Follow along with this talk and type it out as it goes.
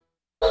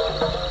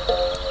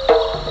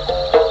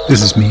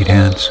This is Meat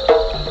Hands,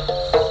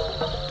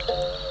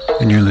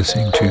 and you're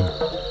listening to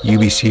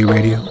UBC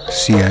Radio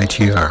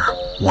CITR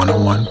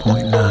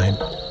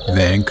 101.9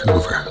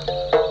 Vancouver.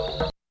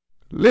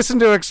 Listen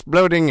to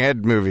Exploding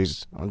Head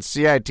Movies on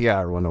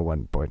CITR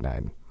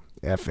 101.9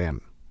 FM.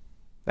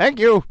 Thank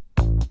you.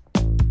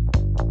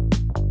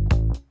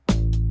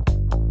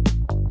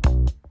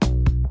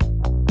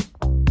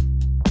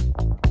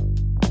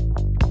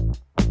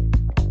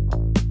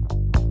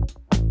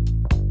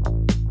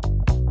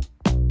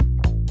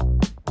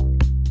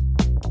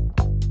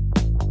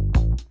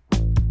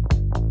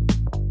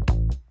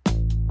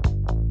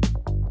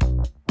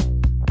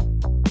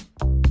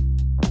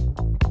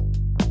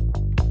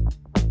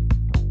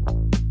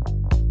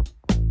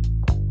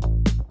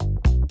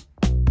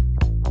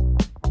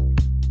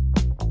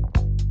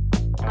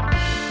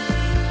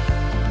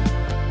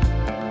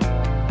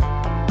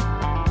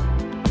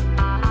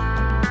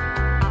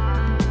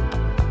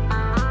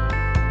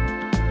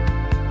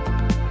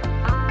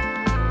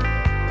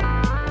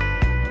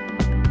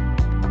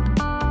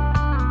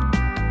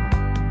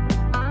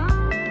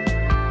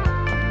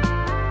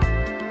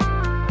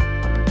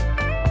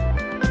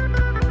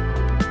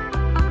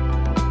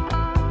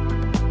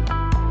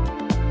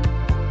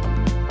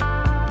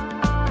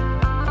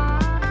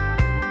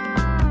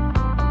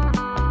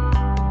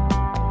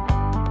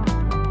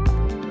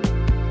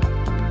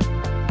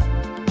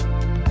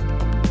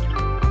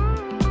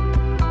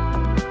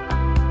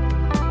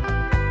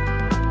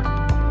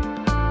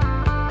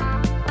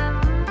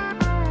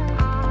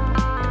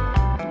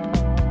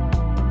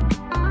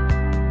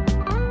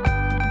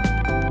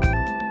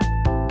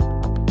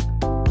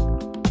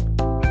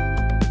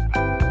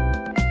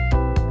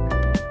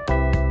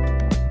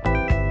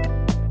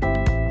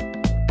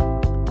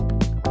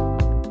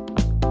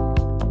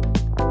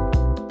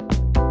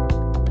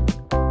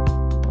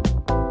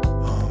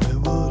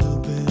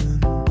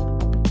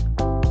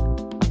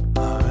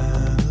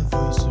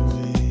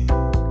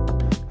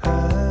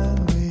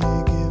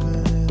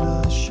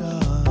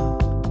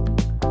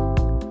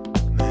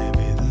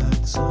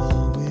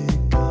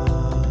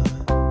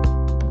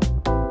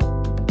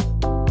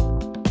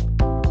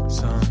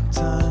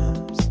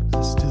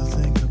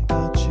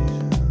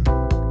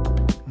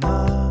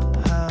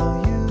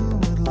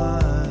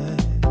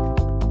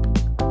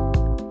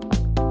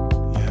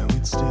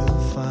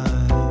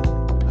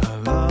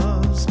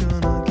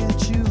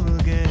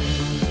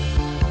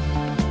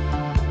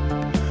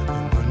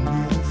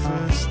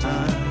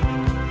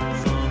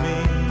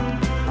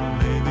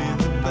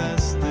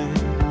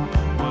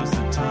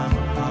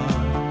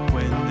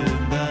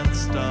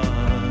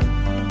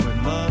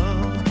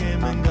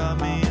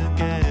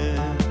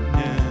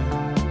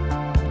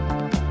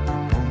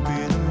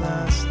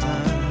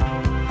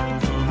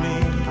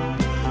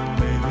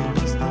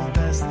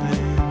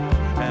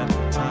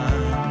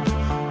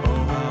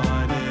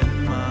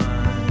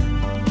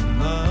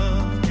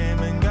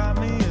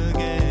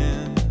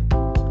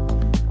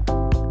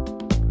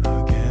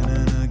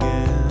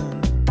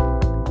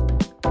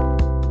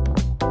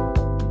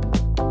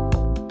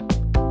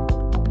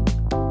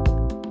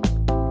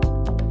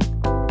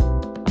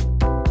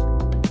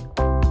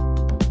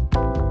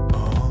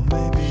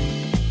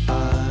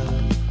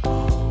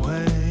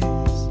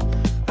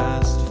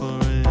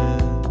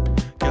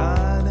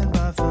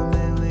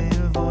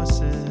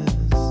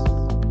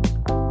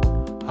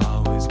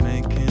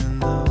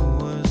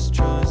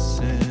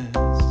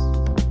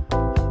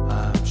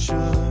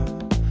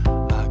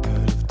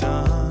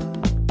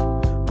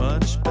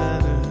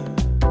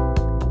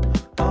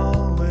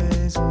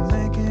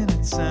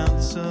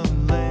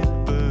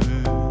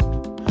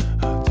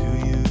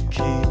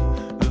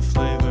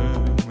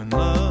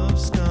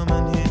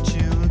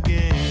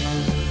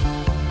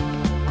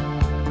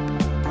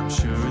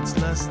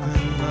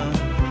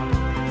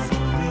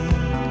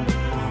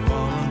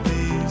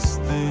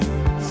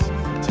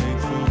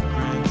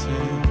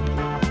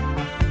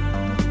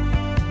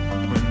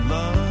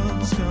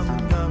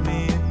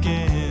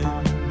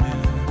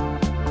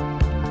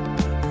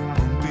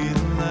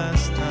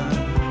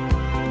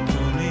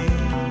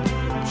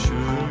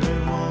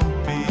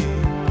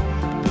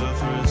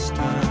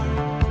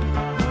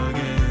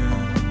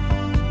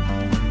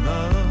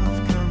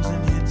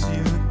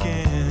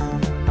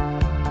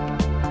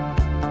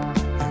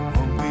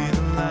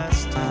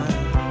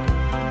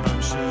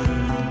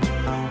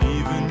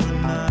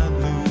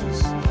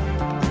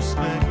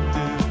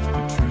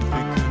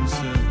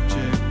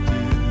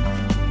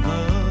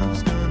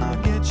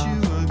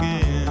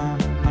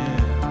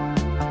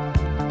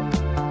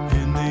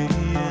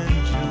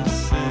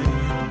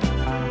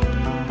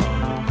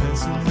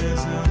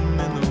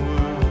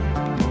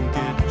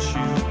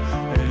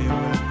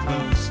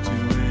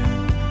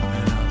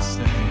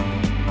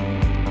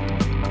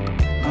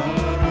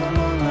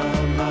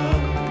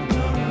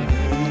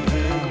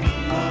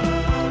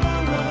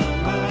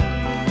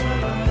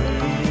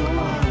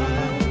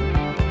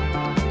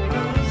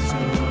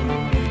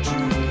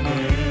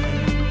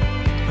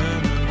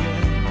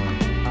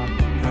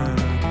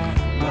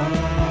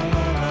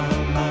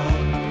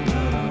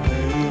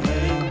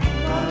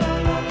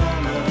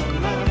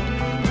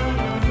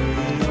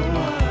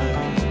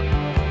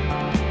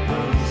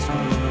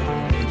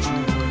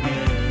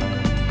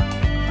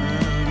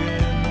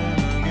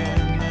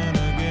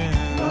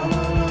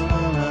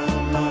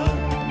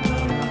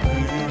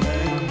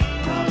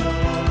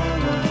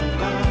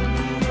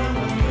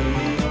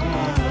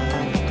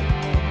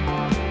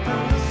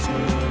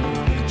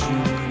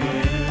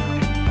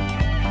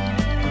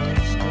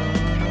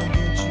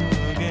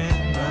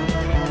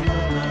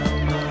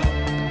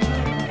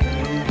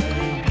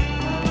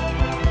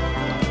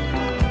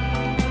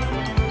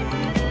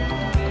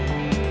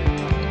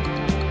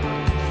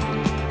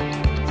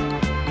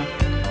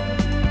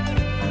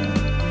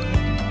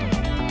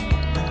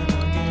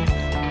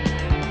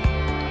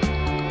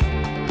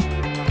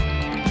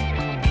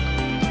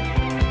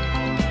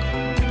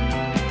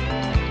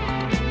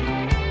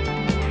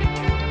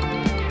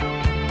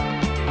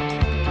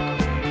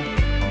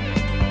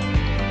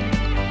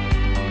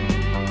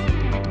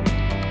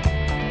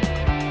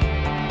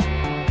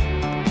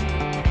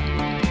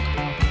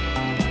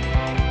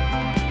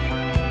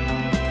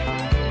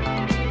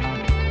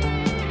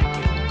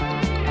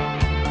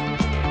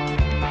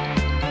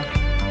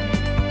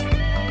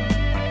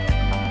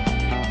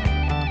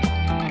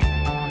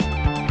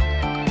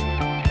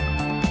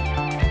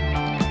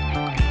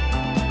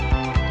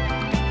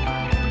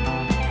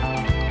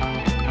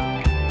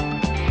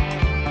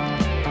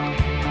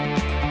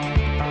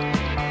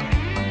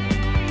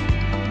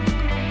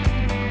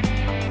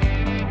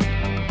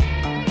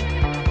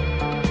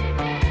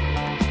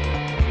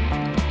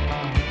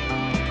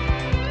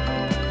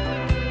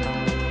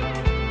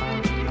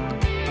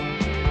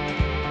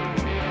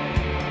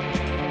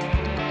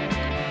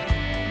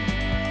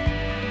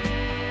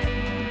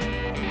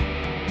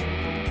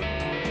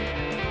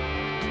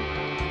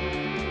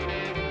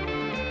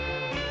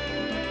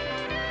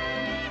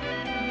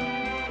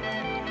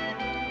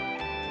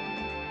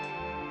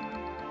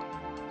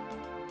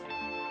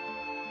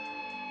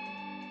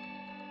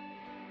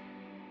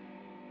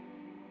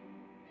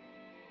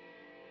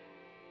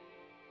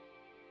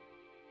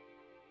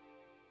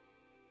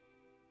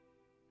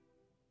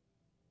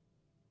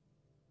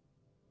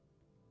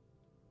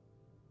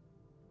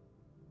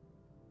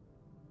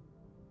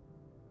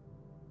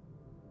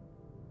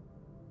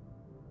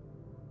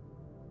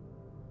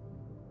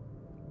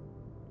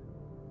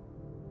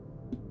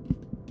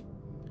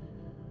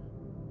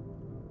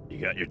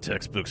 got your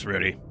textbooks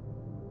ready?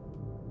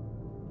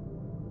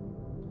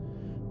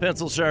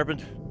 Pencil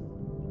sharpened?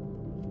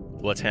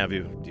 What have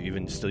you? Do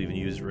you still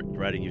use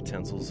writing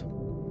utensils?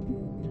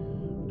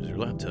 Is your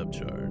laptop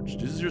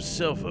charged? Is your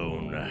cell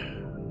phone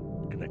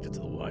connected to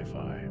the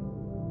Wi-Fi?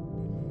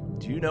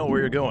 Do you know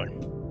where you're going?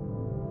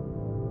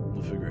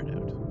 We'll figure it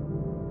out.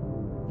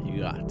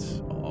 You got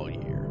all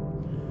year.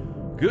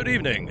 Good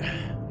evening.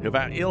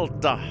 Hyvää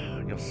iltaa,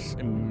 jos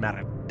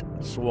ymmärrät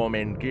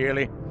suomen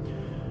kieli.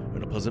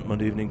 And a pleasant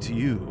Monday evening to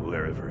you,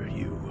 wherever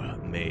you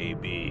may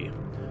be.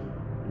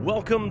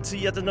 Welcome to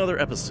yet another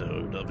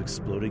episode of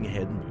Exploding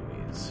Head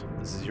Movies.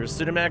 This is your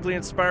cinematically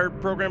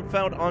inspired program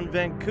found on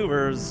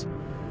Vancouver's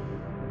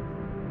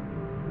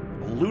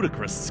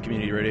ludicrous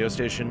community radio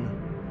station,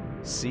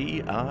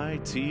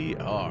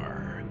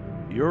 CITR.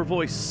 Your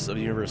voice of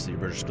the University of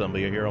British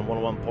Columbia here on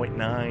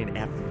 101.9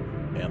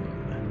 FM.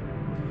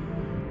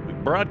 We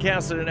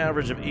broadcast at an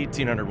average of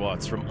 1,800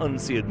 watts from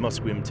unceded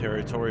Musqueam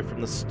territory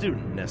from the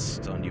student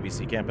nest on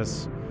UBC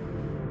campus,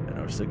 and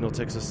our signal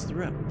takes us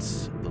throughout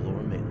the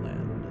lower mainland.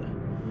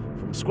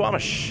 From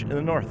Squamish in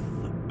the north,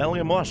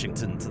 Bellingham,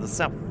 Washington to the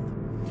south,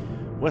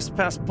 west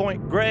past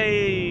Point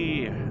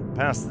Grey,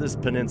 past this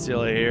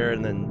peninsula here,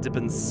 and then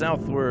dipping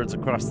southwards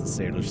across the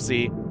Salish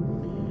Sea.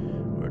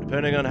 Or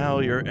depending on how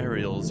your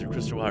aerials, your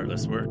crystal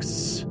wireless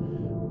works,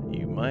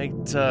 you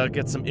might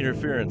get some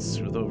interference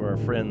with over our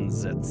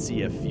friends at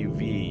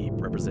CFUV,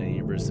 representing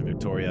University of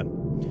Victoria.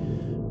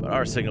 But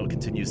our signal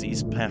continues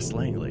east past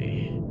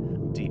Langley,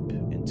 deep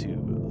into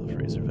the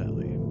Fraser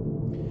Valley.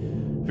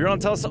 If you're on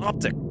Telus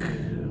Optic,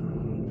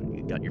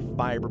 you got your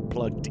fiber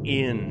plugged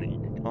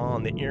in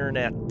on the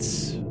internet,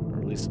 or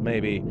at least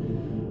maybe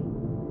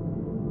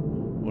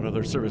what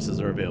other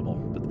services are available.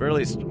 But at the very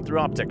least, through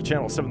Optic,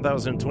 channel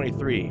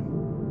 7023,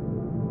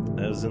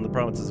 as in the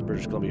provinces of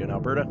British Columbia and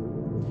Alberta.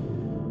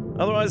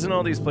 Otherwise, in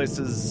all these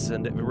places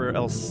and everywhere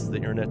else the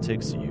internet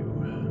takes you,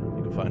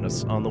 you can find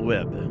us on the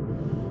web,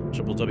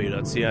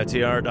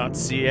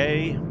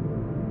 www.citr.ca.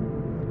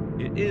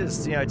 It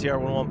is CITR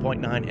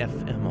 101.9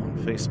 FM on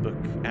Facebook,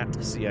 at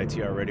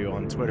CITR Radio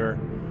on Twitter,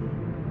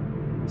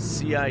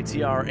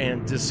 CITR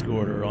and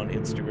Discord are on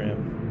Instagram.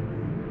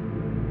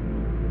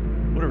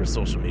 Whatever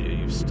social media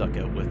you've stuck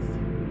out with.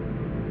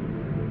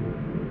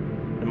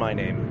 And my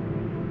name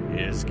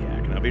is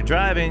Gak, and I'll be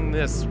driving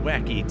this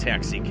wacky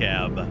taxi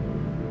cab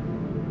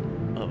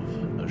of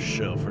a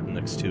show for the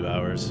next 2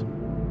 hours.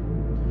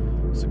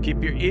 So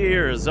keep your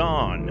ears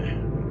on,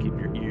 and keep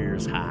your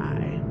ears high.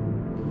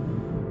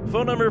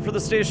 Phone number for the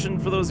station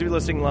for those of you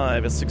listening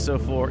live is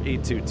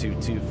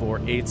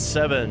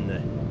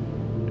 604-822-2487.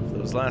 If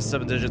those last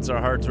 7 digits are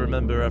hard to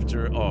remember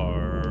after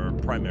our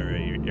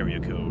primary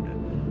area code,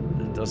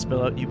 it does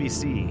spell out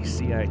UBC,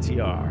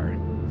 CITR.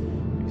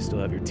 You still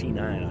have your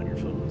T9 on your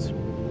phones.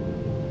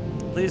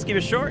 Please keep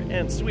it short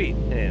and sweet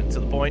and to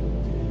the point,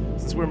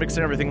 since we're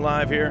mixing everything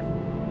live here,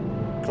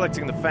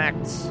 collecting the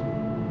facts,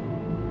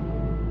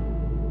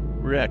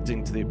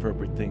 reacting to the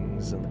appropriate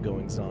things and the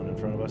goings-on in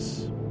front of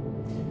us.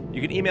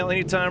 You can email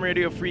anytime,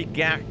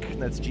 radiofreegak,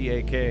 that's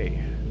G-A-K,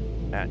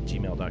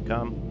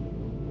 @gmail.com.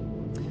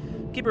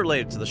 Keep it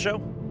related to the show,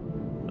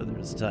 whether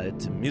it's tied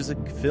to music,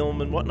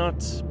 film, and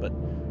whatnot, but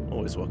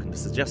always welcome to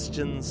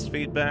suggestions,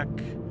 feedback,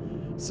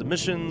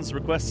 submissions,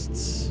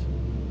 requests,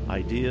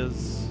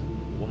 ideas,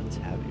 what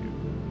have you.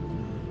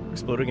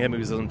 Exploding Head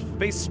Movies on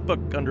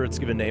Facebook under its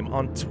given name,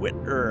 on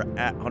Twitter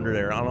at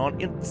 100air, and on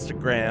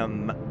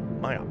Instagram,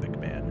 Myopic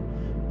Man,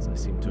 as I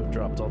seem to have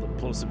dropped all the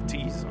plosive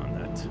T's on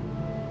that.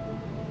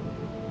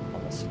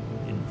 Almost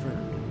inferred.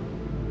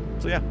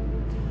 So yeah,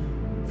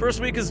 first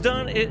week is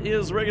done. It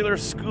is regular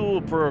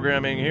school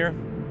programming here.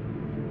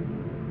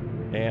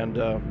 And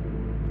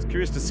it's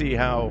curious to see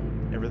how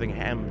everything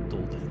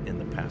handled in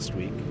the past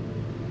week,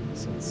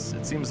 since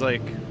it seems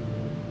like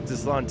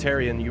this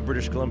Ontarian, you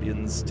British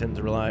Columbians tend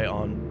to rely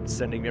on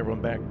sending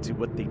everyone back to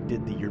what they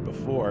did the year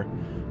before,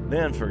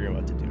 then figuring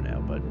what to do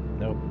now. But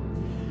nope,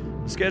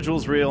 the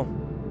schedule's real.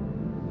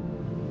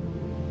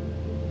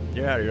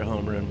 You're out of your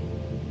homeroom.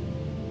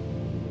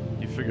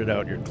 You figured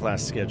out your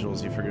class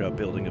schedules. You figured out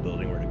building a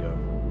building where to go.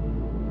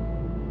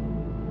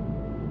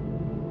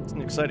 It's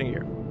an exciting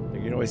year. You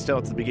can always tell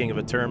it's the beginning of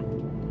a term,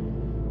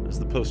 as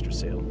the poster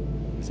sale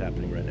is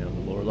happening right now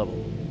in the lower level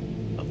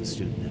of the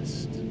student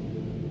nest,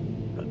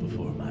 right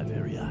before my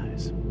very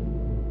eyes.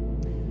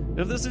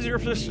 If this is your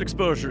first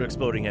exposure to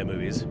Exploding Head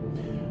Movies,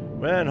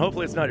 well,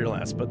 hopefully it's not your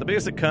last, but the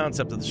basic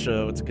concept of the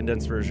show, it's a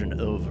condensed version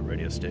of a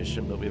radio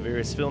station, but we have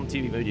various film,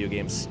 TV, video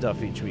game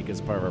stuff each week as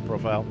part of our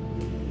profile.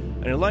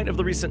 And in light of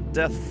the recent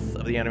death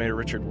of the animator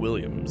Richard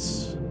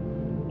Williams,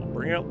 we'll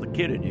bring out the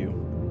kid in you,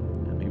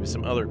 and maybe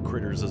some other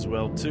critters as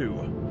well, too.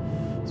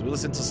 So we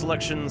listen to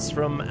selections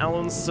from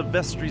Alan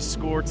Silvestri's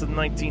score to the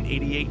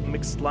 1988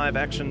 mixed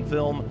live-action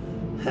film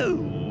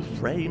Who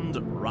Framed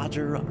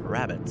Roger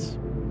Rabbit?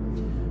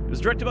 It was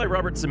directed by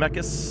Robert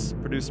Zemeckis,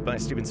 produced by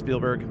Steven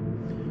Spielberg,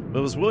 but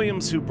it was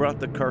Williams who brought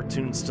the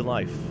cartoons to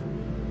life,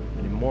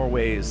 and in more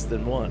ways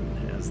than one,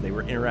 as they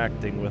were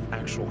interacting with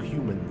actual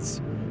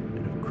humans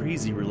in a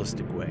crazy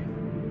realistic way.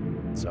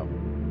 So,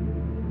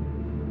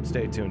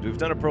 stay tuned. We've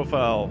done a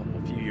profile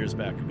a few years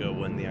back ago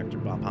when the actor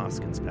Bob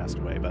Hoskins passed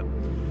away, but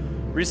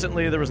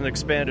recently there was an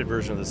expanded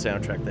version of the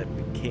soundtrack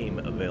that became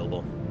available.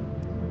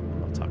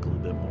 And I'll talk a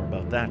little bit more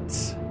about that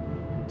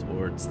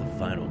towards the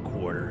final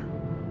quarter.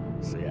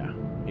 So yeah,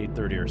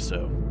 8:30 or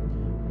so.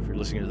 If you're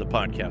listening to the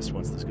podcast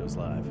once this goes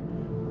live,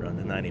 we're on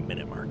the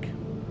 90-minute mark.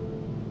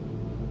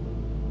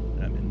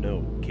 And I'm in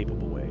no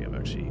capable way of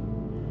actually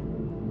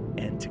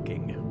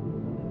antiquing,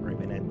 or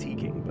even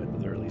antiquing, but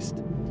at least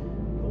the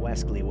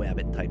Wascally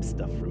Wabbit type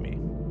stuff from me.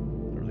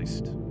 Or at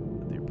least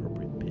at the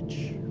appropriate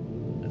pitch,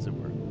 as it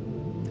were.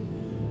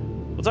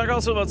 We'll talk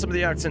also about some of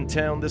the acts in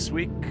town this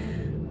week,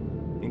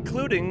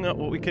 including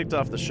what we kicked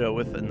off the show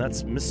with, and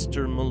that's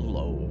Mr.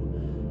 Malo,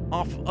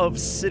 off of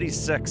City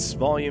Sex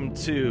Volume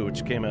 2,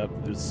 which came out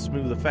with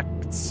Smooth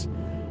Effects.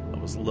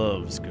 That was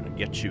Love's Gonna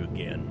Get You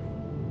Again.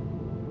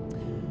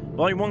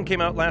 Volume 1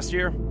 came out last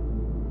year.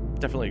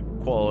 Definitely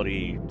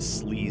quality,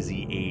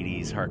 sleazy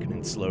 80s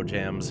harkening slow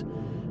jams.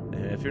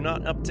 And if you're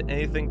not up to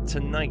anything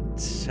tonight,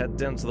 head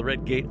down to the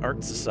Red Gate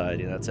Art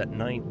Society. That's at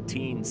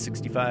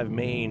 1965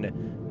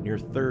 Main, near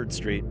 3rd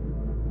Street.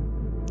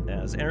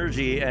 As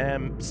Energy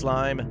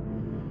Slime,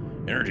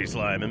 and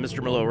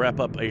Mr. Malo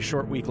wrap up a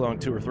short week-long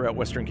tour throughout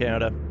Western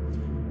Canada.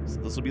 So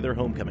this will be their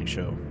homecoming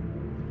show,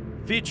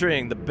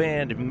 featuring the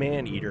band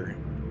Man-Eater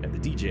and the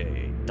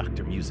DJ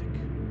Dr. Music.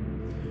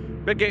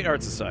 Red Gate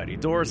Art Society,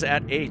 doors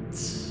at 8.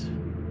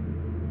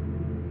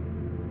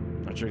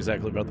 Not sure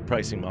exactly about the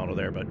pricing model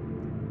there, but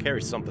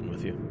carry something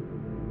with you.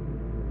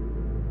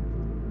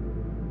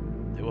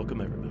 They welcome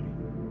everybody.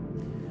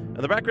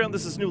 In the background,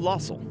 this is New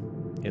Lossel,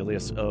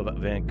 alias of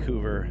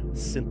Vancouver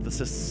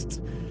synthesist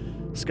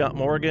Scott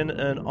Morgan,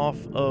 and off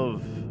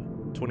of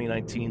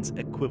 2019's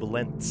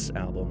Equivalent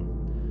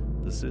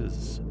album. This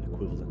is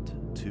Equivalent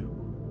 2.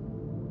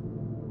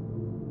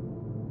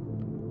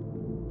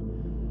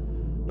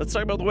 Let's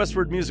talk about the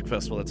Westward Music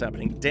Festival that's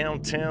happening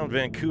downtown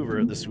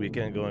Vancouver this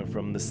weekend, going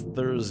from this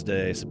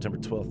Thursday, September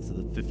 12th to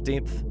the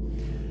 15th.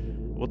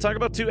 We'll talk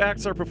about 2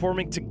 acts that are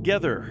performing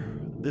together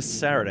this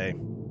Saturday.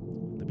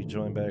 They'll be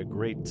joined by a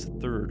great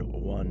third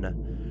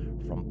one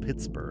from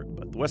Pittsburgh.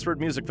 But the Westward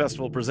Music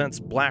Festival presents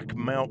Black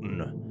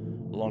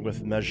Mountain, along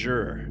with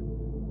Majeur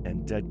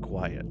and Dead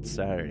Quiet,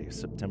 Saturday,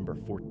 September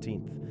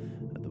 14th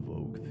at the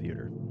Vogue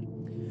Theater.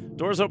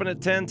 Doors open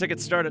at 10,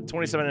 tickets start at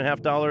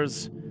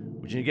 $27.50.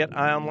 Which you can get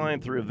online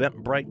through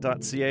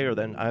eventbrite.ca or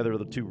then either of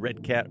the 2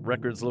 Red Cat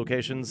Records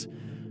locations,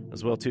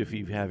 as well, too, if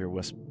you have your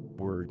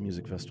Westward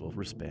Music Festival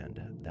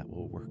wristband, that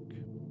will work.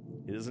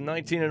 It is a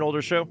 19 and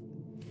older show.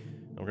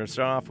 And we're going to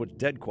start off with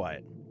Dead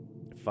Quiet,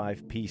 a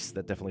 5-piece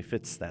that definitely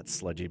fits that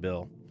sludgy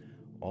bill.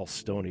 All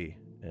stony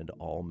and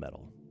all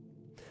metal.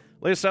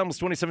 Latest album is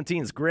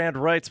 2017's Grand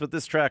Rights, but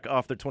this track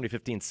off their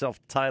 2015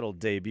 self-titled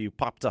debut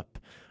popped up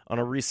on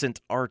a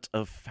recent Art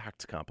of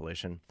Fact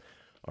compilation.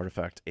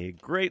 Artifact, a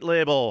great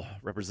label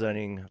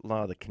representing a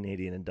lot of the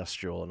Canadian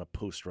industrial and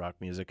post-rock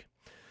music.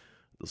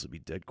 This will be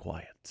Dead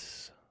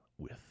Quiet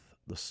with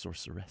The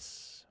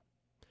Sorceress.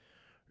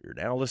 You're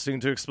now listening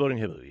to Exploding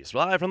Head Movies,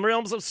 live from the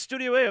realms of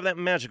Studio A of that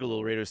magical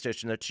little radio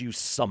station that you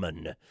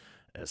summon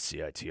as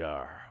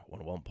CITR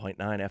 101.9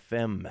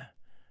 FM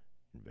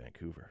in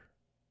Vancouver.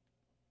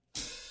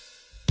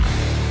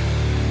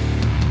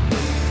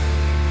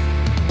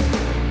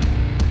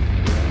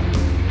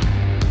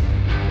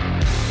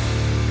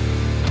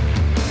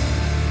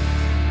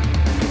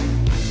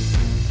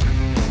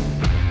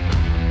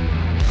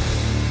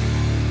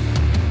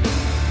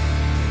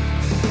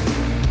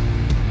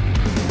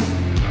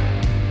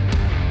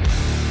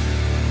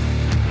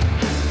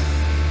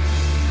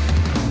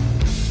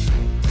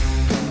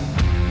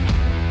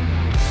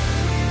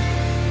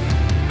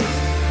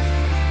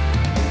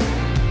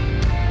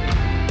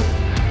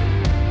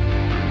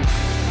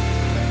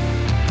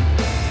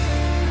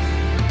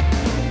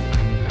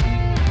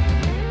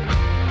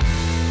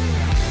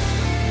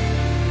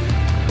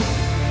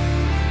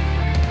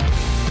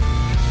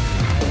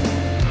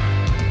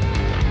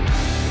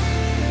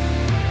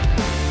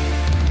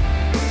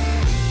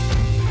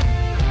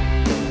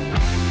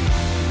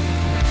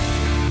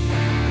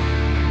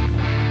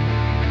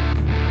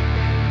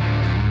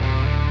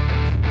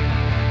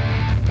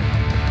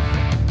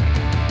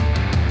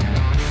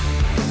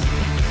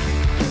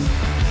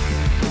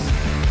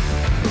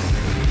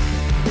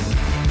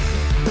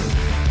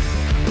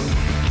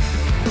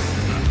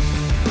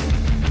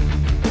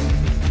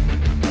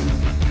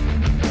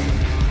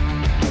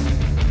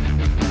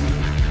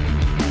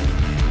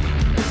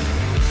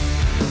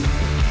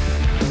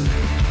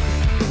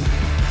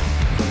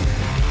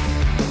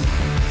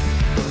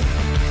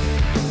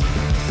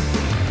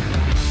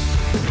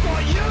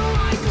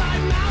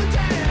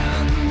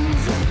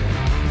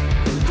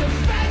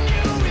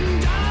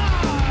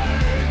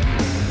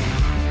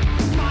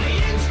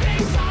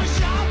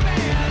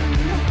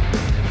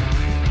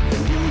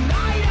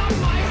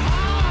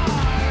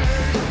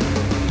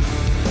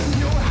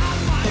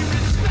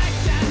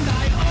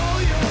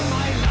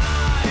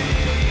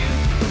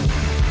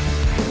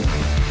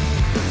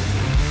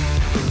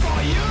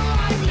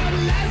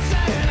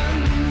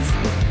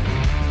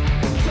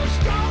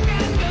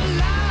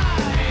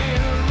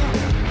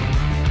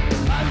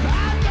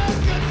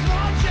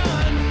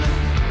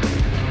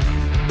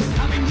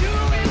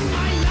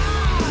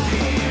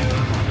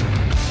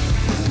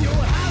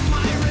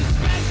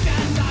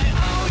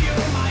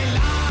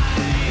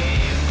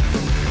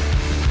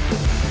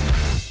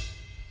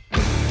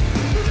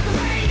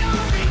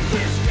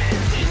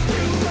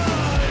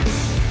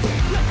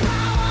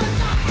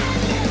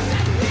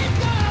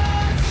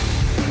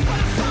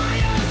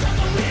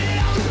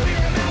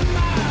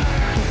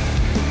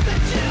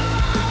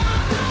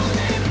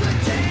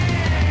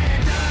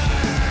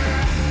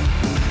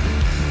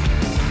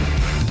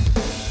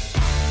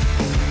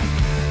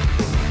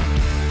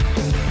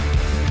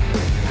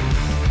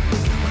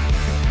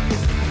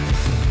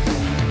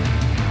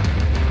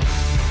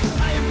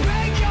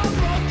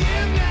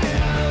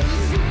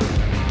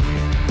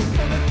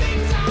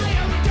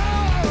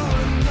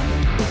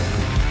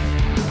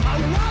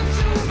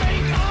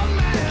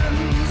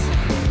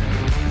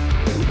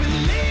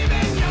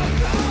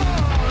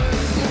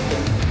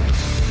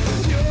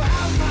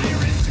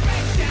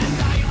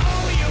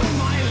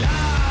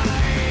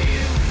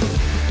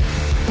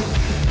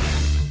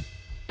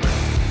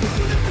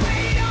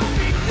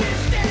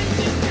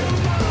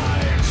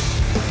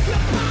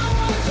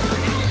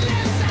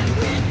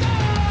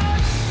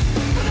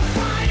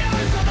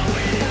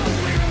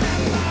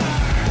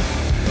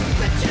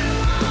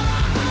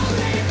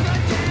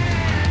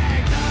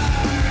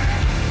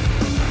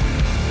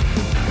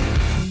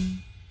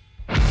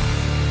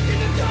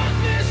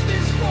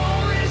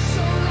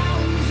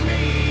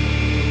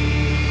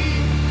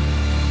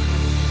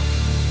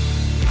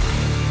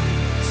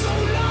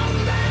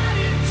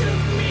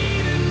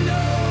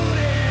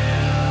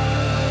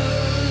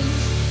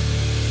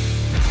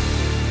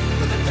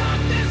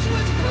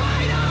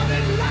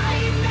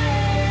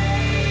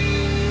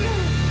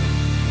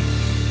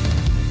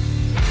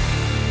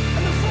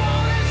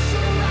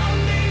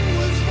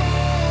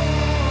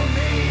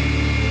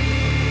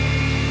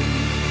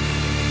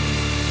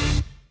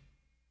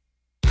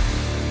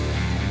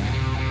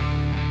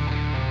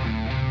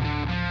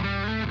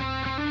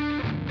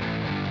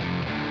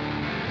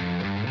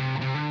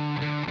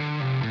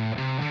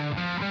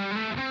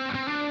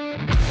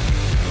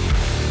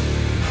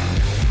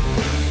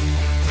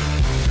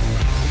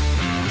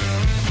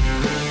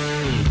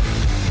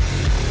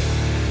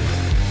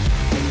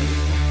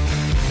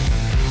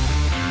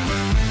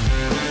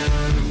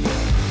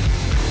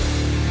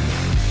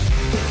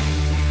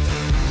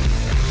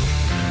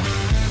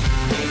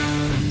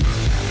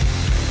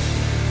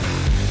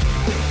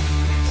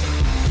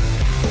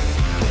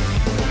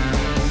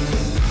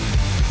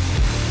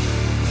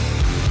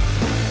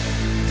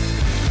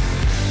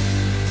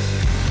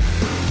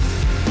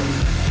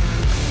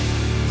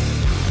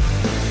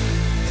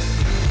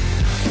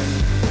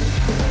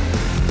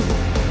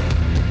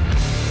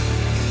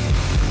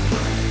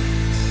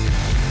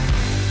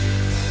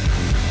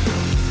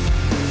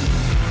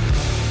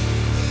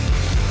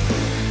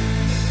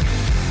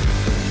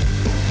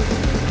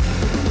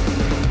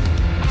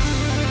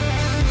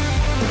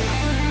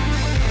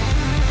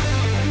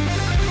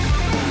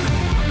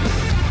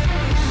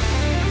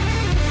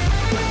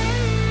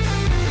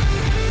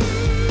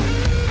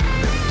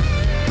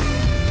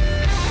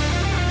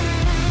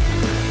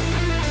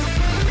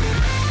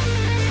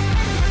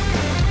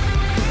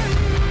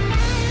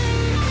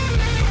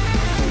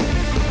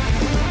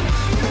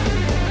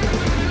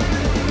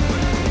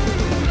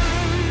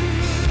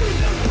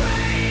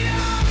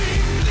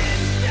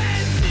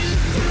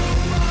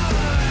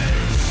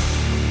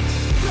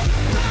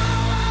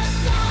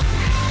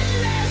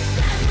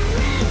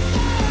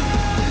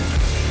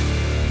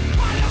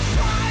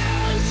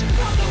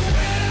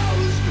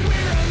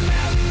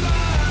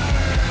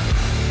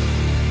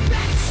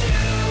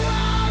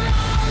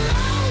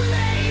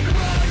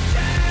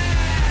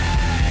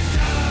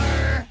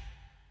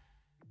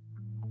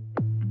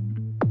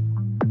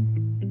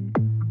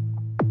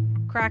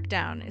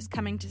 Crackdown is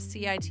coming to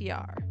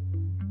CITR.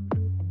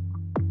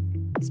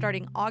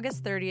 Starting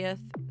August 30th,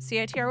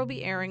 CITR will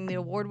be airing the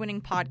award-winning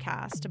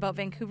podcast about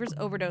Vancouver's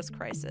overdose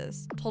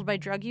crisis, told by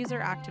drug user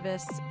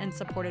activists and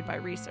supported by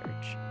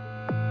research.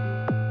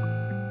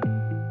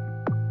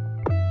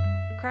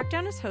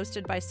 Crackdown is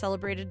hosted by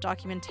celebrated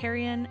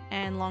documentarian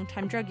and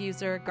longtime drug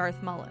user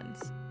Garth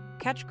Mullins.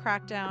 Catch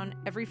Crackdown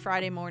every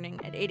Friday morning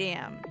at 8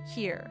 a.m.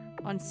 here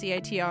on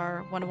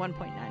CITR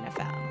 101.9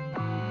 FM.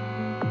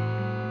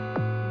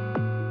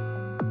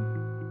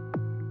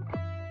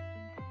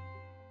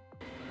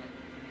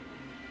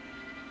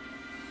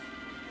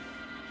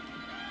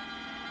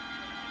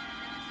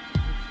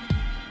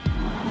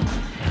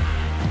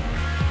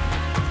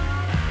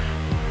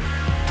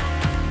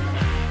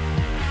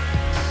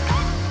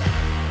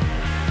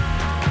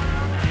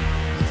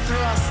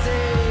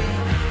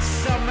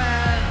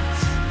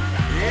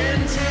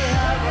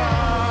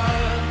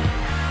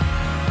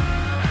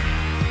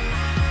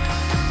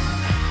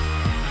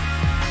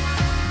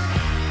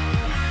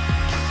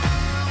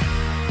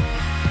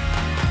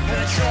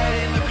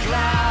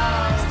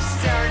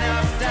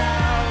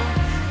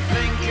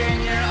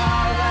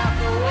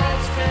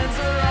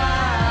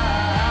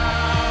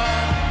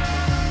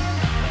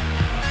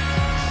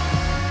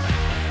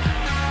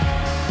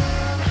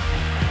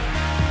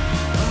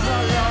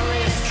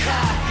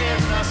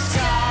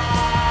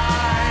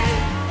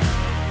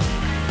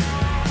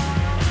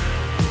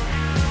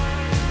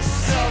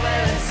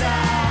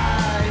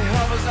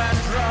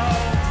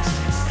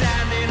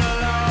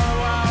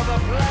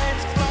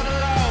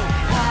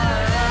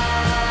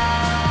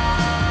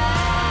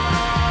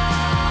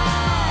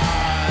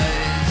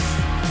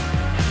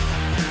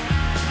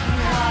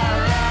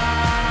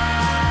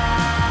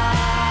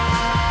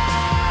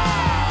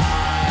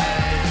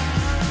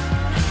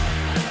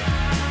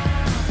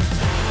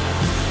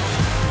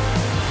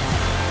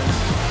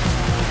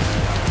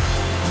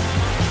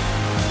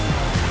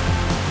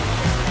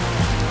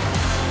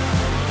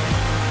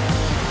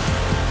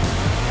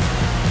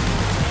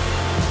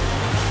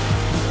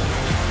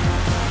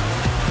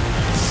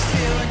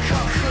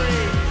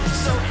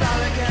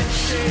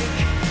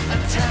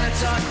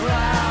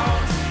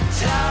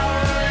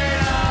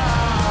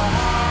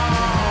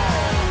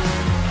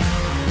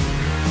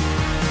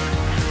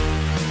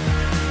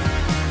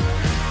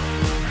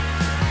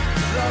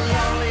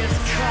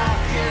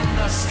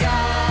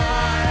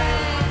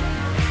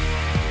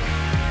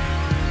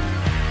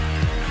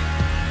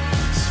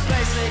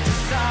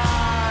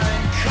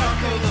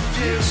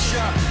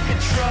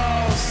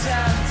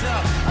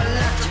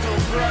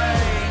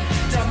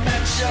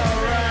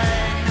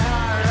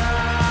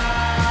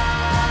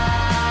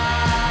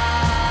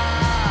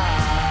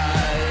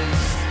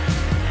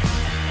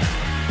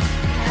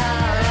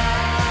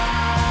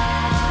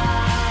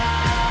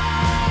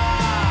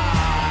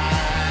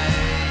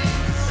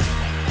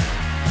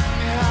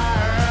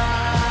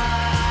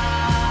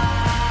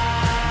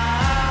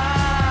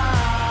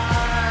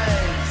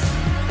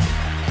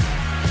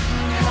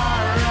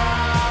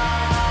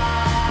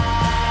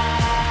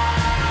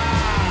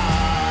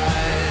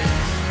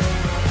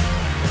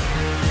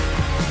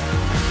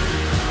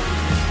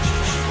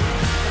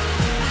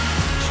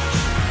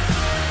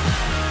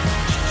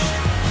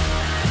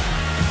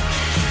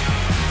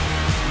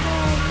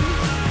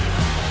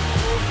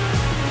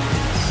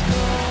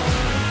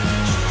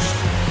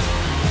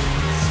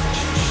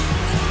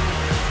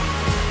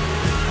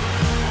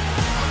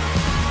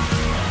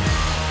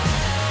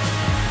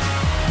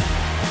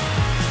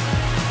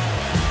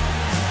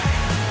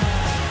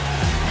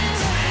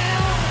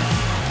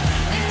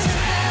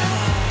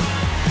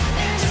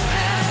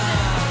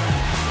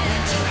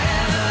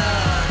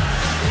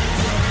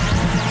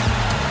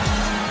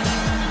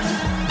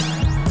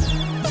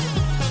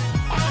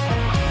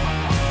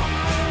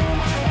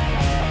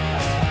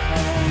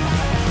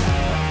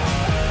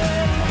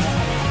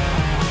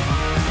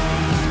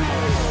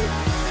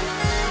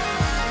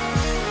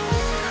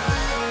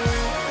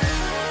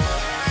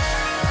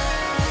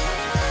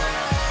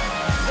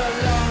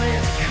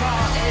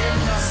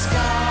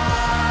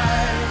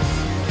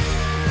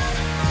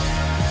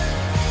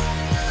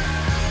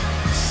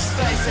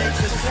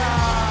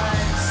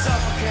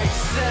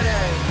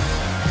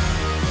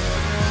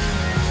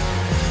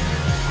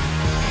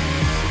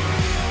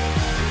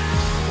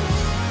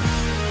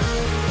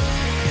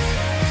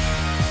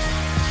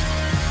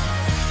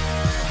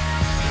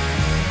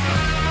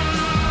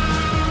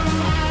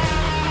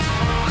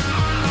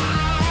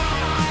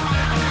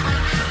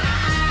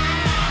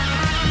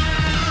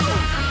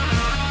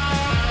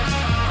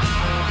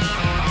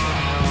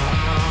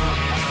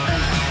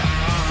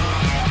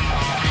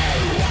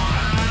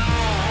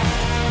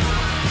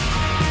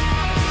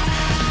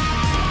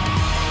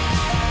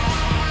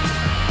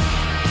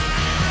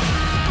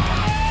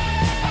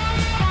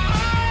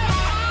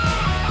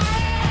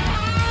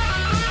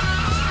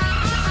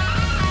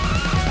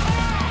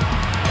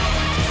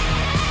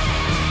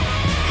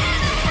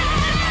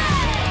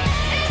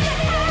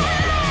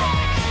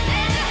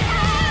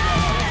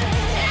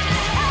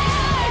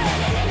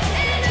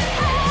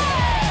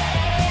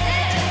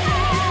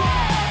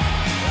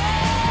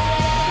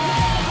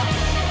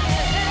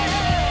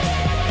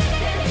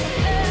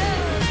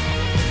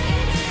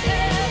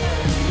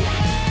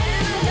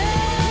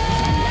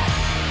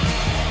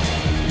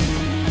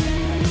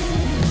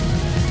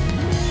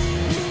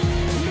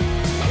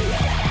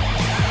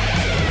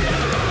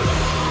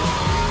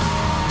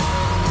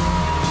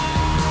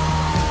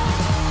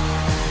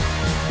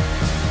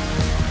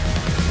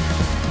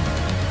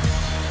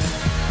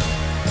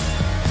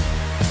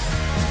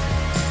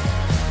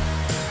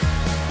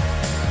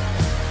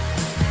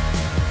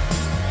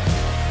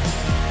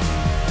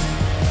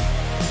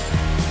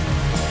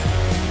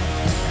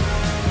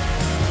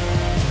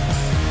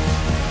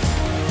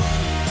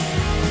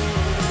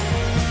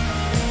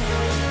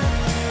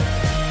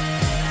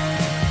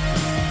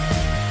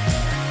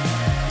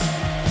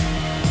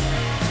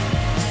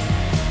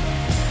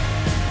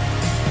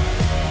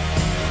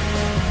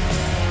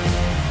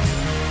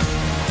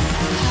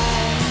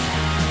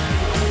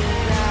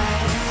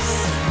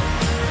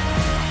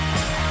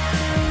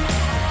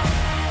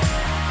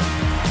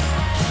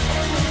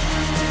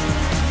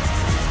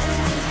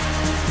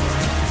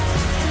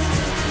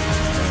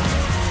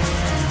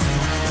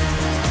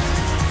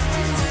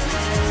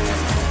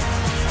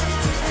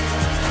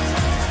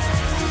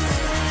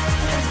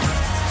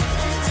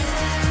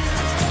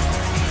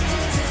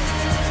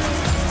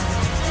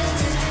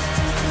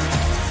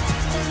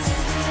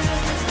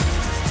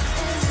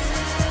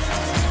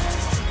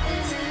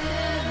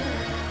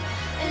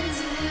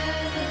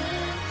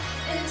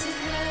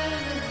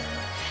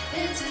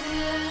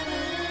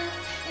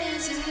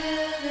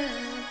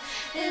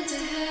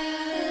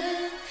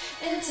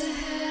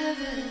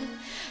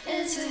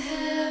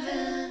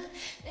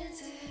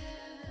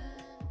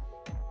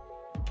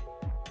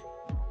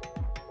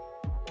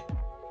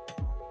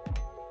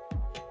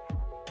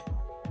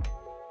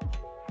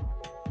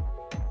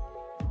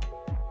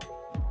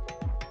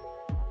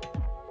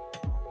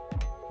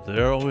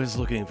 They're always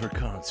looking for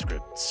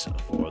conscripts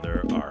for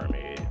their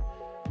army.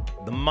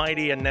 The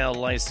mighty and now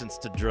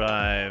licensed to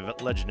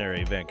drive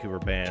legendary Vancouver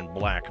band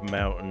Black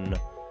Mountain.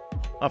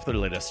 Off their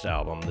latest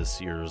album,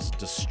 this year's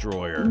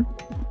Destroyer,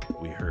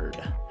 we heard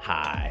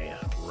High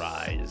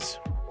Rise.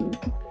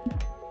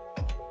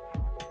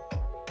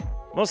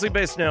 Mostly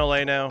based in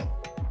LA now,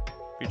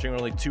 featuring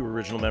only 2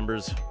 original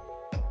members,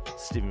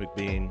 Stephen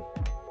McBean,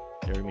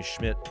 Jeremy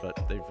Schmidt,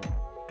 but they've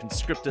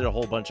conscripted a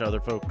whole bunch of other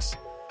folks,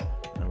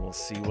 and we'll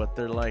see what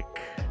they're like.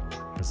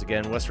 Because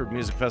again, Westward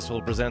Music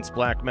Festival presents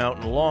Black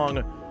Mountain along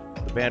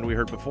the band we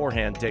heard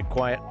beforehand, Take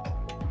Quiet,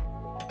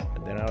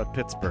 and then out of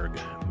Pittsburgh,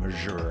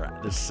 Missouri,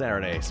 this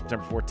Saturday,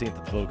 September 14th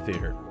at the Vogue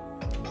Theater.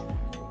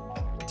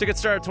 Tickets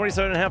start at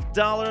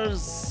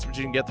 $27.50, which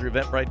you can get through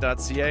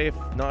eventbrite.ca.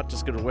 If not,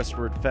 just go to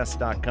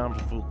westwardfest.com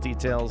for full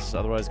details.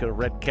 Otherwise, go to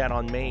Red Cat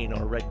on Main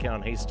or Red Cat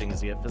on Hastings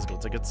to get physical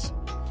tickets.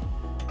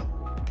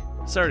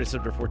 Saturday,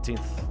 September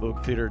 14th,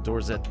 Vogue Theater,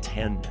 doors at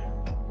 10.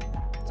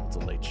 So it's a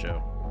late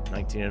show,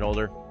 19 and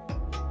older.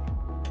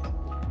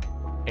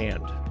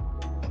 And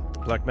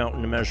Black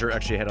Mountain and Measure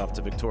actually head off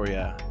to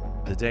Victoria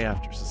the day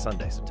after, so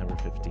Sunday, September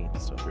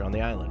 15th. So if you're on the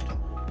island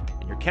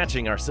and you're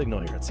catching our signal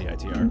here at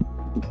CITR,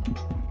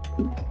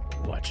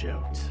 watch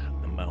out.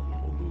 The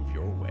mountain will move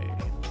your way.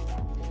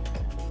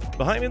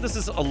 Behind me, this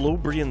is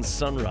Allobrian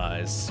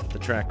Sunrise, the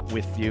track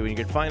With You. And you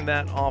can find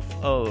that off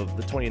of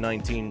the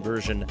 2019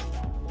 version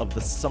of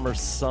the Summer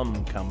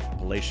Sum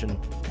compilation,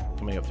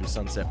 coming up through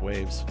Sunset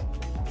Waves.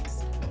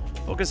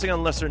 Focusing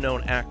on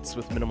lesser-known acts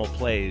with minimal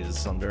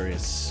plays on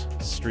various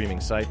streaming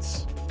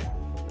sites.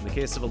 In the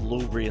case of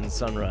Allobrian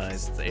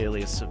Sunrise, it's the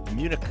alias of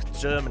Munich,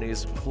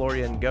 Germany's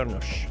Florian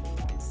Gernusch.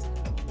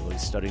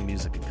 He's studying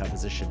music and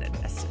composition in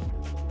Essen.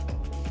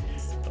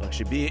 I'll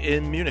actually be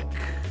in Munich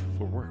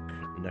for work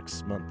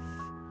next month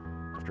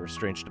after a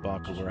strange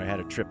debacle where I had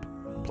a trip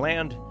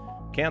planned,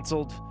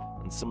 canceled,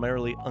 and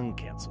summarily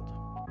uncanceled.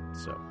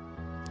 So,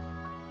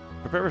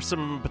 prepare for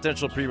some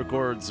potential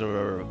pre-records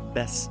or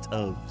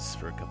best-ofs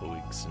for a couple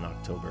weeks in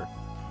October.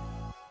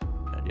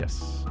 And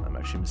yes, I'm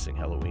actually missing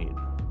Halloween.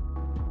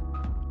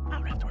 I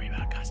don't have to worry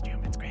about a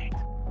costume, it's great.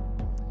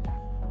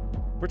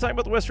 We're talking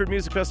about the Westward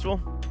Music Festival.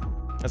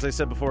 As I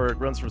said before, it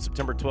runs from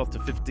September 12th to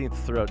 15th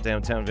throughout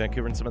downtown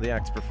Vancouver, and some of the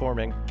acts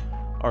performing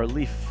are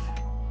Leaf,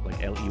 like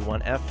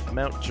LE1F,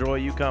 Mount Joy,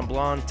 Yukon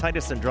Blonde,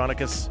 Titus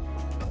Andronicus,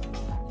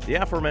 the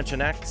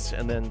aforementioned acts,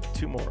 and then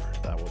 2 more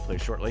that will play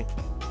shortly.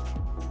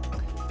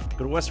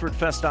 Go to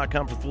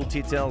westwardfest.com for full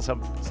details,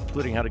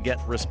 including how to get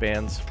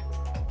wristbands.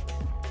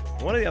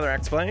 One of the other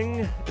acts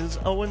playing is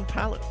Owen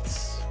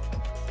Pallets,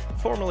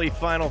 formerly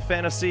Final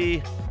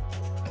Fantasy,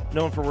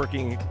 known for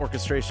working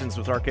orchestrations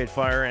with Arcade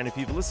Fire, and if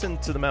you've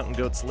listened to the Mountain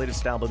Goats'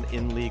 latest album,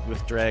 In League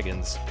with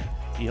Dragons,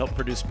 he helped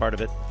produce part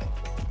of it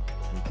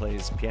and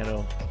plays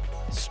piano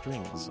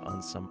strings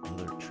on some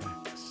other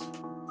tracks.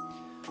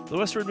 The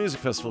Westward Music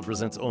Festival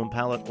presents Owen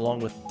Pallet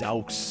along with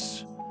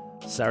Douse,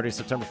 Saturday,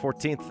 September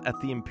 14th at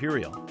the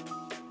Imperial.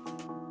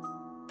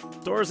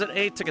 Doors at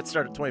 8, tickets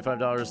start at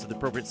 $25 with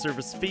appropriate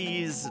service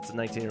fees. It's a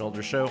 19 and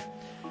older show.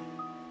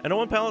 And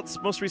Owen Pallet's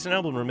most recent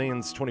album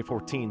remains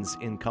 2014's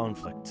In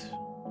Conflict.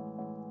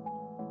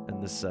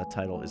 And this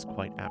title is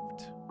quite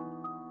apt.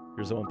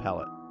 Here's Owen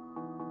Pallet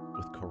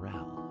with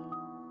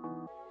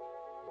Chorale.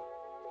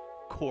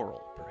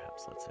 Choral,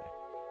 perhaps, let's say.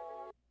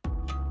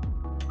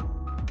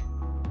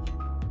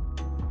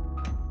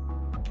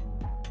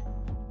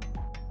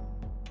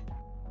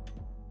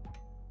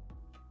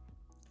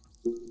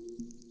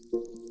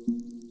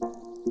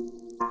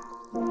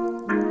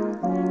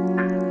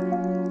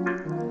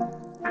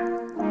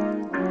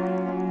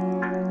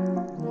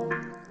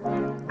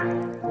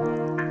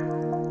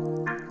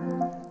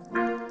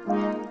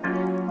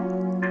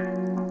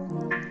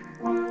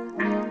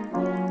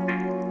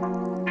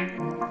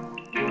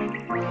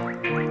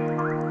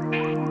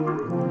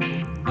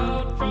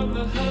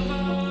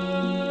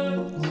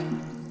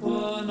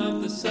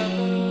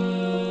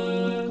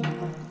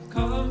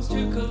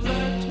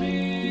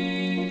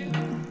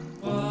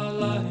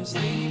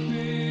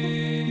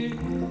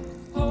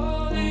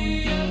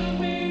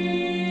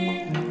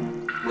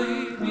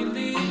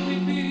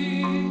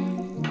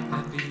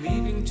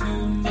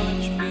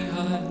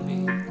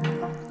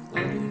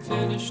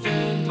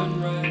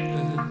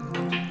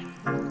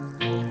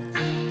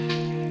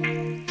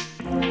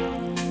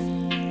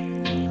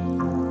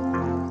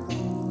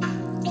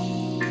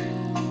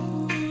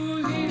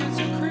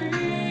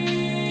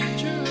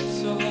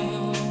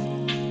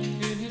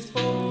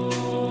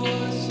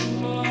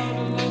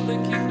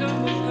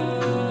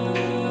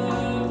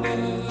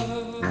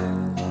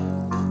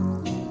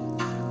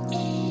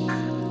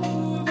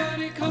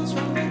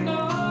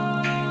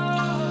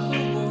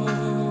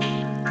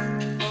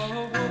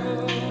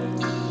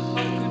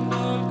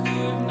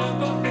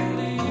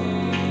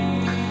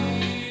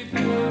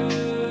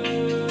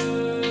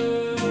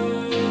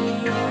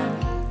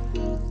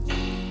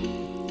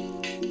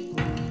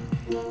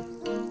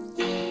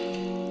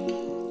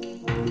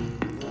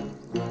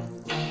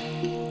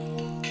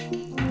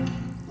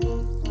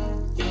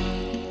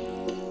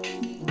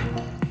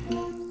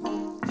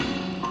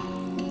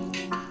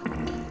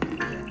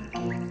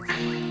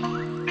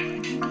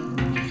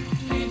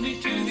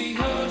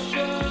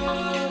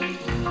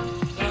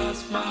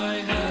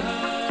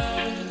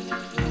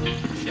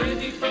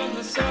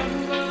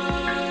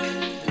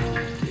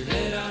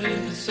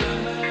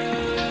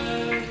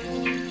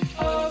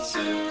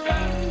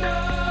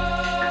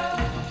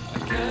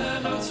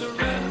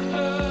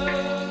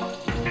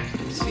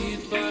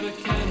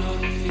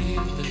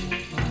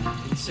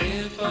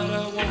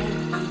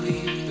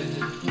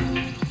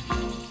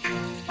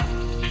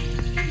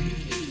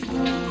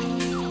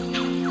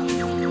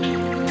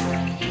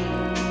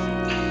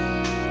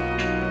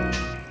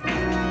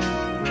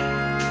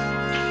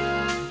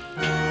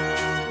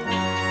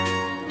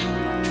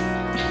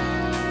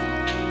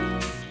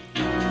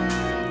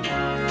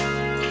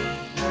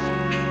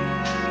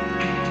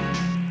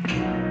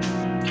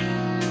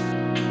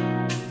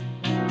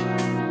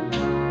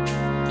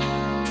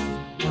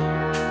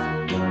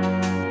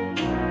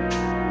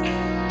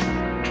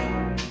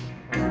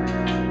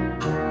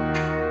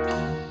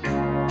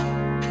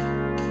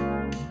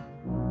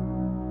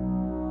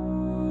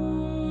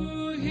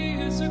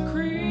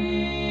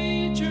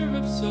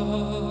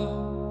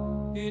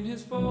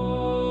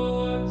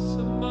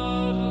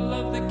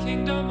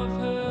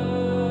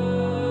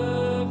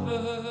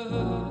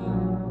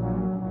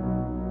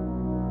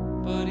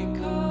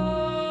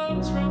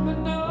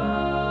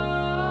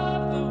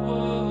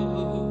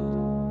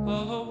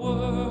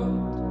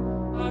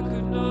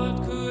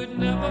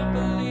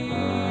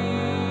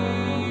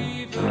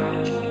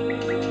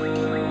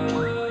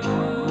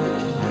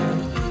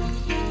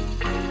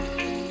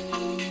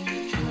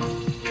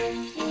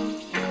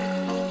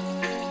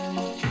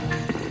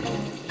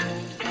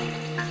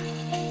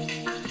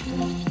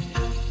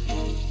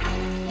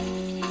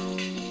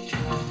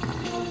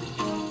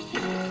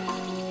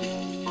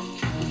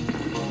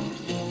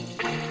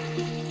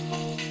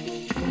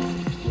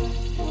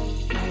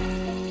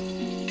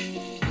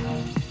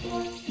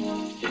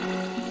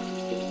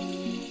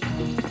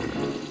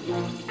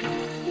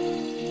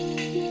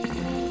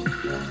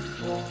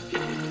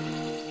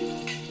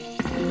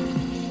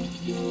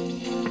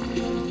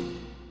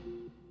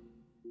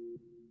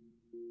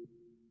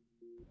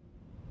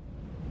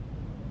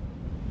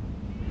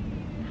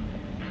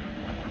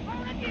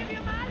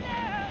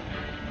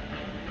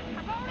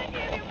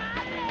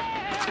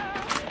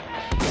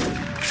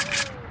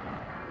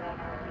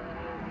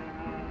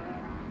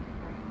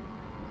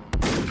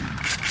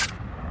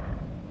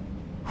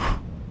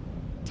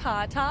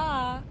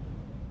 Ta-ta.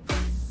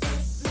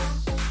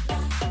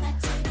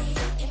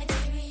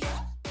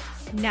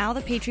 Now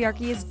the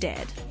patriarchy is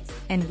dead,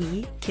 and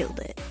we killed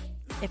it.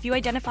 If you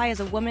identify as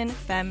a woman,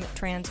 femme,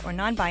 trans, or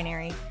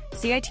non-binary,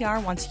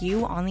 CITR wants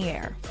you on the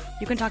air.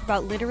 You can talk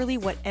about literally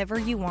whatever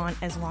you want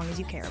as long as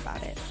you care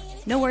about it.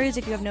 No worries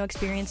if you have no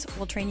experience,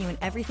 we'll train you in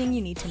everything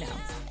you need to know.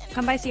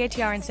 Come by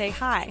CITR and say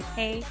hi.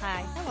 Hey.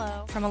 Hi.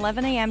 Hello. From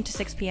 11 a.m. to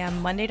 6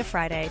 p.m. Monday to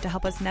Friday to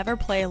help us never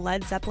play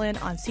Led Zeppelin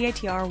on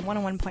CITR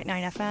 101.9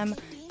 FM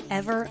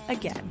ever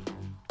again.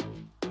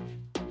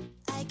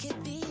 I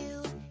could be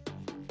you.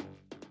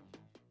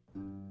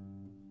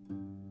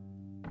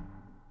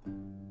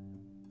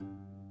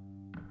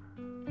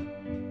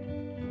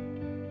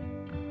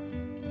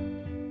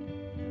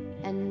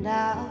 And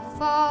I'll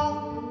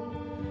fall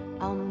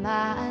on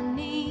my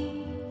knees.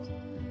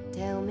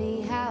 Tell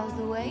me how's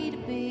the way to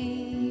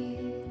be.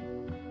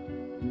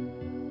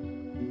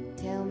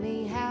 Tell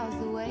me how's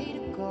the way to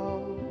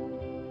go.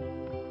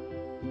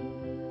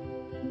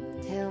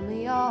 Tell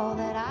me all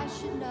that I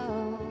should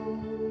know.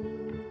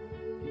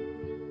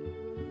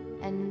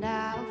 And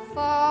I'll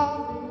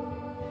fall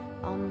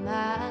on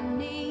my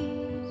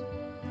knees.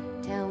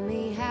 Tell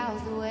me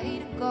how's the way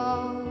to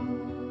go.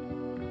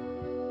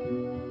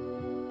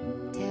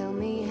 Tell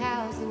me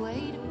how's the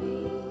way to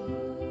be.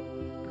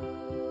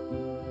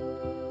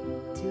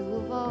 To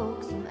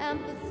evoke some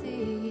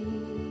empathy.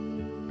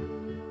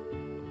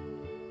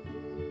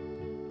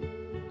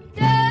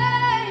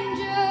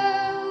 Danger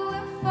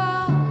will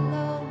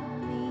follow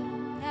me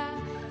now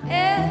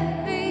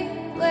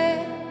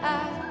everywhere I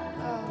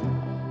go.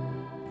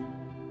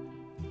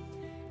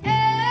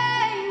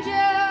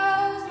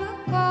 Angels will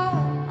call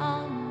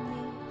on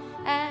me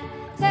and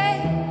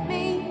take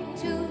me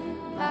to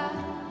my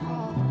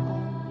home.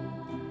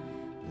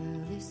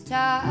 Well, this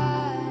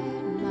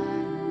tired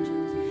mind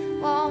just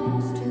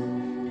wants to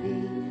be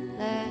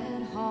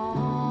led home.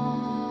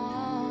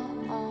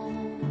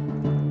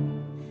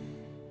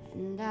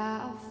 And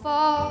I'll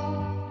fall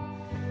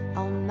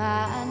on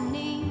my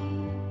knees.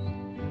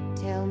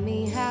 Tell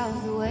me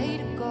how's the way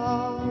to go.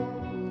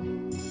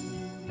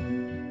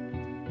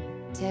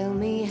 Tell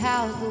me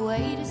how's the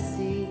way to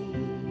see.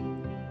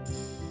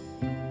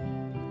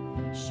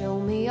 Show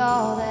me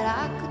all that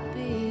I could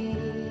be.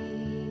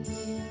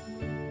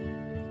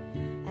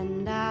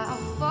 And I'll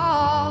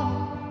fall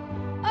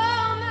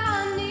on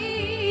my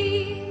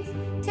knees.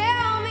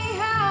 Tell me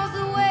how's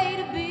the way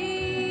to be.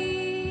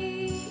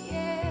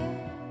 Yeah.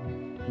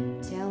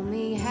 Tell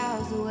me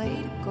how's the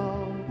way to go.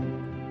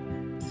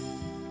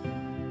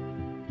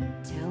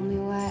 Tell me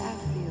why I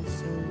feel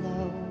so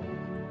low.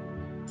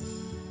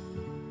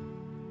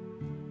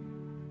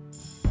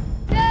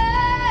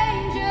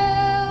 Danger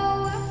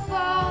will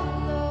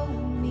follow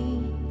me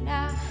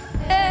now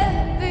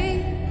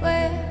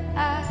everywhere I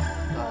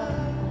go.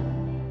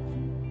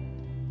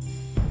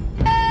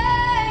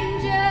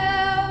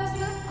 Angels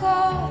will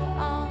call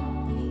on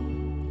me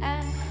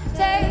and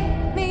take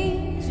me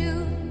to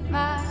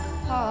my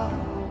home.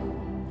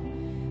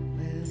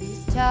 Well,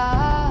 these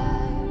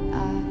tired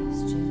eyes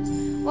just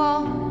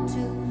want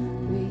to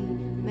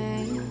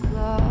remain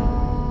closed.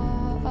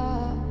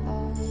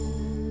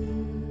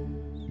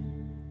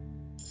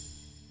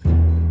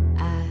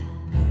 I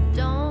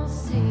don't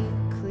see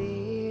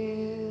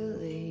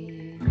clearly,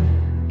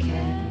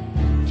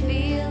 can't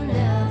feel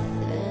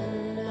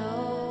nothing,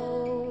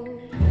 no.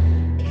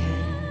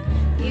 Can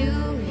you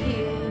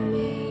hear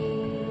me?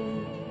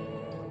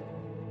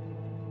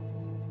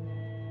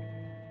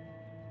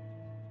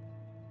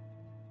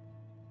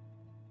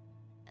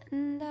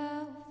 And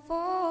I'll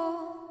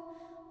fall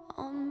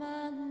on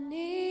my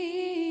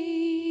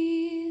knees.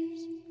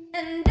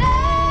 And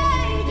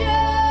angel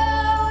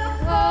will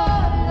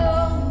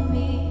follow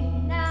me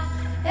now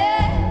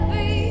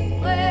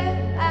everywhere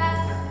I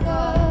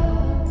go.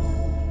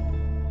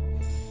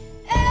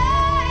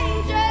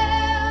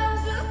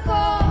 Angels will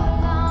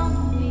call on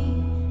me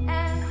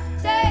and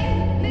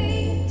take me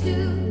to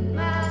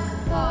my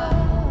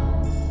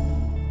home.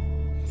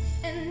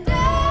 And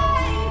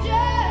angel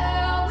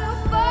will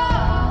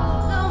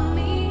follow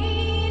me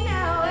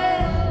now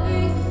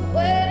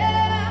everywhere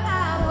I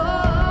go.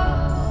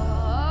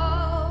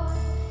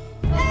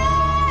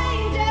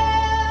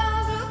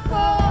 Angels will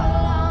call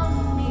on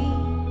me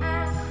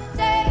and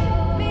take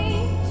me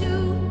to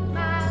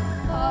my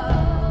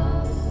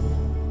home.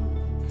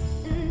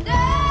 And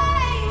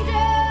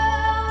angels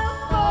will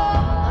call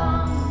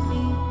on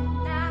me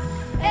now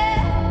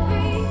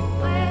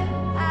everywhere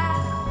I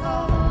go.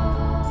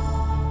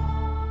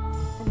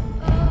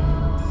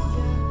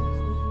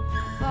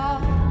 Follow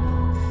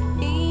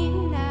me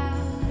now,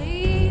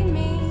 lead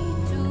me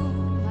to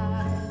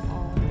my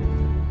home.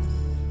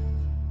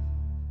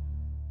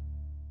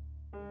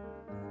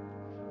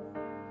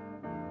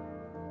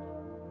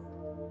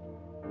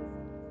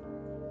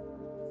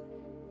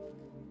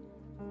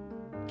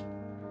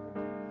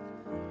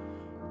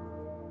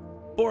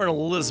 Born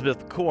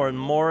Elizabeth Corrin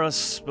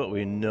Morris, but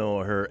we know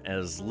her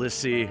as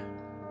Lissy.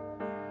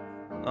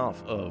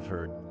 Off of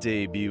her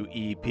debut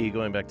EP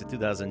going back to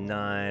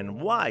 2009,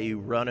 Why You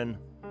Runnin'?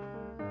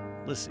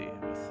 Lissy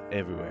with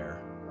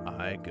Everywhere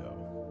I Go.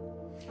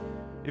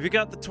 If you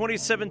got the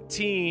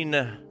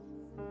 2017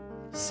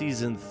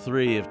 Season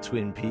 3 of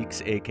Twin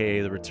Peaks,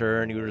 a.k.a. The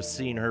Return, you would have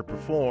seen her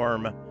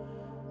perform a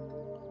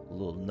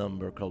little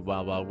number called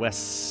Wild Wild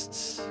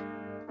West.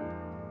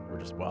 Or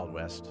just Wild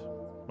West.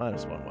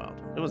 Minus one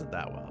wild. It wasn't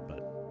that wild, but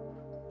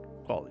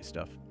quality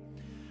stuff.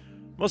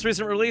 Most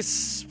recent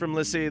release from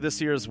Lissy this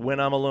year's When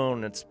I'm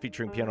Alone. It's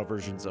featuring piano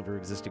versions of her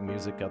existing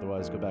music.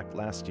 Otherwise, go back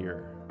last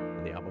year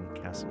on the album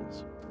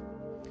Castles.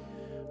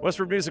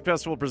 Westward Music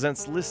Festival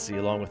presents Lissy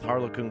along with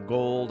Harlequin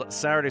Gold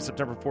Saturday,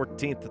 September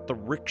 14th at the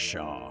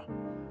Rickshaw.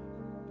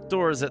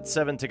 Doors at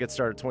 7. Tickets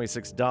start at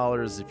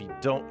 $26. If you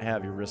don't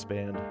have your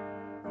wristband,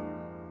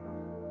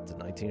 it's a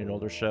 19 and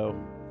older show.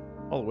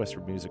 All the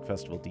Westward Music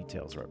Festival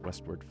details are at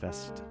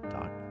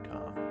westwardfest.com.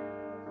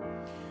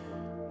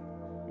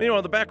 Meanwhile,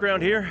 in the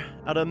background here,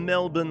 out of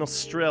Melbourne,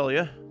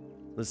 Australia,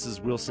 this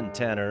is Wilson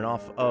Tanner, and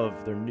off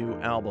of their new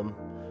album,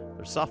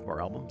 their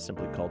sophomore album,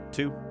 simply called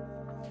 2.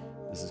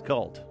 This is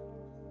called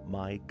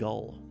My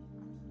Gull.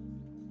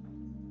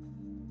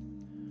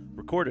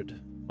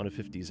 Recorded on a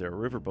 50s-era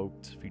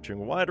riverboat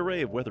featuring a wide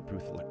array of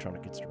weatherproof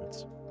electronic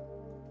instruments.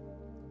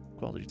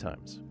 Quality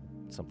times,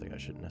 something I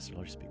shouldn't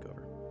necessarily speak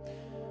over.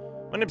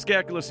 My name's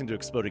Gak, you're listening to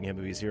Exploding Head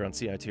Movies here on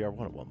CITR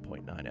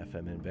 101.9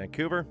 FM in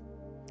Vancouver.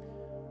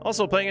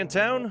 Also playing in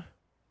town,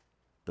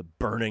 The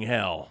Burning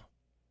Hell.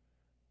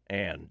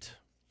 And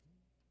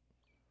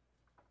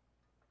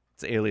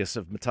it's the alias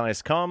of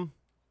Matthias Kamm.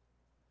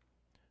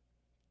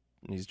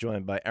 And he's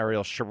joined by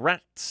Ariel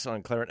Charat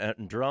on clarinet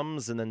and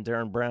drums, and then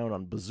Darren Brown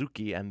on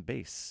bouzouki and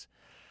bass.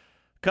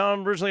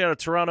 Kamm, originally out of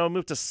Toronto,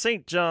 moved to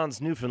St.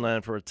 John's,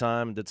 Newfoundland for a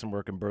time, did some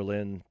work in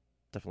Berlin.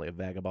 Definitely a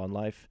vagabond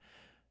life.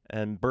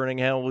 And Burning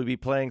Hell will be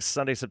playing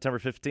Sunday, September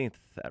 15th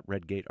at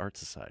Redgate Art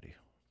Society.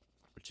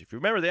 Which, if you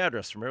remember the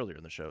address from earlier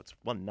in the show, it's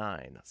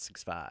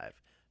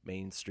 1965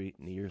 Main Street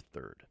near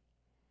 3rd.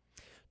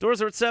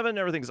 Doors are at 7.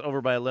 Everything's over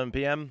by 11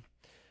 p.m.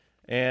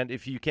 And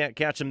if you can't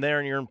catch them there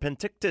and you're in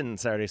Penticton,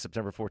 Saturday,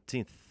 September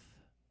 14th,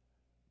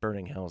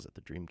 Burning Hell's at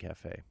the Dream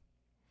Cafe.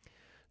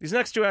 These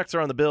next 2 acts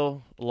are on the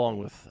bill, along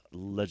with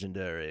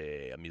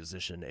legendary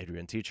musician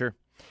Adrian Teacher.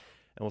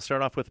 And we'll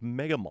start off with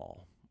Mega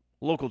Mall,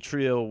 a local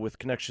trio with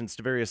connections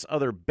to various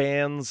other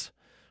bands.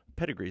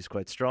 Pedigree's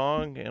quite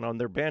strong, and on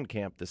their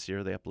Bandcamp this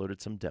year, they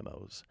uploaded some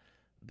demos.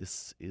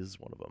 This is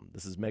one of them.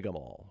 This is Mega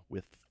Mall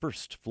with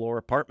First Floor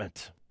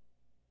Apartment.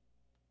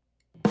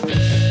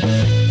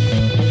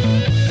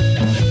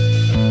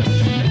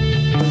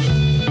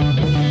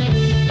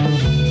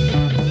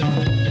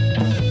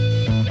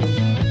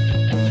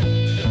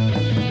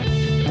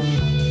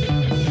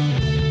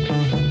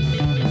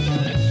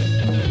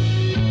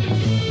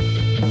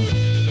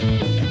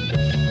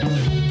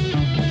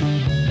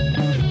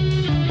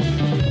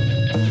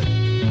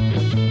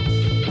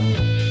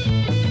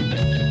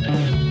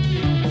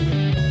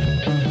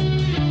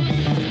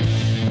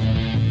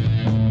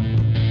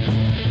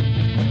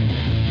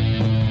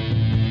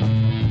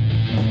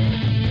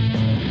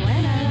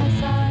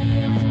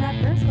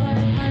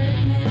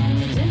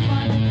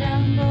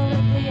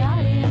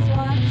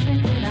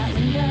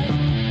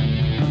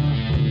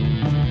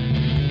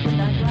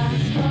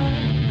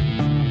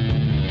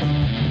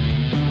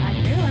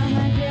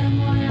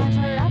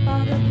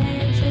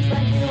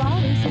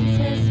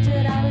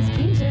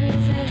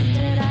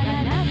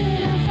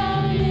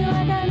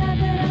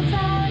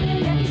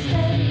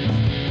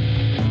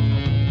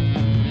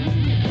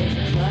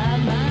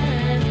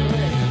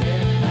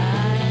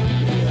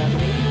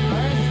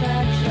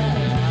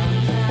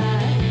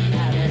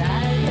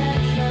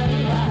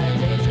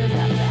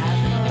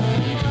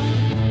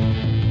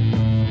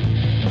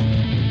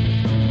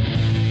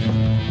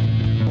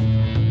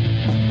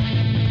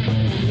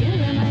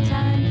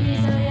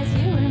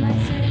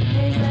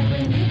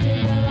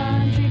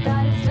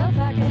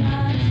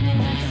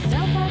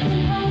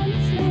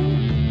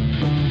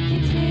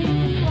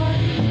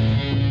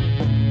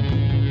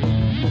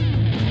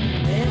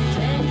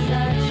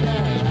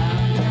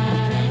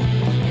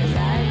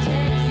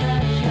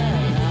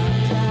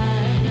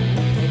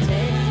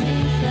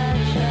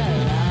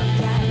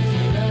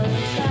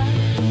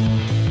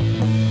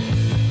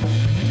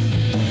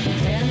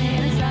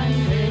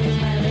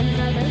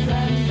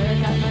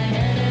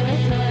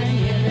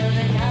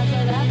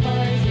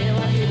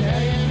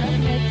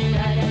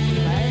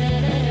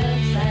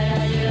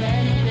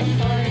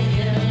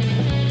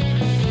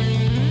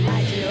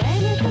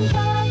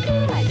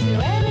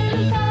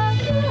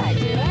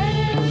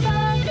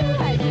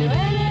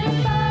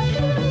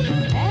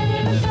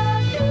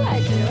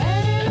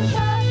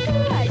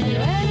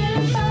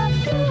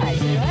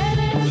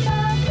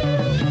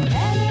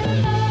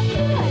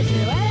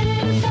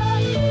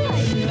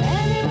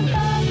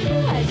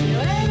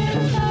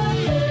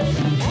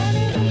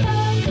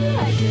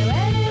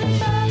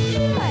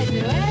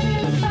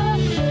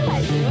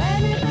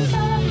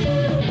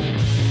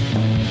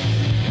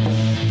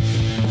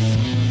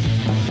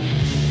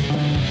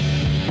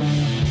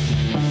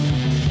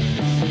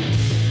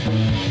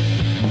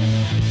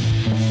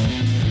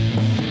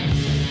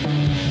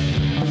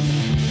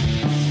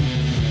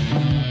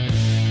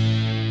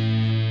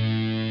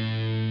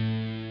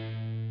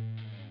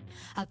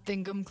 I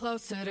think I'm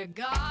closer to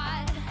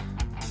God.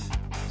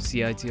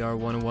 CITR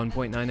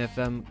 101.9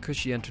 FM,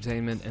 Cushy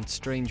Entertainment, and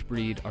Strange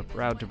Breed are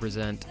proud to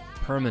present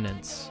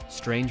Permanence,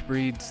 Strange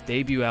Breed's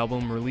debut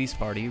album release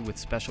party with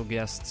special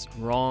guests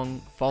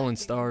Wrong, Fallen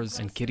Stars,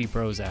 and Kitty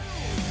Prozac.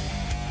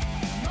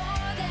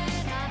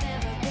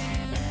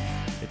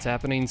 It's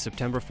happening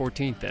September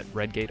 14th at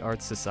Redgate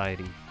Arts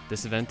Society.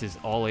 This event is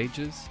all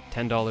ages,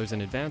 $10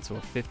 in advance or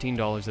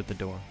 $15 at the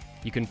door.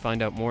 You can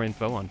find out more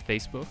info on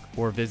Facebook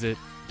or visit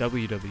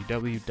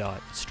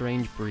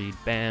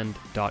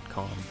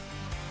www.strangebreedband.com.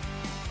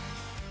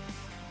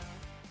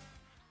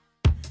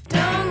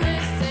 Don't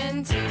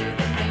listen to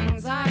the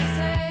things I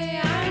say.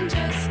 I'm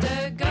just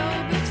a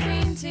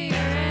go-between to your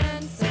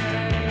answers.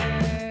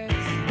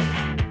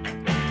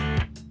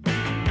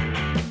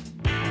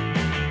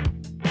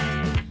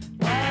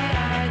 What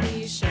are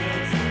these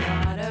shows on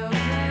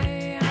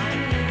autoplay?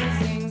 I'm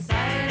losing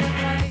sight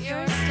of what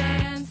your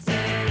stance is.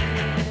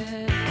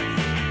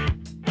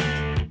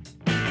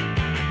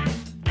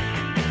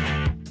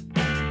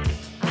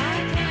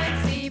 I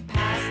can't see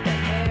past the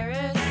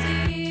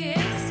heresy.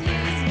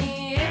 Excuse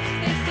me if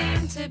they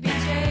seem to be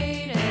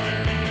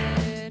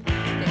jaded.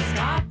 They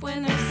stop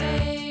when they're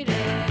sated.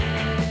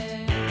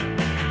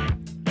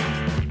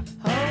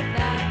 Hope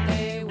that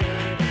they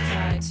wouldn't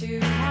try too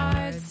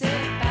hard.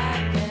 Sit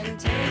back and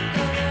take a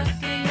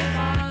look at your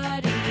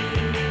body.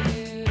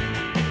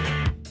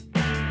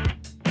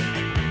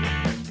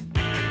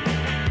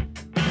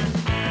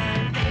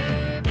 I'm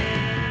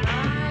paving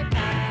my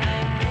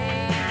path,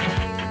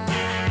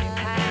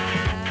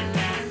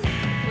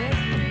 with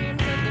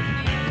dreams of the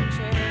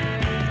future,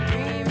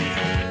 dreams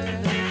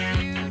of the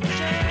future. You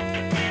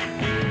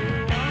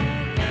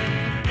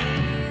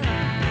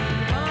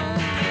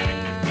won't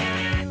make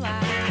me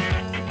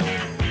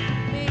laugh,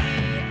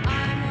 maybe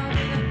I'm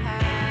over the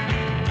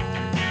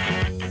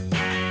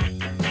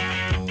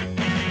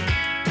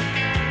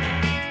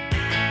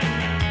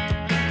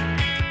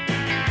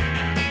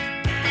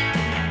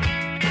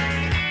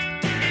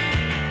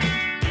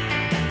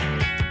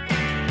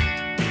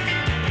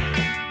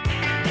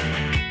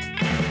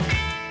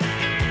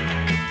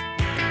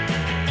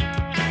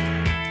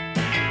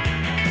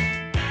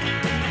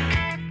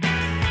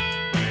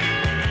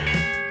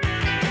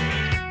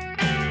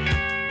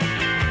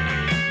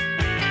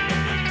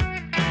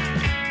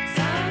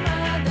Some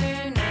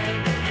other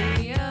night you'll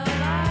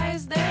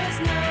realize there's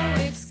no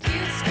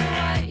excuse for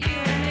what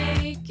you're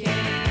making.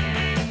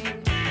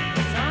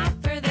 It's not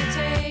for the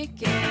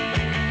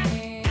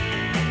taking.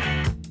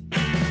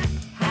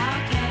 How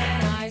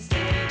can I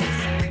say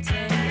this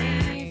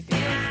certainly?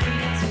 Feel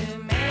free to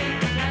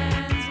make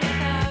plans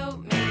without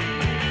me.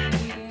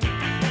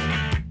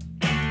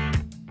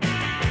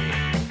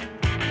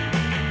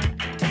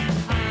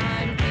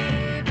 I'm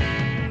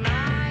paving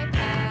my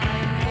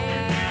path,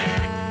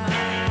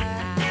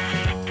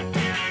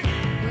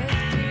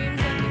 with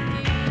dreams of the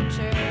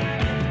future,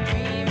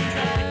 dreams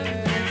of the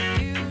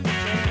future. You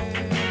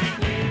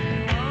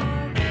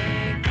won't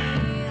make me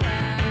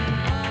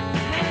laugh,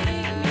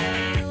 maybe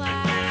I'm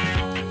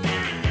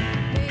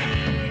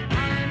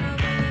over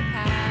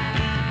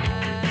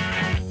the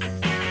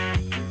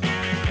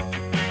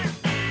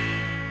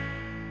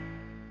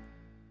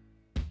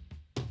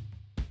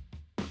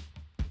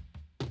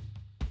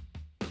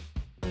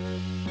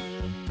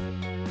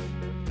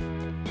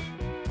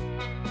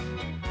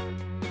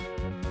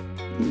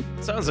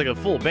Sounds like a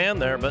full band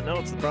there, but no,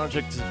 it's the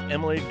project of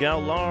Emily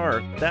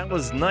Gaular. That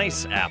was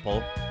Nice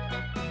Apple.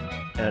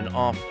 And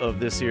off of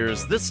this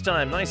year's This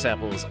Time Nice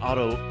Apple is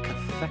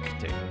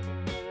Auto-Cathecting.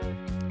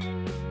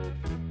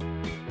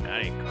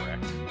 That ain't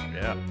correct.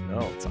 Yeah,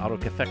 no, it's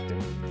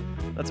Auto-Cathecting.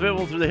 That's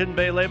available through the Hidden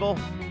Bay label.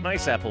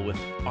 Nice Apple with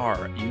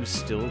Are You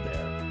Still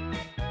There?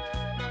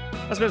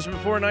 As mentioned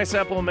before, Nice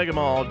Apple and Mega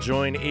Mall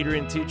join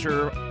Adrian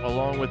Teacher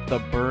along with The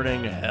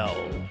Burning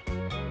Hell.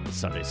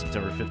 Sunday,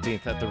 September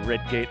 15th at the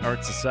Redgate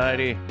Art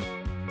Society.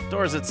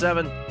 Doors at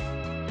 7.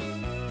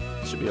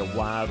 Should be a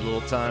wild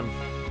little time.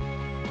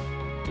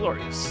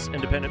 Glorious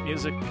independent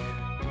music.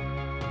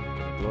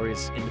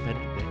 Glorious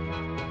independent day.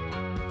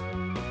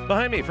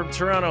 Behind me from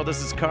Toronto,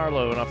 this is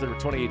Carlo, and off their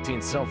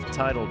 2018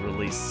 self-titled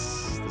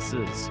release, this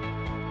is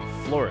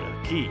Florida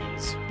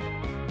Keys.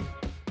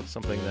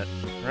 Something that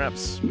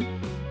perhaps,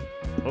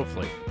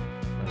 hopefully,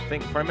 I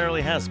think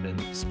primarily has been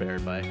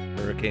spared by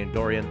Hurricane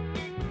Dorian.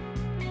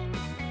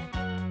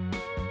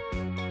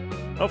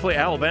 Hopefully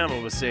Alabama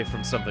was safe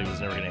from something that was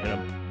never going to hit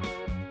him.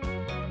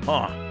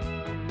 Huh.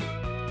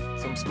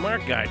 Some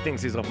smart guy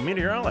thinks he's a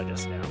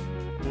meteorologist now.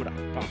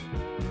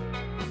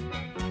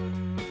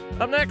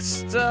 Up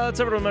next, it's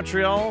over to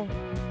Montreal.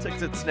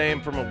 Takes its name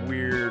from a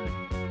weird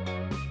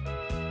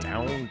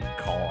down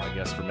call, I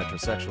guess, for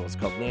metrosexual. It's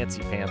called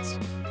Nancy Pants.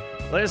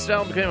 Latest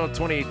album came out in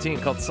 2018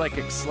 called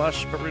Psychic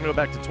Slush, but we're going to go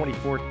back to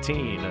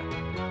 2014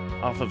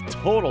 off of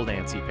Total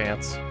Nancy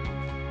Pants.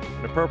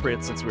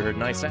 Inappropriate since we heard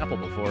Nice Apple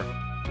before.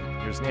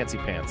 Here's Nancy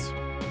Pants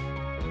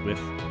with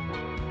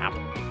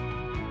Apple.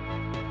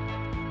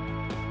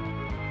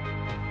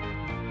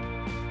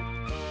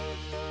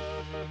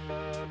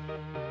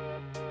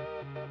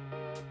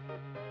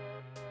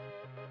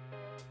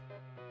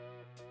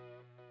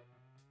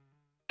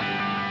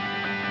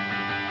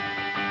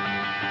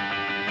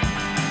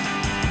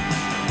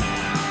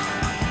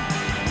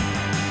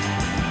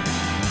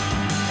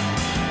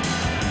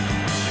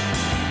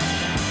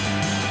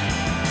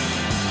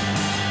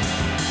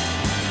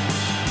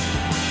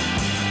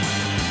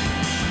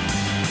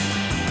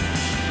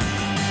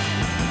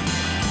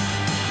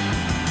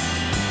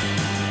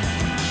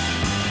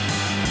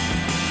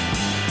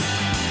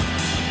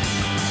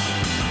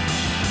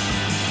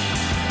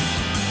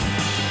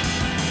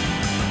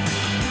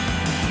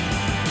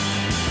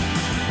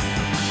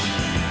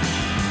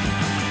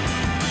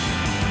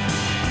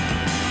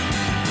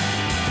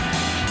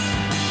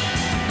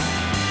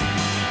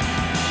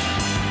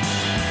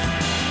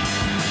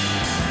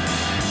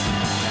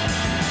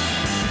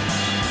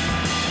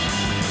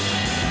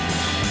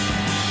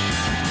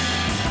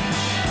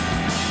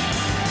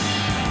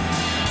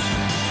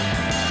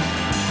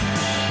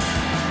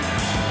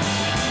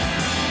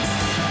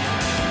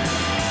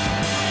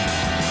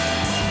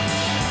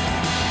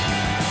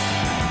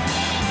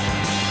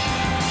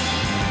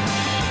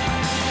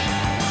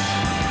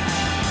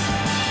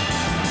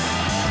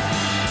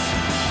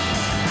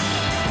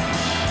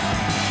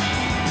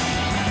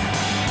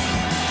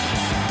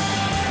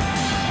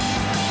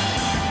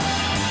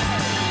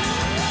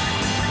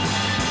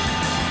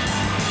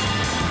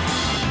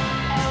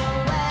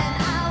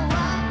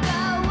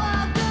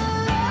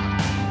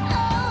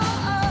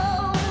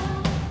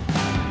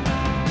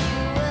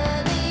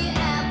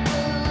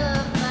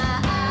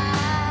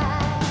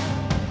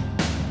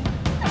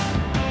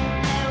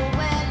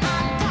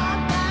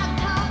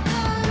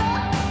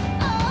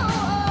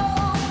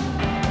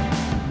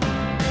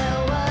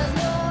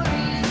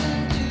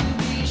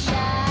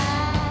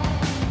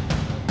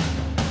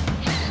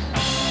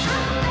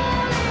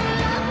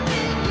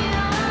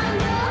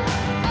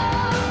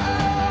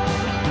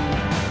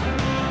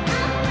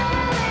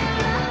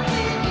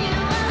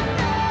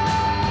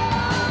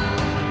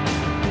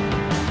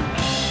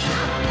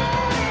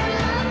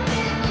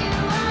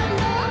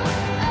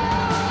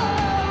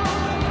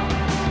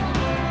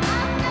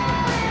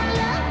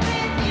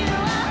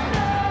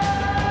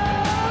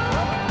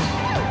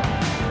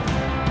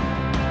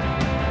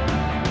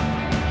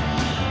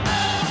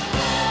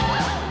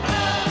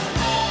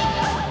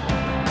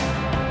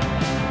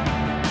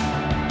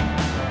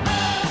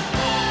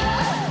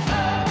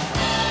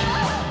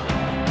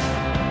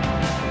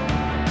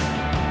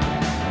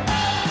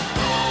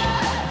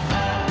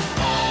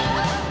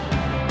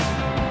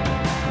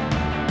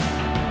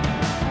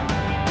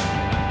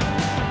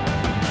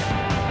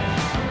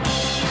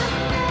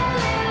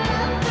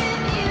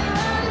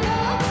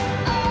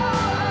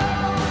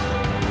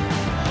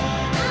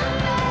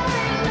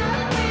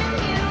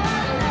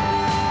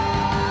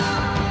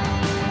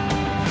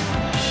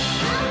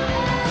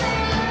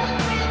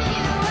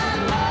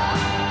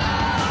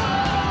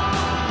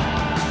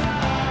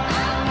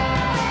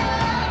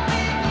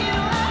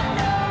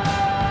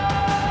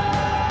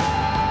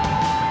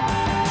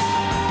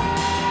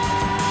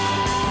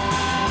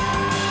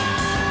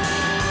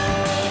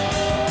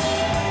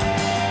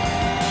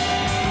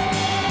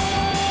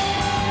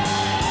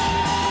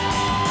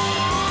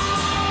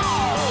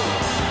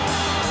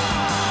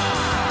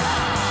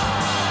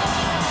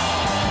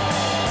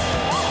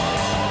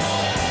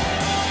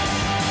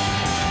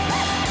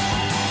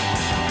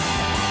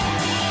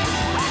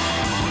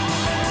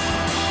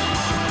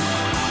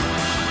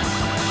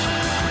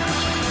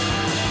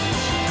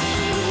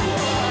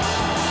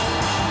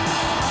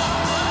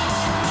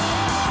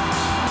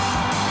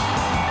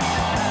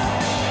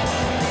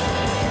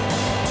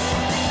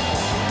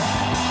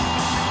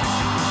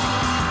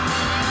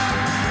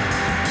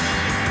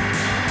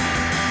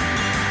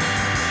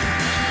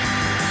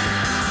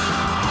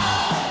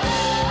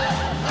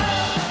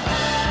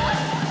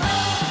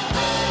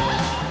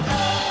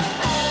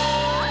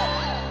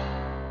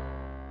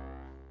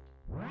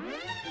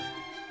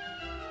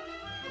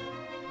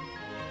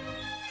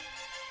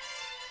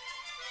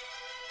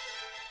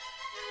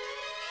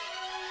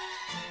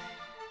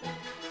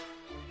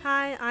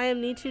 Hi, I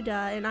am Nitu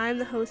Da, and I am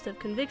the host of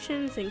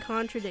Convictions and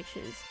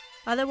Contradictions,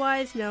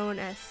 otherwise known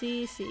as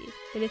CEC.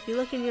 And if you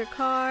look in your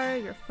car,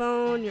 your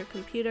phone, your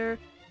computer,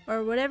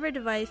 or whatever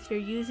device you're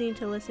using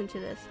to listen to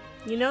this,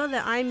 you know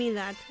that I mean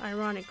that,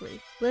 ironically.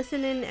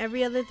 Listen in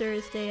every other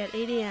Thursday at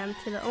 8 a.m.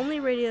 to the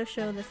only radio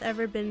show that's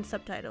ever been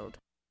subtitled.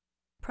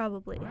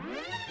 Probably.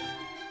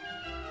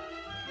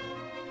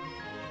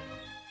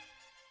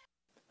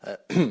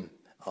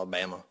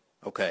 Alabama.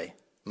 Okay.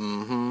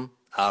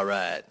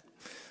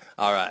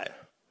 All right.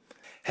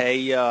 Hey,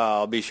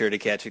 y'all, be sure to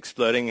catch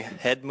Exploding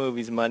Head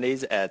Movies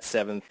Mondays at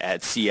 7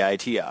 at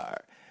CITR.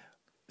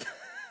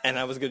 And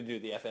I was going to do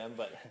the FM,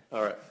 but...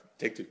 All right.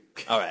 Take two.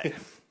 All right.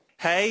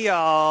 Hey,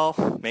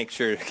 y'all. Make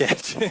sure to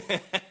catch...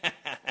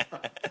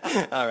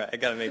 All right. I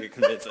got to make it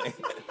convincing.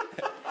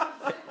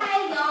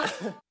 Hey, y'all.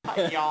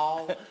 Hi,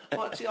 y'all.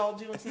 What y'all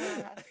doing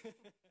tonight?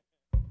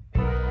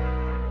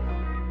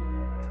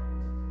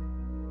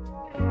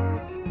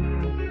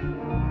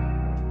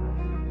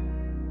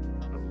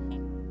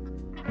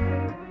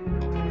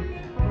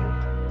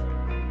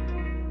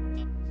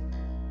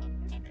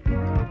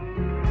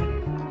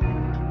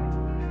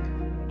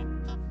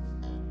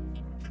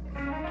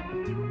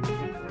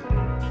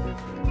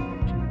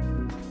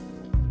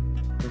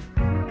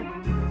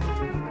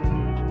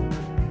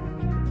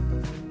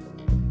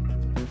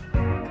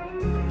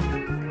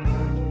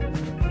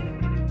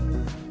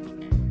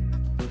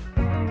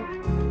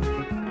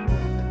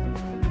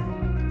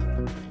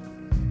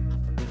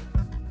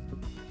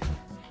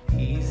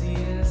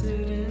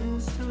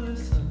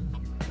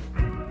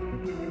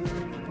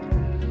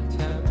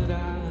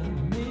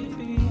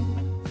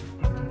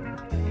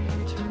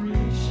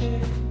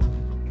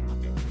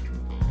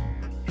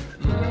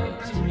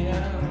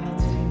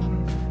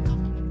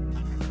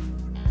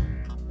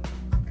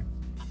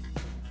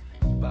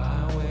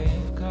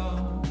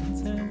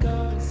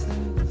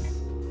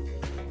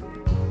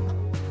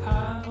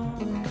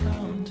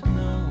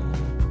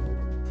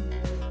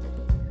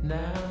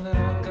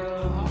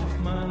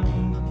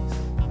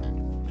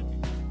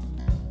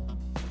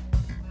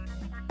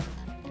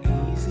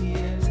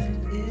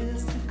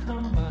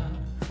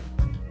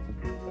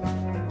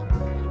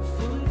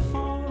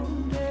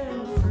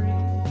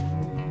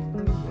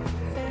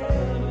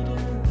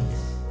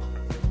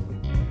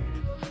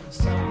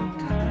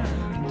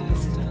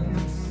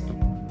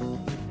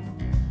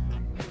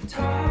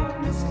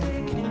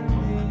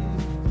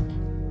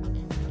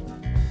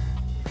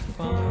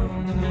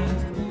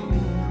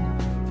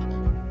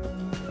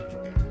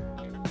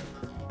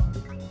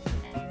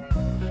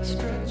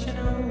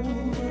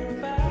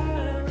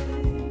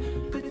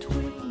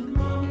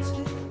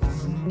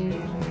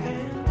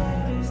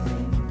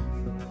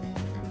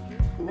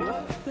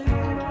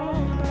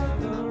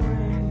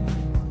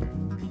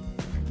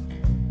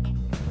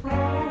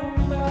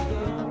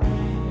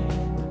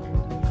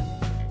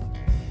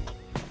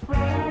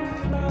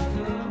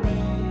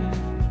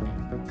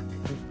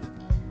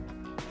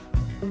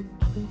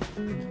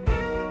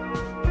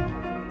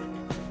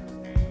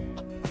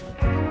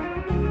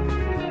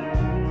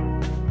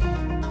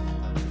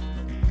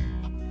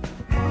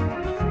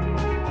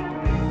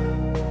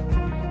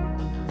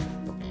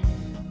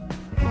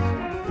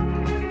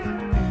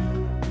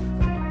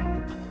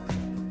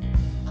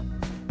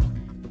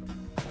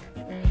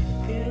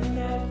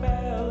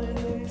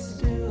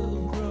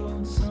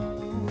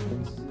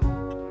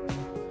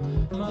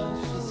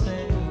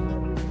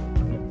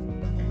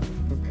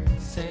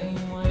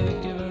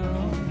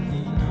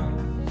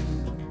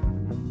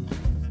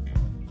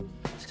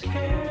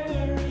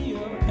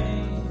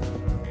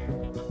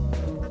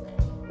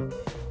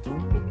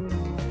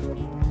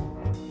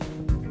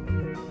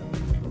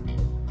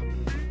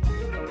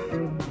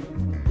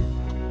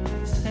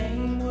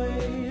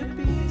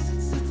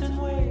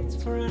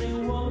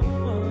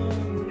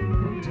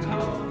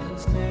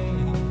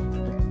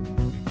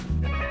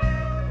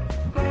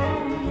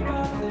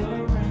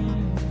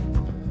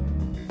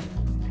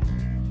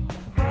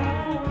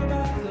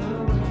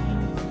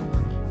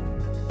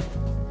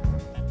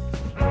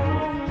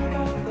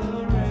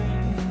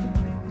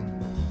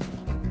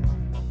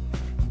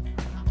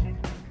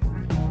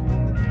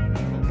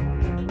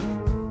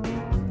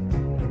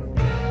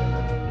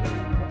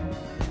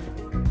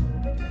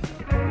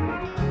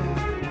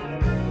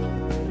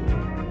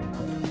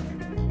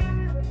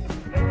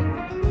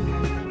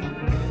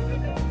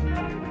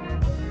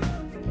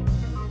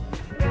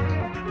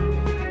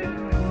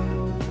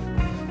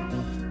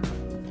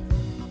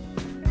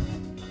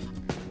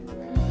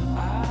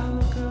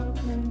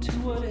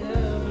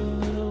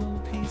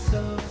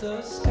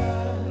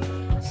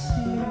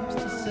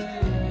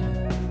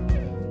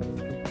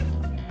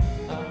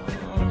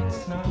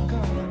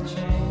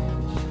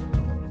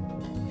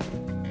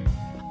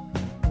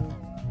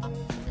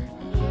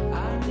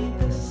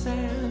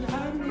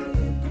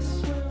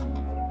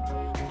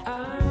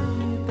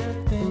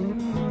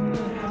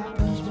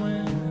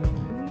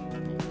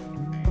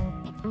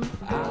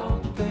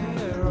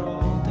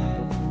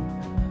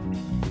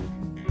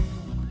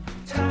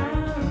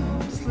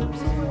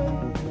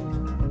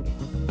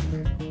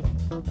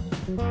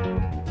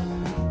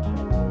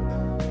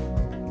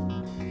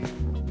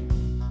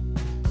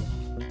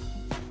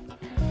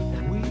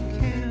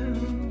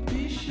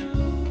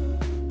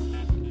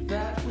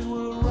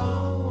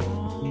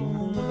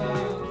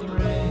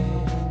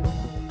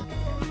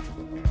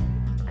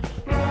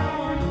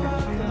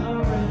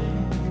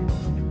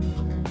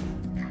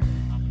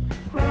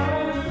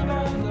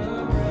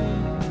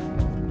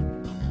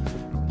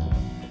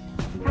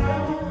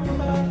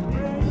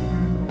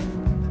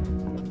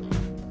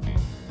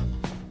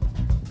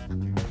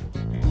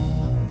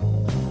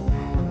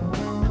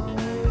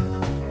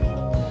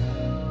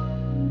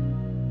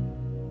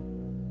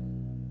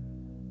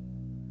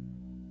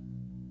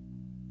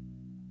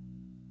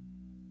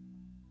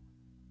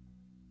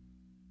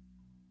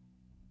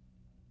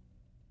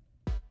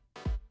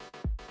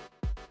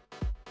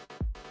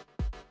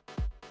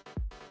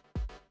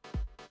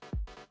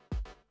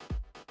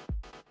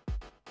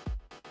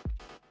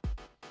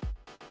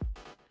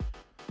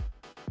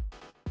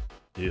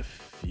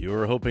 If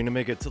you're hoping to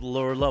make it to the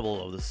lower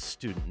level of the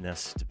student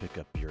nest to pick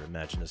up your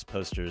Imaginist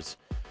posters,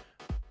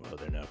 well,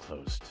 they're now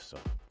closed. So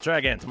try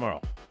again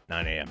tomorrow,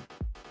 9 a.m.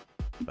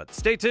 But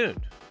stay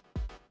tuned.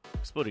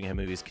 Exploding Head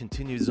Movies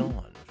continues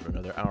on for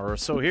another hour or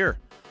so here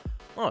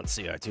on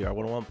CITR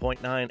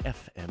 101.9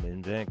 FM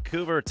in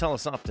Vancouver,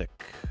 Telesoptic,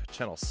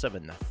 channel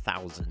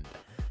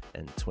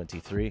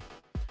 7023.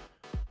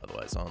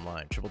 Otherwise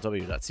online,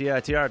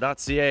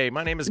 www.citr.ca.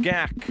 My name is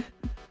Gak.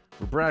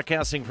 We're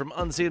broadcasting from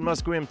unceded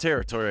Musqueam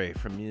territory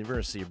from the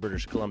University of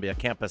British Columbia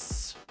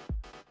campus,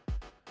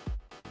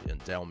 the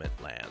endowment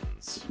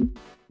lands,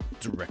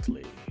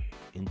 directly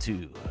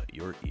into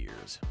your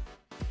ears.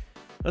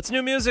 That's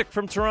new music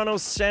from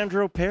Toronto's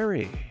Sandro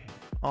Perry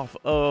off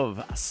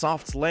of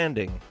Soft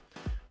Landing,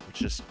 which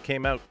just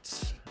came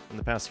out in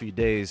the past few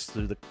days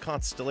through the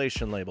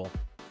Constellation label.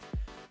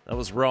 That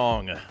was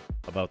wrong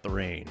about the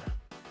rain.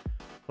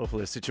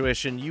 Hopefully a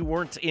situation you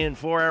weren't in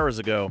 4 hours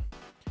ago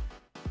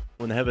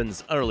when the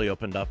heavens utterly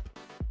opened up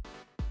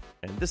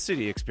and this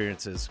city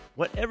experiences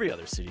what every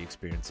other city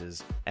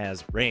experiences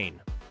as rain,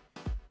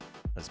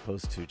 as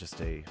opposed to just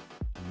a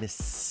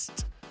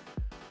mist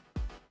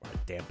or a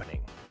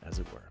dampening, as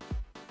it were.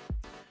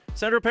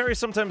 Sandro Perry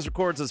sometimes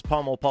records as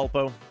Pommel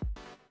Pulpo,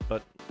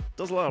 but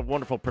does a lot of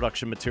wonderful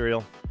production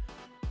material.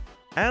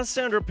 As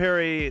Sandro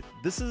Perry,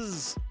 this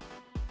is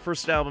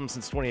first album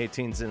since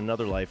 2018's In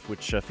Another Life,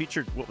 which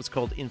featured what was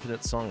called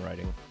infinite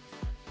songwriting.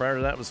 Prior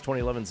to that was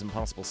 2011's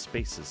Impossible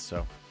Spaces,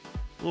 so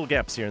little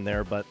gaps here and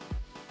there, but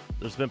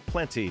there's been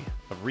plenty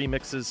of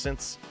remixes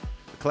since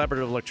the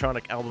collaborative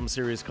electronic album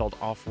series called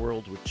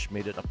Off-World, which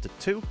made it up to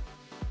 2.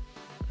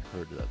 I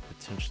heard that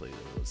potentially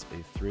there was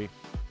a 3.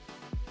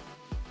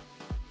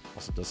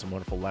 Also does some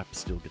wonderful lap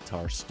steel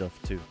guitar stuff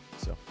too,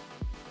 so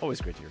always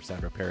great to hear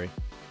Sandro Perry.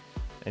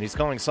 And he's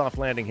calling Soft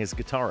Landing his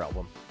guitar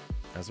album,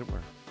 as it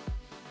were.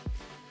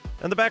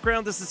 In the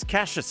background, this is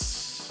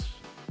Cassius,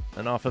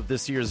 and off of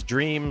this year's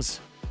Dreams,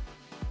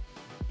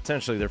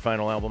 potentially their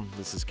final album.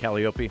 This is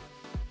Calliope,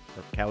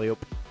 or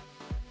Calliope.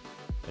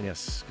 And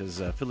yes,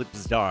 because Philippe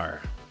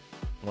Zdar,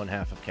 one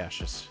half of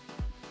Cassius,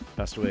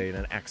 passed away in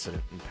an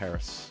accident in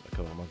Paris a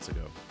couple months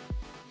ago.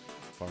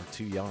 Far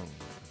too young,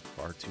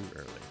 far too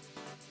early.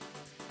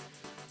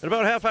 In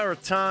about half hour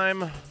time,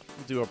 we'll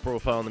do a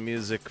profile on the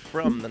music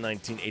from the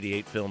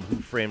 1988 film Who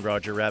Framed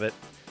Roger Rabbit.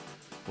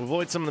 We'll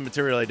avoid some of the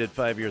material I did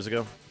 5 years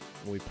ago.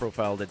 We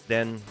profiled it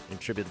then in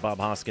tribute to Bob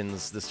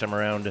Hoskins. This time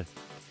around,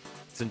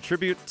 it's in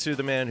tribute to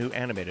the man who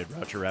animated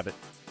Roger Rabbit,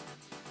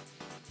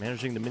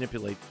 managing to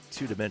manipulate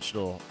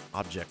two-dimensional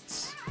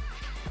objects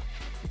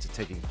into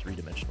taking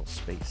three-dimensional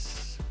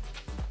space.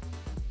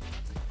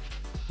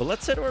 But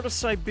let's head over to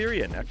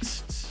Siberia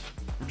next.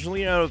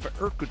 Originally out of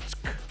Irkutsk,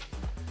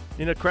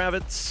 Nina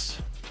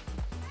Kravitz,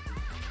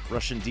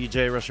 Russian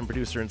DJ, Russian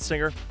producer and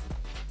singer.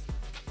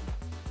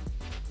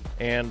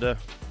 And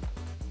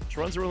she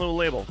runs her own little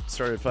label,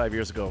 started 5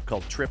 years ago,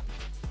 called Trip.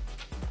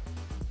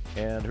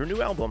 And her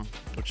new album,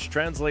 which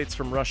translates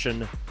from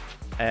Russian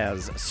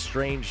as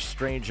Strange,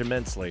 Strange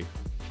Immensely,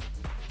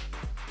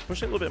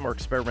 pushing a little bit more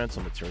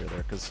experimental material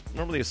there, because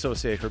normally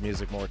associate her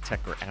music more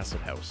tech or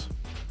acid house.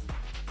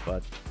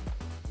 But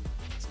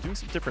it's doing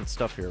some different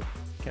stuff here.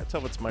 Can't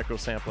tell if it's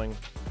micro-sampling.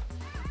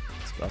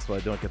 It's possible I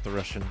don't get the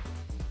Russian.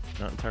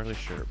 Not entirely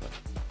sure, but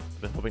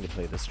I've been hoping to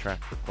play this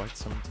track for quite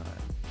some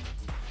time.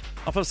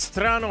 Off of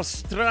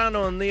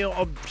Strano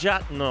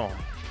Neobjatno.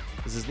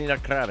 This is Nina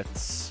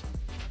Kravitz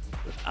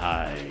with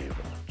I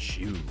Want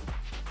You.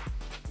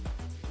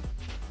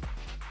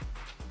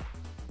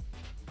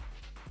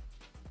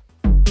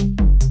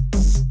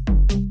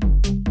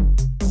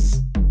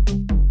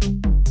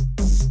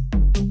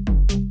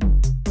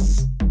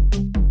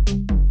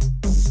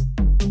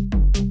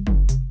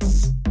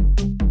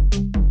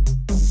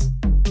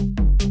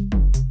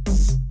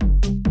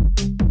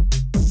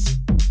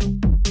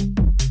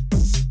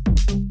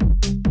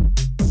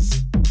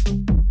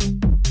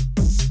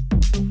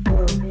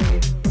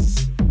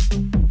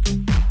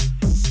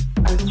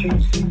 I'm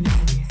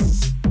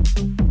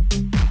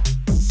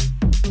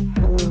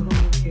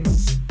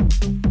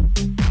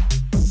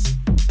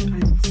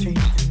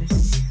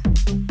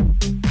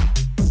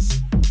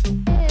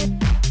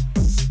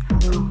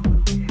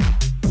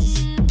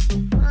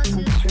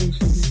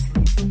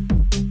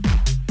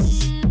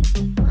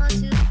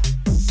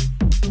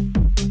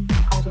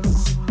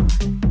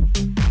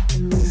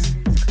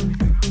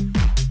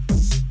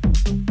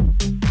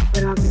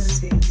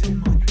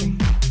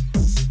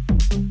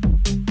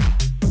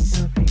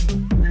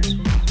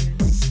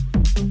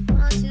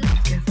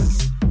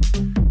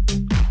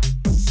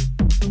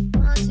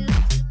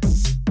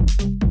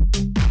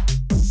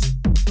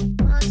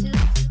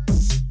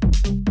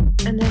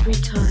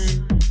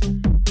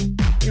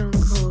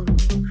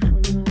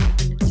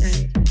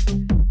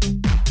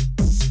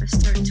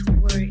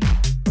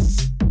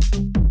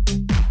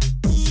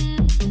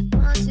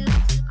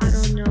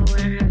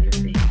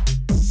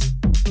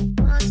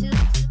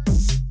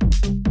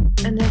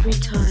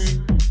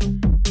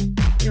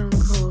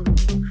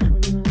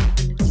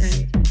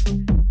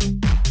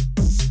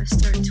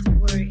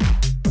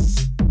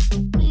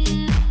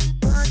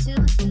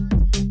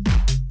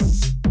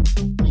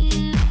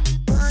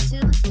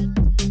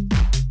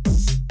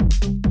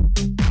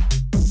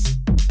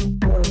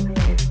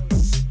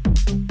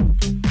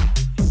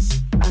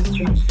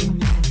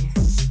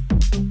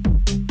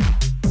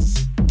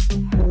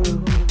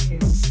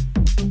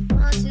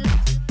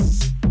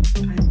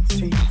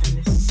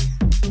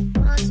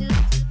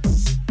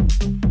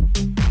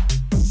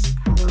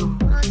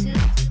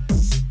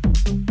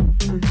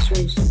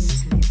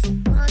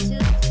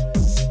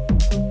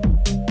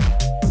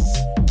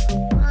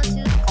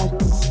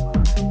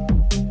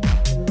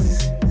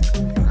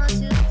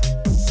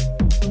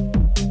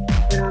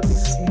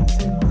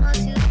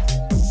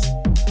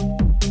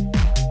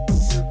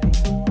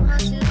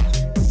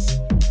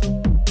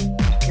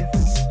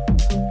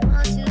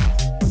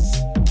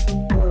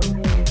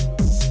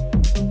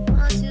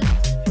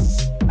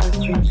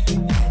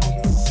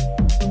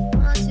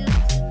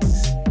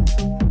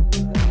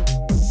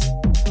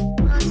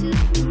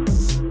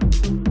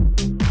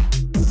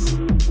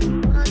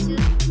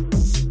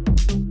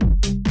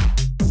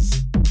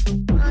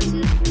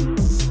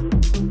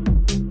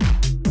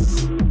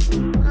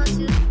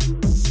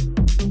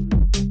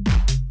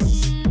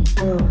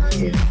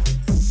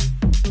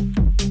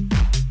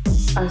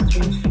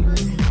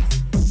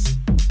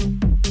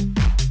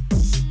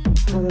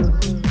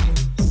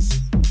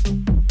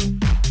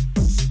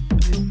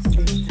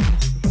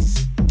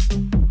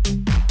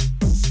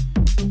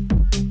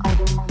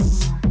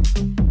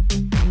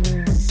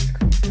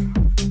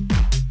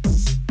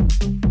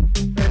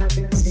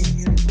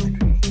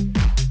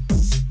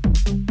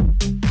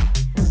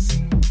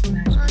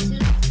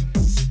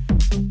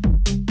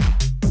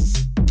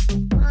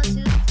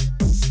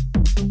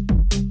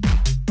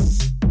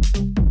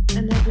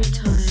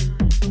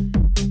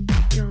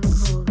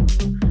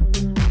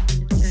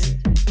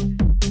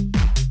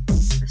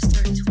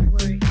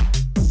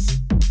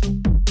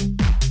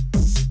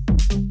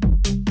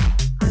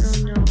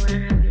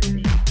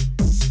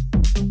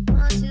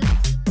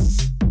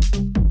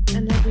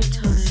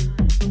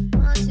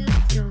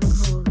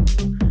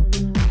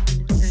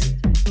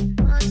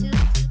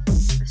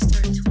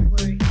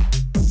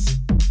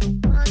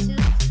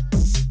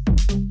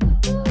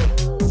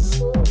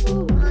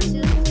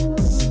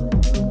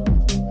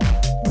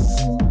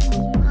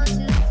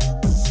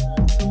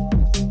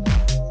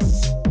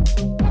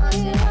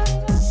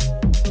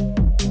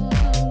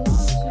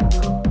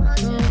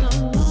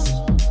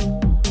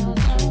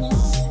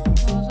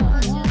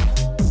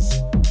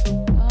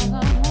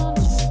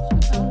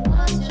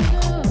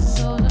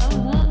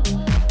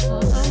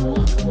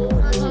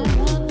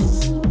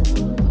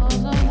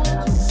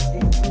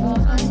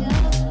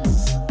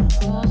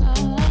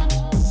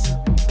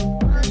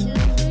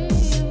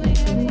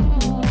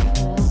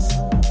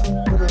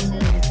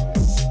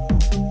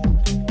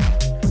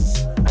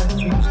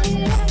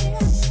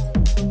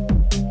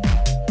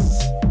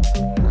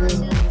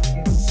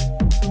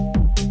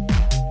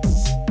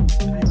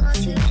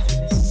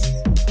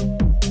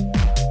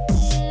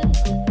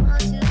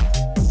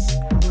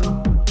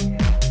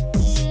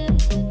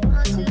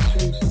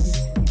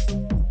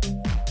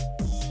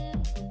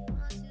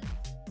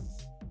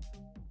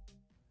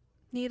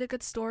Need a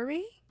good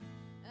story?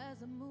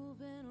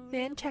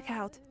 Then check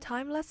out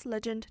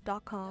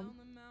timelesslegend.com.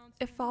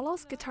 It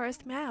follows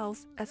guitarist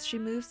Miles as she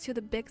moves to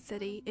the big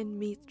city in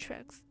Meat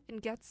Tricks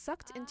and gets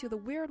sucked into the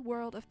weird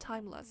world of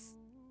Timeless.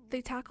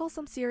 They tackle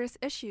some serious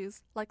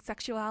issues like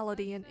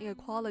sexuality and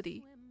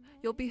inequality.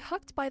 You'll be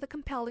hooked by the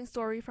compelling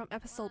story from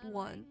episode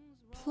 1.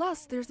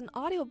 Plus, there's an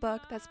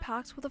audiobook that's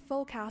packed with a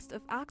full cast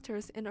of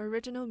actors and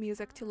original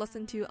music to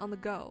listen to on the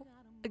go.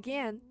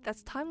 Again,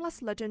 that's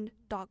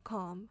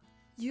timelesslegend.com.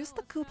 Use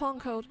the coupon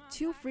code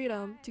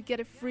 2FREEDOM to get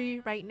it free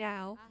right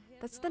now.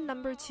 That's the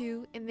number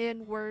 2 and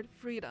then word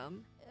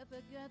freedom. If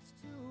it gets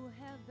too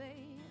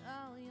heavy,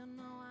 oh, you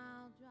know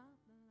I'll drop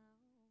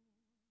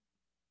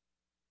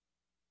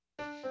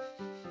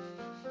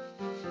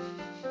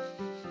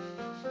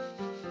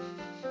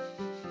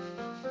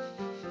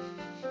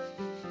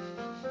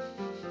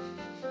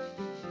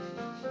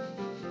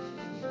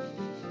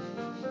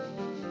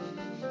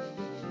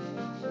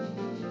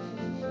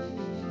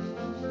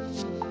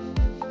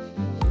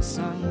The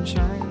sun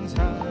shines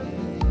high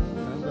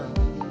above.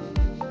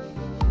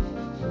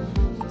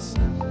 The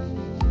sound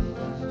of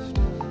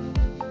laughter.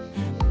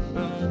 The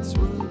birds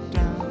swoop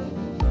down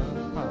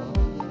upon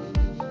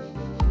the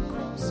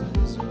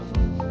crosses of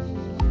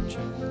old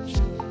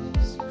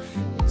churches.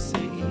 They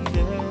say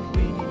that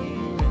we're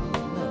in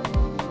love.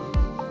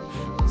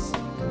 They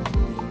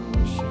secretly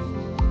wishing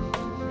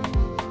for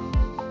rain.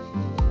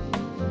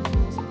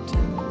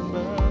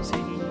 September's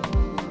here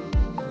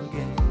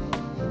again.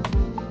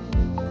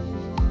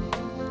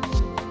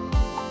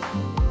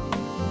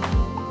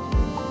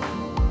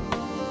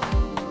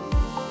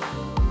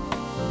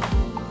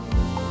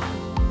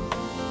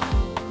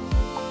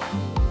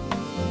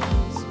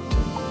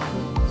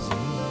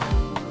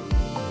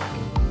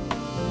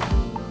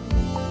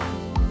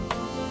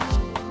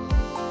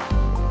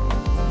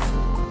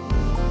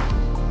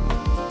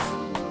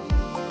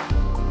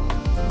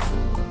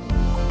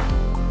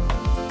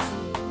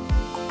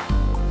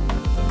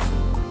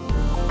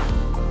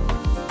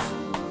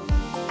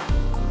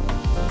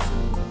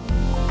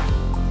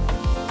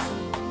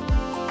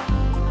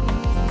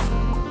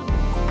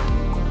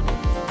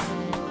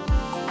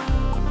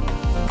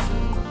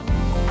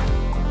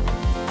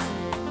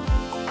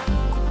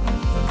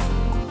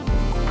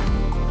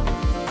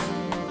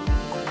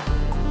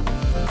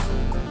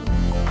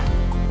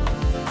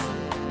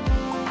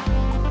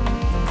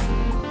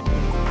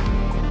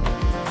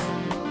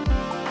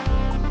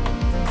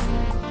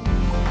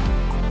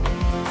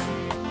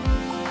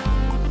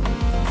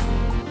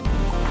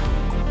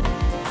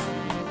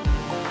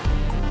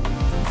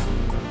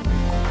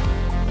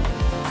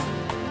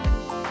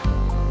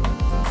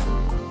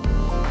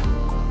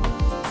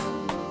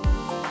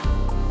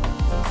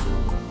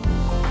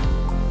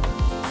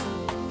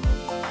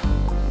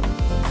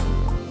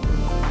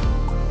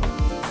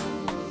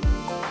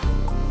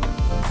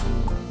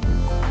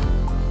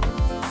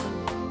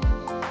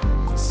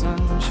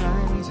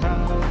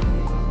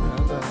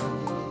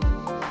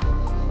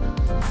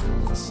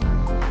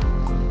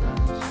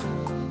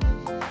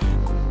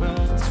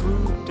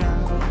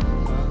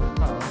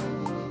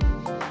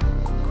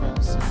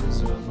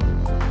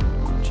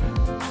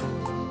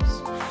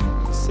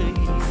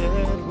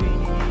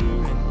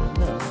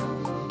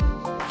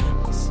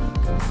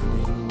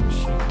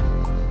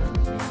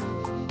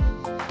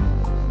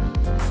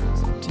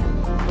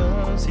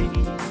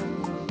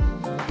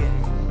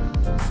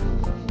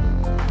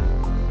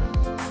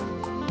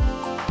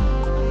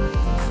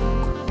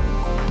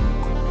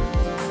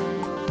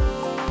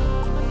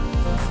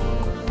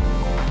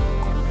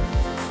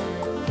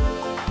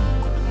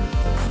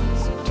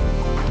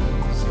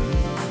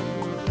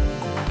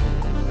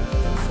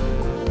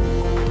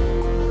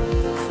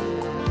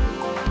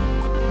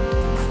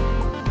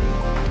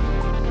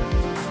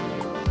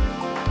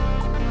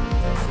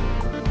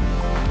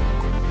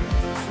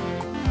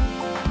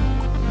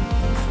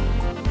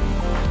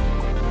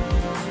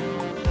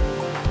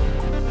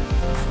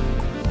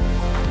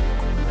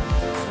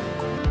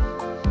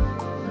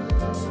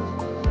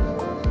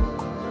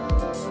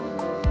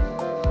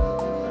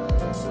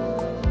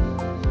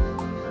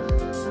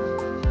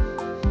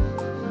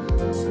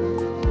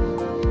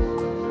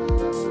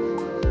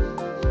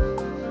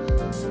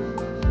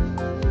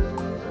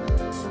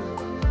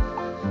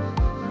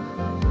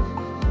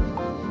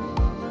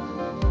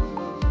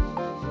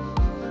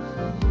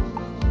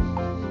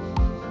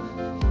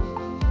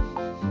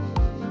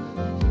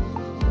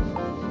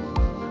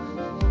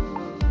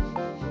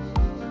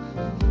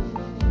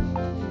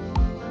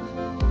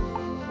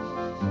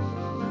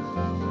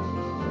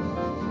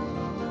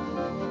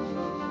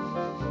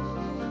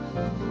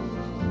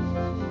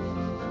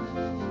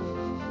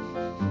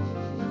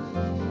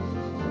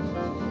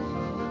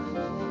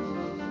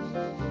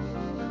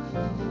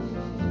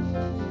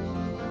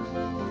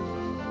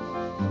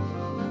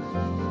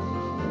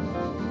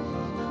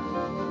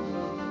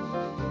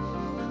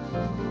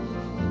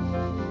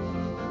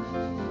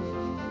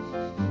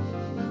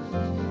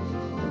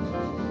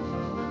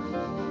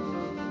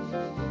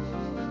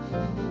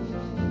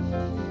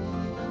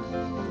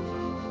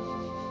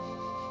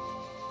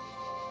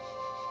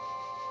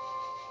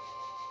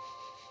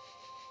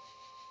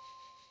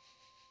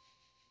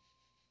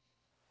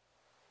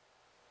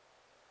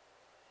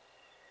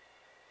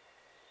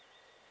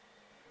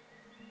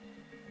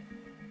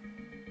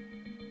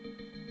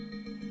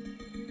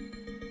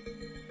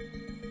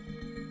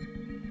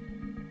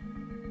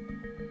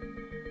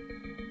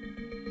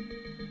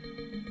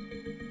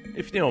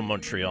 If you know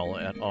Montreal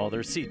at all,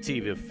 their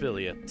CTV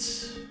affiliate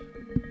is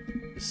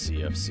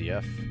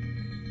CFCF.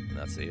 And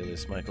that's the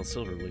alias Michael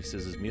Silver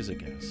releases his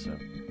music as, so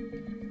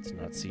it's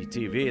not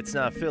CTV, it's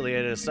not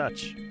affiliated as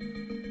such.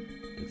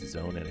 It's its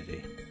own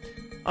entity.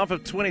 Off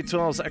of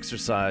 2012's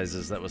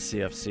Exercises, that was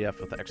CFCF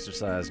with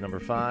Exercise number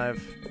 5,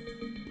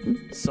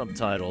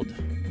 subtitled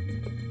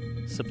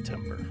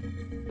September,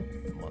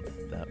 the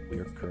month that we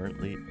are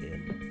currently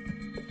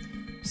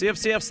in.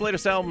 CFCF's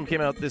latest album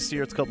came out this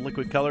year. It's called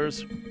Liquid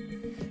Colors.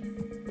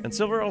 And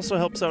Silver also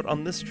helps out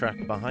on this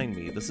track behind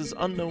me. This is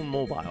Unknown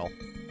Mobile,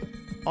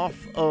 off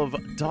of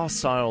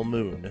Docile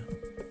Moon.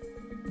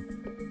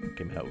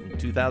 Came out in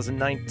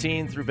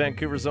 2019 through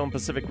Vancouver's own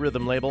Pacific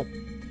Rhythm label.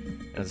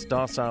 And it's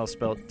Docile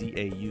spelled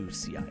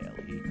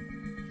D-A-U-C-I-L-E.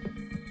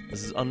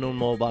 This is Unknown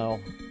Mobile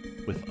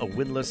with A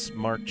Windless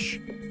March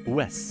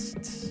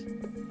West.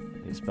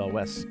 You spell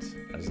west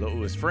as though it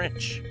was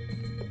French.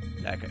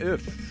 Like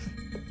oeuf,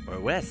 or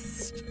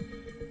west,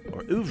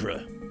 or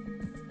oeuvre.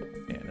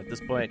 And at this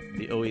point,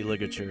 the OE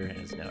ligature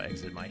has now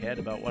exited my head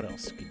about what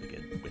else could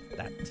begin with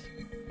that.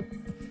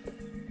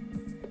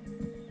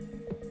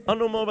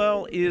 Unknown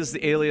Mobile is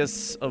the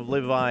alias of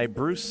Levi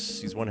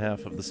Bruce. He's one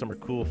half of the Summer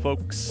Cool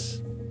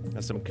Folks.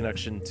 Has some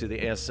connection to the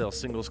ASL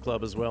Singles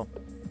Club as well.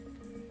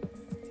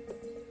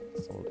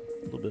 It's a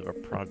little bit of a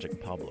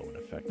Project Pablo in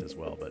effect as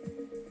well, but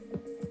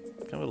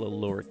kind of a little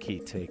lower key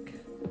take.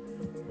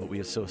 What we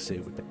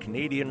associate with the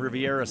Canadian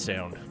Riviera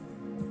sound.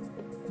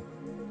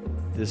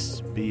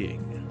 This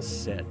being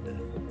said,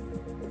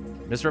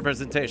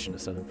 misrepresentation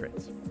of Southern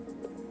France.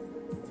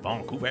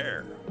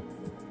 Vancouver.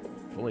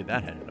 If only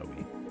that had an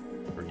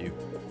OE for you.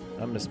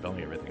 I'm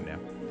misspelling everything now.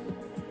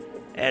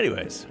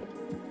 Anyways,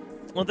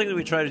 one thing that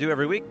we try to do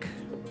every week,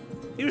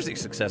 usually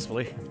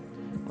successfully,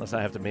 unless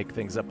I have to make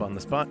things up on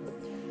the spot,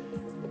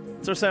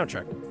 it's our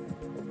soundtrack.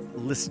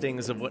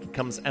 Listings of what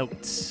comes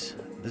out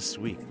this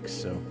week.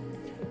 So,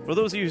 for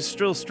those of you who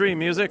still stream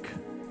music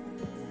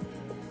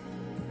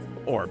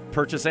or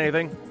purchase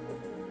anything,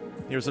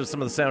 here's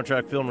some of the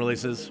soundtrack film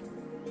releases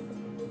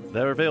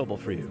that are available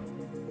for you.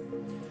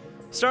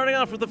 Starting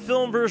off with the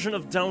film version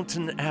of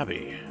Downton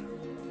Abbey,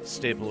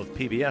 staple of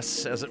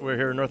PBS as it were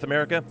here in North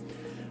America.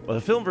 Well,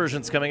 the film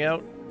version's coming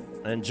out,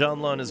 and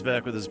John Lunn is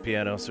back with his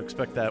piano, so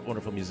expect that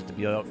wonderful music to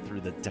be out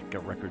through the Decca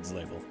Records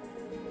label.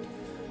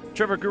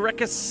 Trevor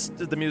Gurekis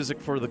did the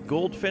music for The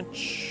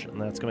Goldfinch,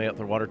 and that's coming out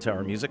through Water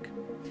Tower Music.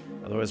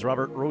 Otherwise,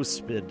 Robert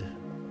Rosespid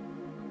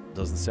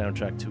does the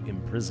soundtrack to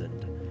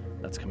Imprisoned.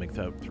 That's coming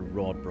out through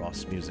Rod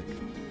Bross Music.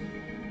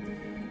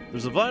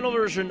 There's a vinyl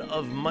version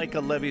of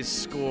Micah Levy's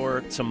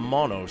score to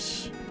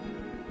Monos.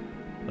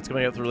 That's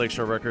coming out through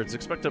Lakeshore Records.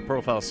 Expect a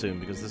profile soon,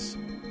 because this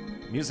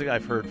music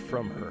I've heard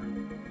from her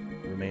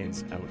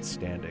remains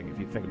outstanding. If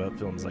you think about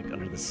films like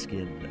Under the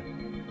Skin,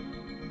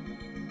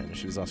 and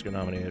she was Oscar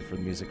nominated for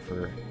the music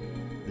for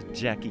the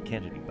Jackie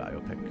Kennedy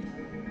biopic,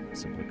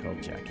 simply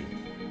called Jackie.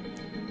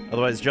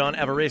 Otherwise, John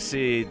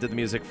Avarese did the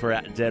music for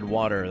At Dead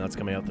Water, and that's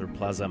coming out through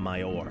Plaza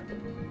Mayor.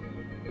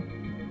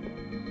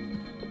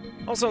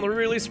 Also on the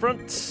re-release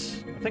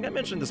front, I think I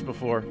mentioned this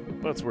before,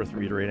 but it's worth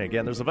reiterating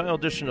again. There's a vinyl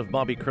edition of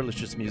Bobby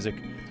Kurlich's music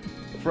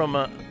from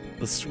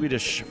the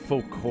Swedish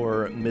folk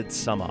horror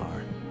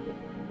Midsommar,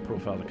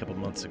 profiled a couple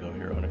months ago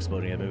here on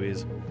Exploding Head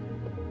Movies.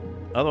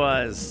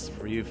 Otherwise,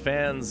 for you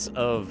fans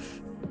of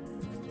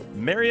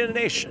Marion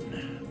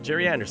Nation,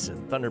 Jerry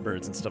Anderson,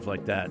 Thunderbirds, and stuff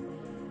like that,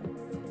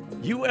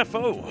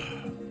 UFO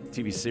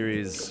TV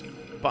series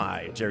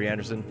by Jerry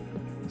Anderson,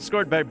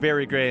 scored by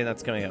Barry Gray, and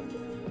that's coming out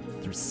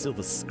through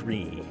Silver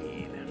Screen.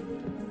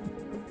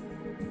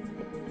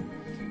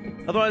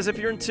 Otherwise, if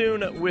you're in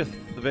tune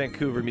with the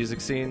Vancouver music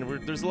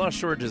scene, there's a lot of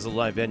shortages of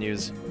live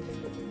venues.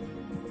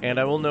 And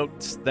I will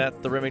note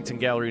that the Remington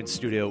Gallery and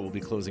Studio will be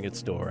closing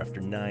its door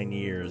after 9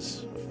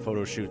 years of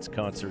photo shoots,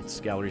 concerts,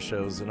 gallery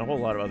shows, and a whole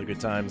lot of other good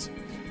times.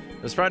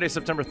 This Friday,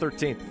 September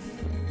 13th,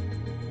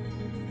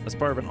 as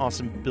part of an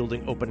awesome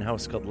building open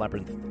house called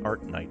Labyrinth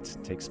Art Night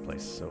takes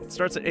place. So it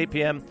starts at 8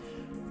 p.m.,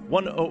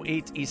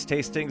 108 East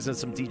Hastings, and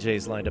some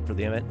DJs lined up for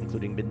the event,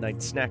 including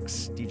Midnight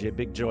Snacks, DJ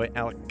Big Joy,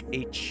 Alec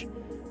H.,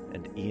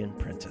 and Ian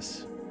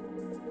Prentice.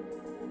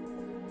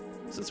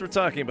 Since we're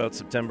talking about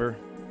September,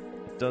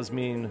 it does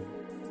mean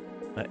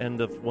an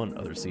end of one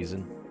other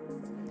season.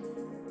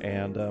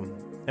 And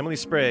Emily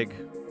Sprague,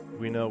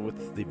 we know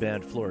with the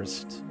band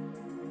Florist,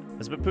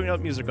 has been putting out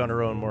music on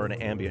her own more in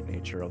an ambient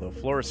nature, although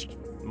Florist,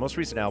 the most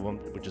recent album,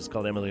 which is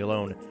called Emily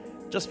Alone,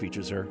 just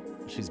features her.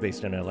 She's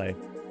based in LA,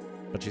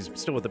 but she's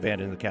still with the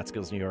band in the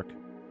Catskills, New York.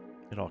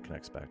 It all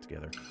connects back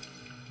together.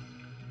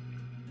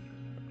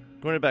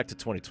 Going back to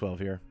 2012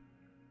 here.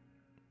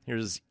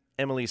 Here's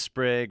Emily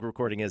Sprague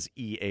recording as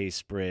E.A.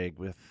 Sprague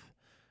with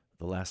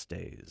The Last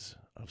Days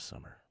of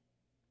Summer.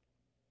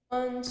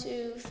 1,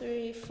 2,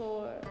 3,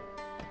 4.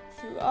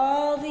 Through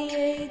all the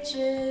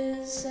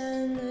ages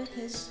and the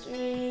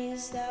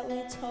histories that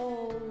we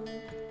told,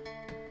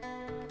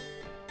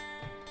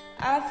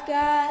 I've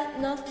got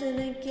nothing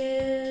to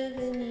give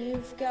and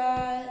you've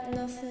got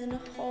nothing to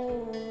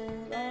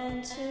hold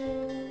on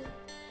to.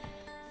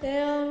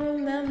 They'll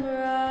remember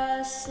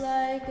us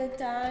like a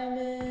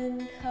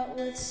diamond cut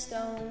with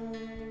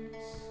stones.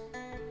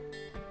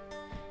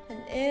 And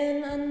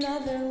in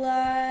another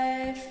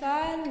life,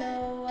 I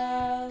know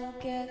I'll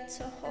get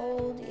to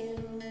hold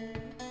you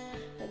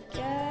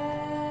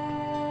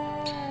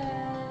again,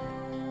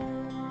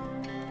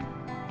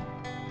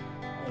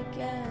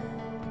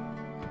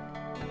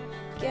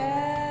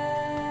 again,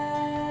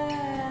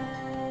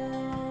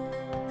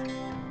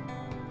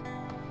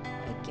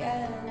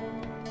 again.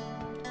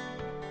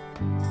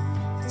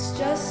 It's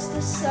just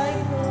a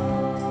cycle,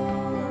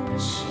 a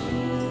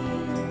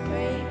machine, a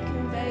great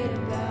conveyor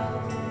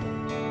belt,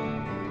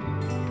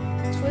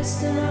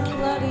 twisting our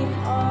bloody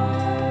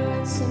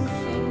hearts and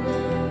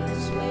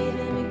fingers,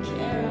 waiting to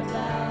care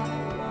about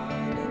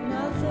one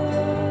another.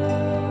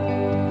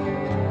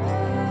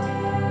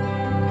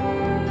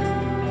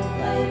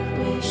 Like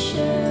we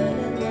should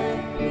and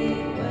like we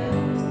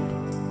will.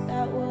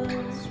 That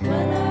was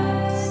when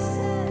I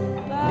said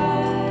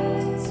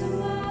goodbye to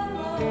my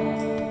love.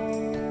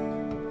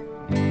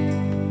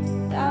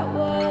 That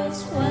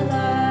was when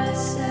I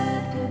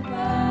said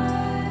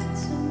goodbye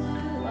to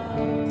my love.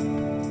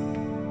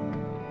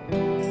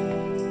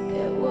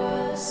 It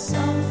was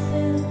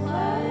something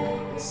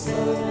like a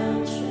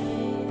slow-down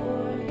train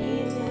or an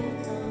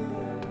even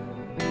number.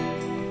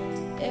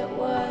 It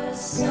was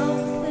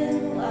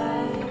something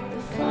like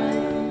the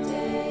final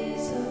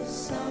days of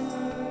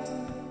summer.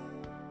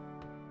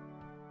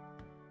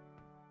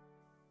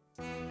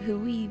 Who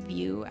we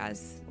view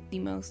as the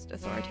most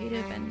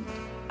authoritative and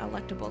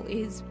electable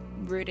is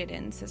rooted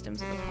in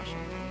systems of oppression.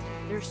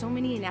 There are so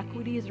many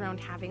inequities around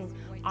having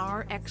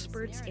our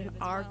experts in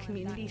our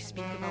community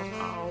speak about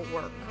our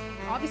work.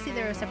 Obviously,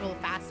 there are several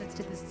facets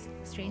to this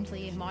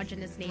strangely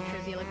homogenous nature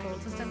of the electoral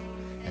system.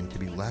 And to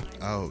be left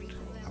out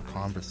of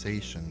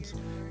conversations,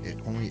 it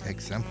only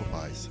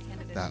exemplifies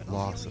that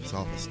loss of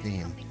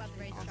self-esteem.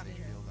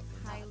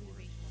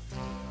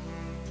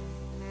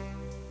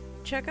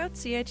 Check out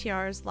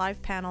CITR's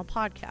live panel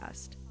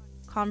podcast,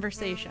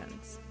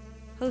 Conversations,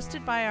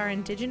 hosted by our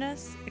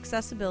Indigenous,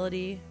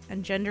 accessibility,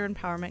 and gender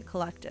empowerment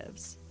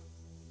collectives.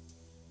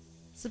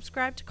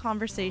 Subscribe to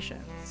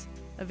Conversations,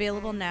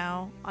 available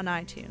now on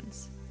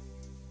iTunes.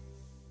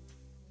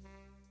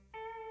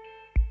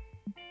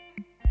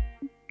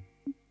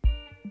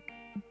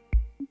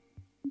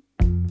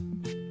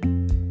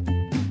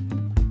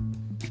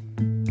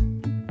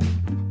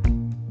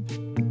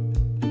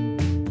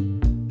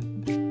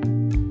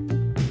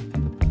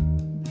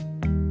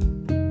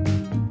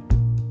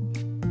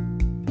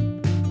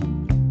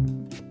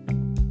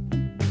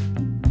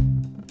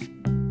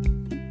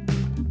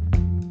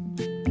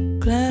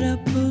 Glad I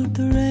pulled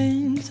the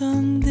reins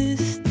on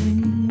this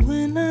thing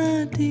when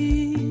I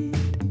did.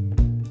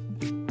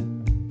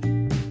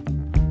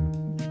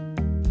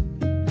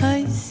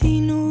 I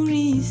see no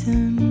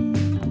reason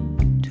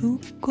to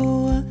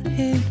go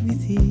ahead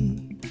with it.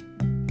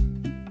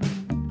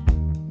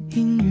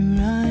 In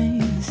your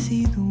eyes, I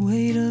see the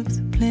weight of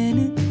the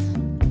planet,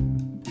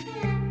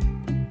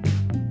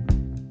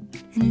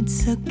 and it's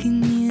sucking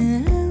me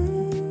out.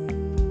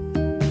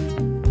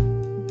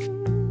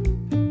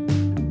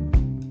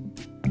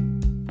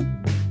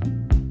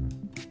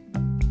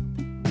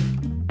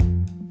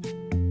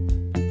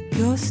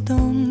 Your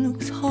stone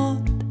looks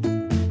hot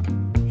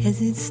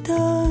as it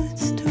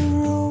starts to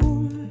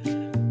roll.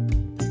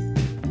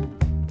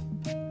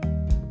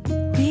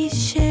 We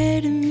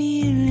shared a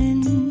meal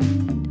and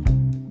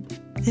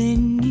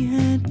then you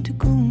had to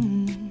go.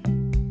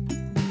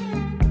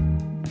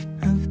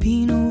 I've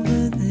been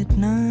over that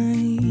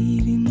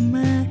night in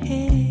my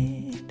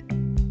head,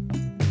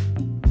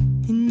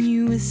 and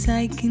you were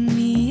psyching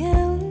me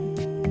out.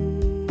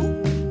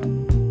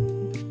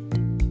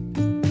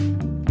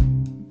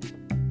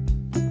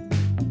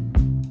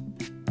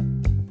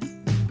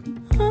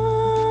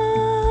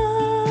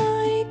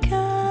 I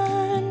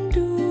can't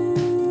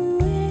do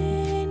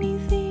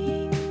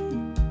anything.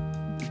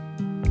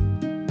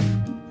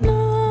 No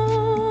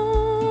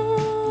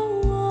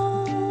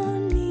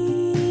one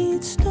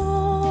needs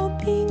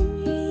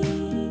stopping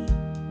me.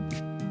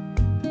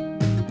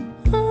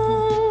 I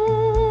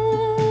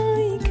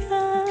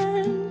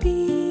can't be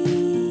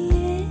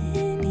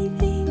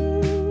anything,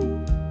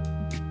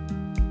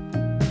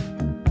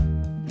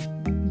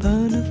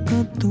 but I've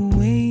got the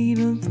weight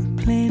of the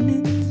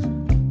planet.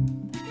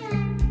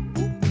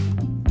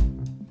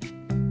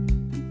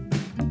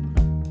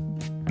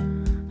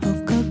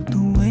 I've got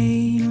the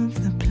weight of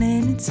the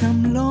planets.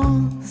 I'm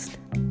lost.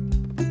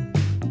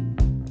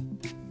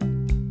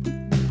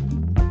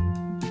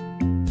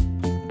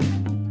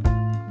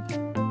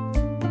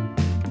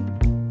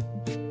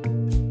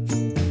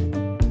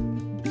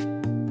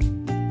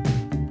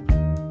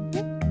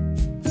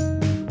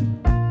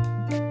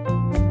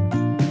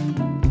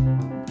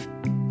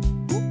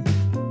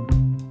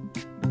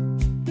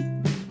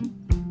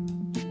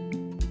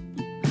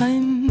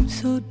 I'm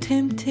so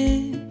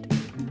tempted,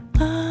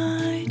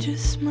 I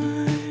just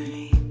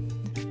might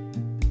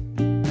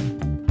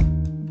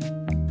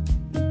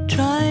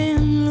try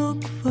and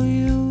look for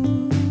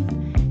you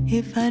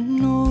if if I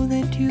know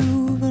that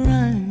you've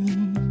arrived,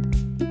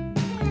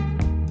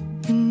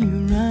 when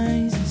you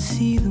rise and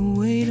see the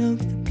weight of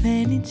the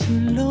planets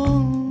you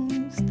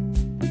lost,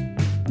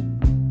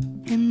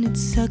 and it's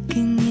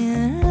sucking you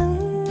out.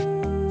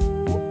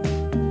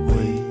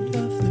 Weight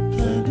of the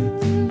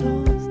planet you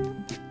lost,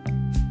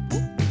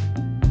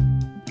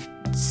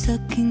 it's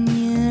sucking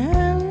you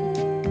out.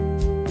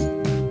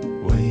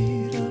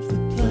 Weight of the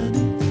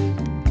planet,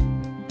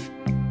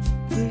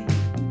 weight,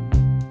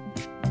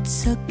 it's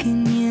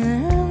sucking you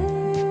out.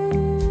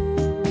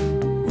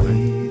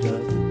 Weight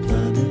of the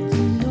planet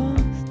you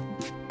lost,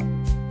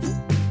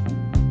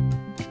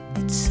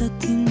 it's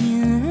sucking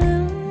you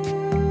out.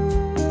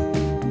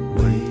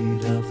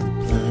 Weight of the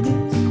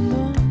planet you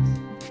lost,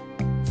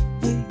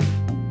 weight,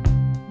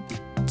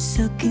 it's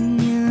sucking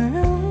you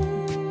out.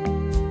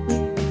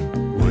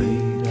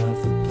 Weight of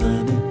the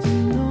planet you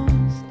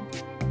lost,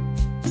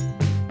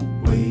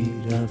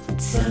 weight of the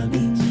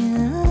planet you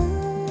out.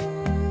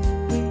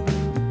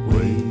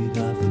 Weight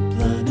of the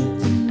planet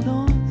you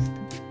lost.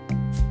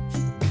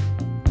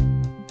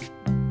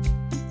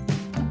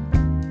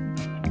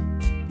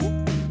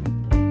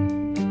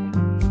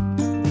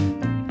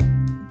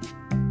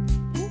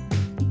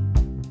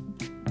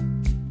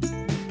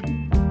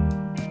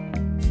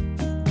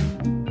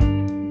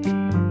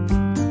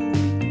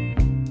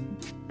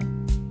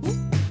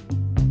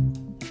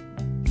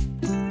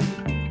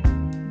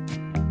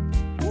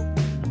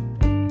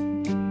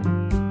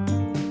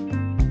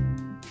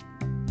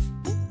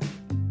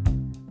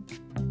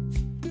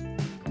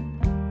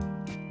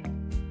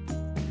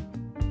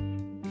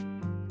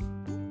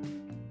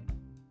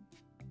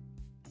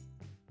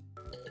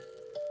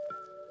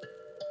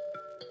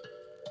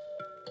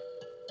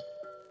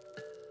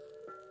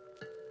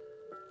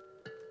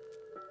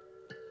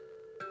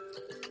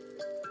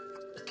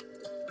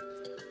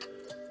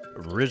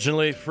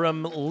 Originally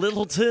from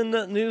Littleton,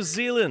 New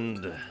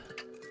Zealand,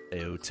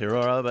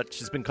 Aotearoa, but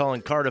she's been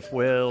calling Cardiff,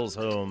 Wales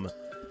home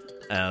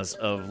as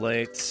of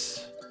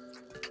late.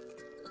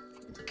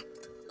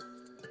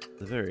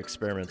 The very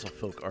experimental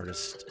folk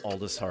artist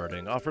Aldous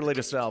Harding off her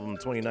latest album,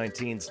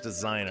 2019's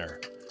Designer.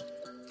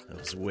 That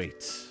was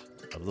Weight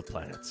of the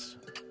Planets.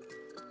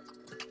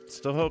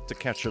 Still hope to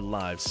catch her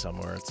live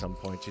somewhere at some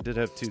point. She did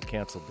have 2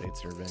 canceled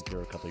dates here in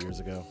Vancouver a couple of years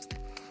ago.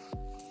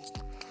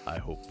 I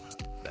hope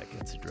that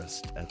gets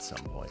addressed at some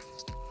point.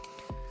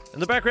 In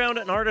the background,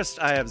 an artist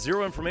I have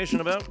zero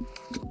information about,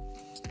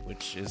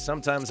 which is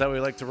sometimes how we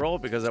like to roll,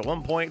 because at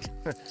one point,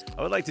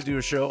 I would like to do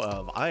a show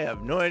of I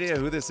have no idea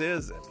who this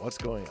is and what's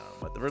going on.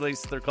 But the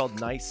release, they're called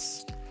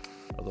Nice,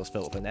 although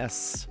spelled with an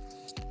S.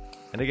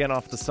 And again,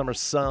 off the Summer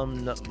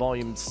Sun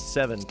Volume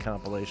 7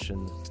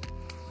 compilation,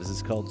 this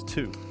is called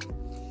 2,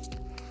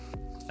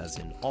 as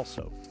in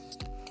also,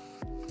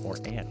 or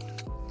and.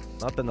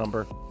 Not the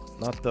number,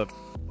 not the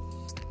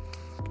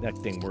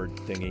connecting word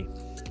thingy.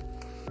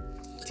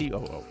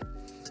 T-O-O,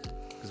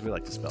 because we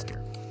like to spell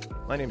here.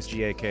 My name is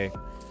G-A-K.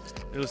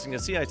 You're listening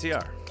to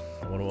CITR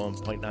on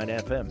 101.9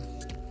 FM.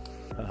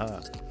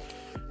 Haha.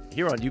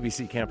 Here on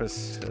UBC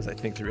campus, as I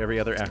think through every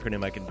other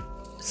acronym I can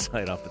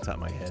cite off the top of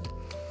my head.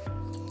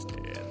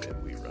 And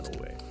then we run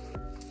away.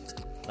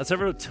 Let's have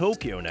to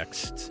Tokyo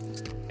next.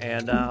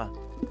 And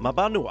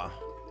Mabanua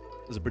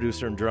is a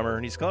producer and drummer,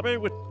 and he's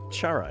collaborated with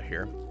Chara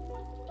here.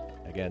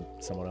 Again,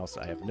 someone else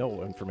I have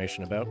no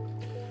information about.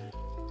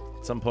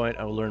 At some point,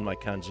 I will learn my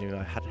kanji,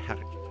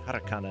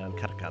 harakana and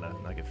katakana,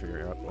 and I can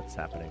figure out what's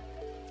happening.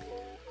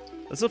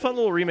 It's a fun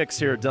little remix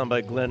here done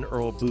by Glenn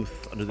Earl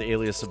Booth under the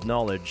alias of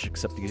Knowledge,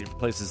 except he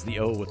replaces the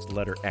O with the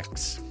letter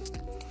X.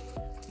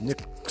 Nick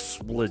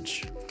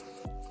Splidge,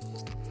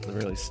 the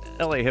really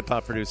LA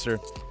hip-hop producer,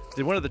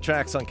 did one of the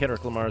tracks on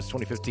Kendrick Lamar's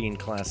 2015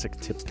 classic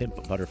Tip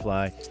Pimp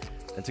Butterfly,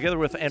 and together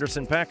with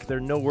Anderson .Paak, they're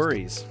No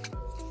Worries,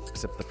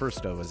 except the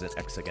first O is an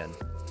X again.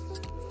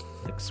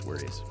 Nick's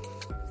Worries.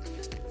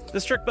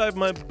 This track by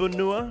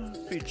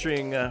Mabunua,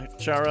 featuring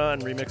Chara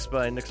and remixed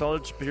by Nick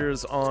Knowledge,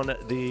 appears on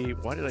the...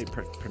 Why did I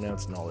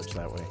pronounce Knowledge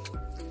that way?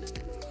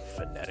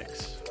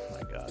 Phonetics.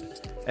 My God.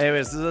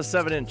 Anyways, this is a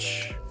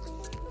 7-inch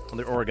on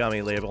the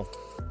Origami label.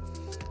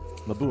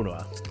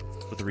 Mabunua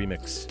with the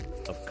remix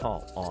of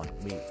Call On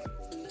Me.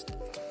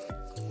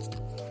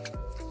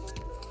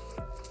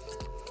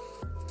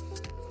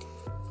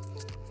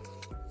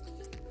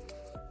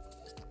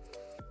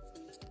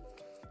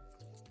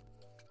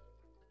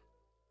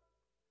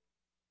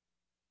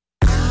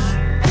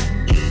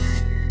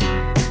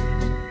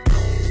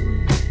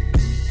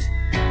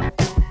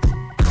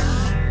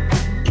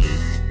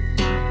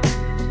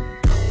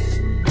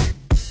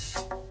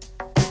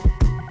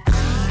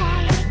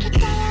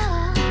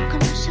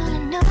 Como solo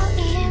no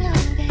quiero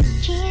ver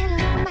quién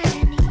lo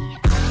mani.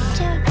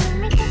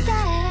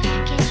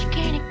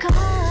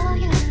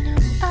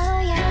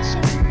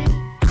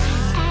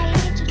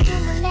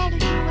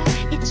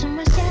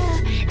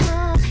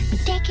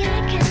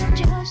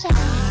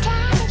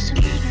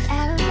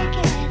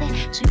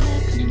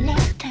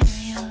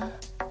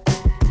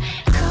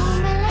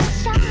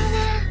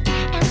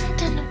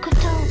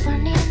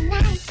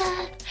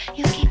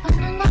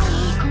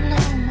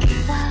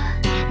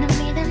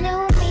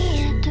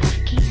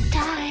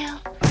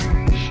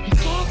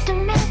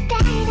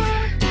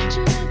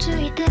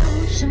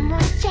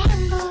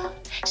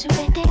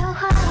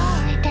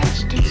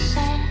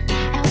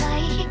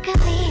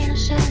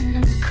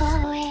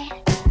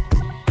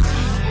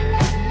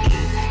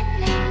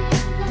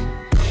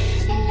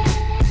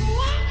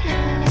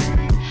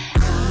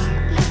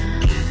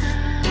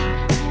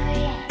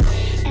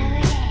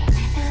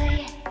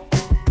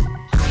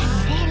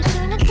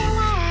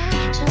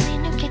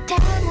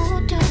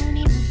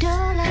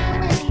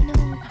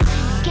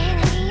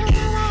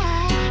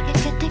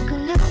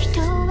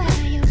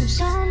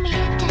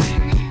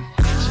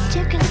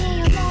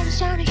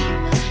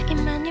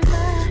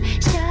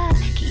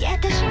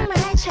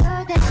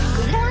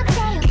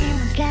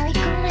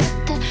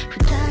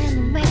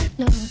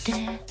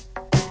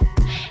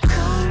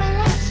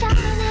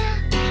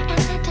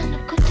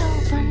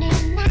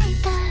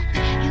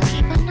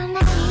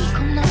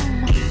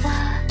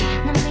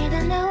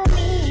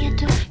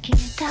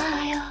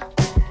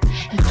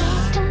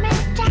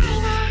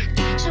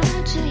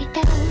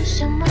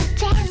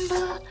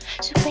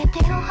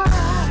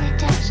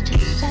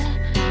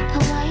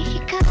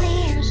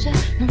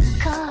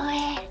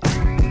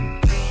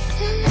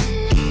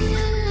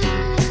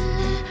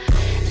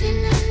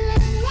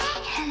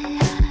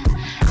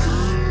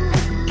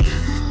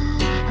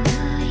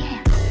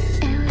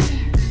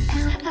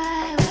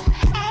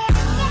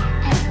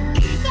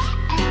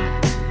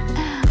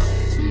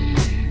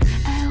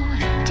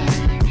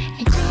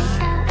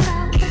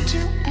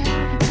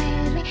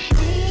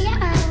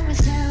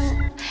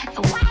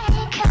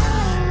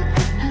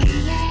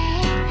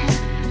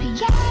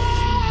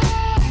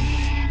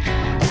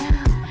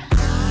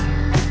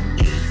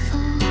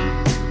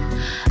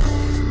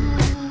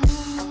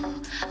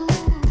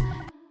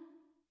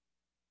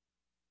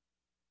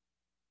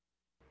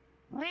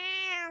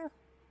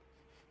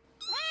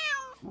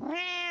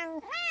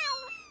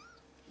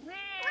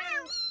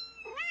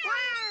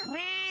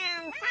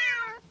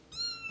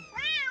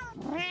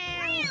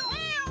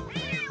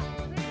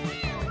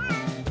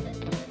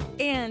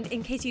 And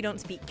in case you don't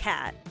speak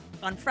cat,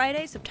 on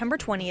Friday, September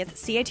 20th,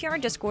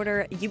 CITR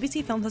Discorder,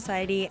 UBC Film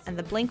Society, and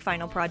the Blank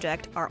Vinyl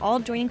Project are all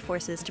joining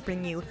forces to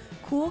bring you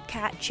Cool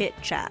Cat Chit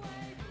Chat.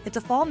 It's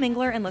a fall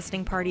mingler and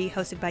listening party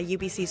hosted by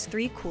UBC's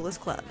 3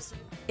 coolest clubs.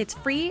 It's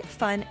free,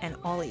 fun, and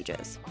all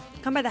ages.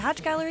 Come by the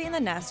Hatch Gallery in the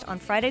Nest on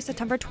Friday,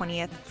 September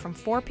 20th from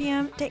 4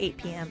 p.m. to 8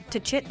 p.m. to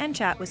chit and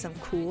chat with some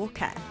cool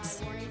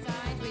cats.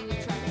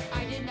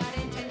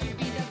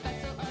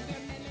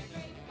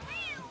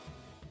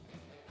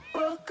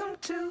 Welcome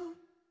to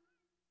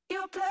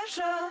your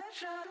pleasure.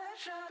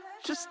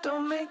 Just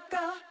don't make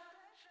a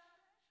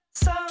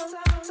sound.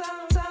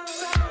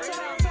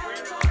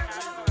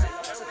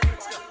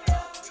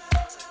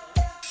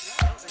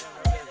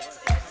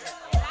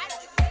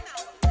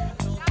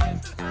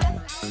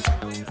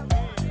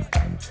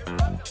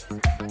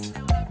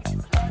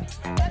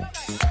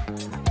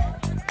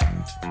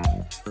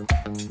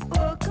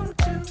 Welcome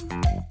to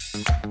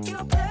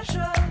your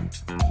pleasure.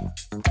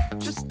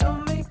 Just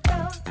don't make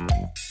a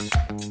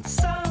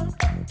sound.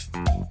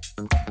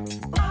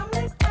 I'm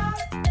it up.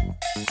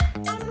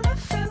 I'm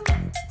nothing.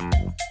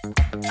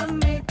 I'm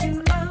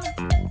making my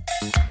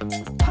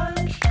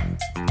punch.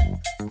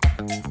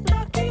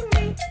 Lucky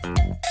me.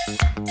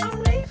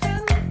 I'm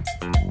leaving.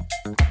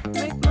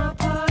 Make my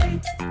party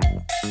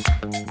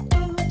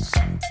boots.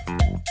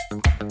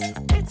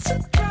 It's a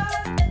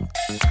drug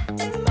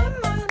in my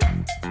mind.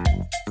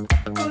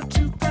 Go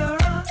to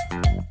paradise.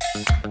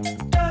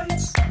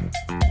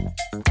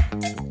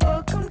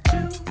 Welcome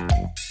to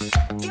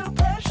your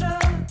pleasure.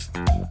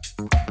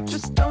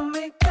 Just don't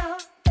make a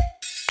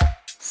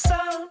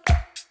sound.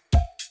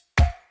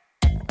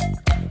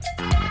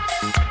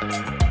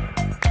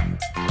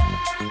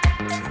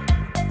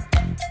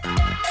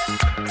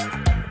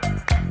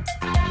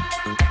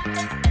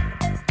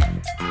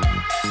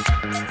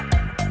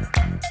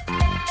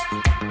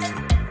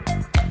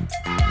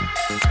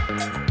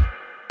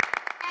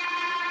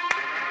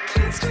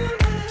 Can't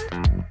stand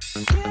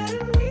it,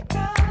 getting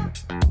weaker,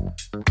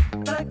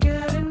 not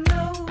getting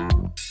nowhere.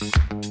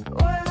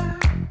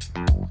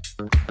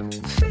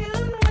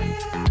 Feeling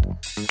weird,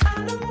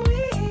 and I'm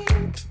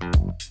weak.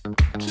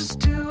 Just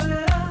do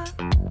it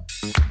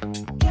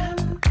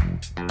again.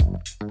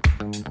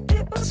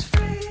 It was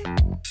free,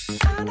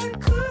 and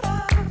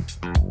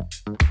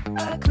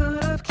I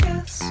could have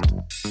kissed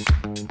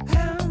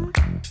him.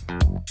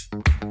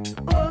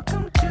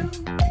 Welcome to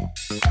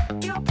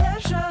your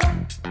pleasure.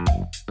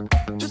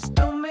 Just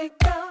don't make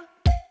a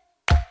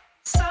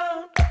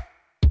sound.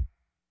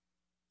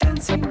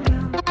 Dancing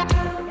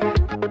downtown.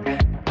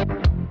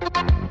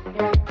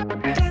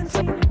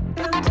 Dancing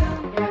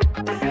downtown.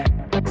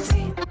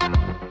 Dancing.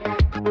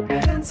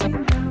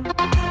 Dancing downtown.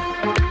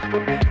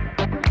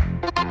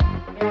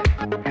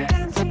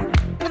 Dancing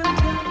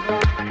downtown.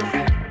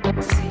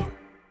 Dancing.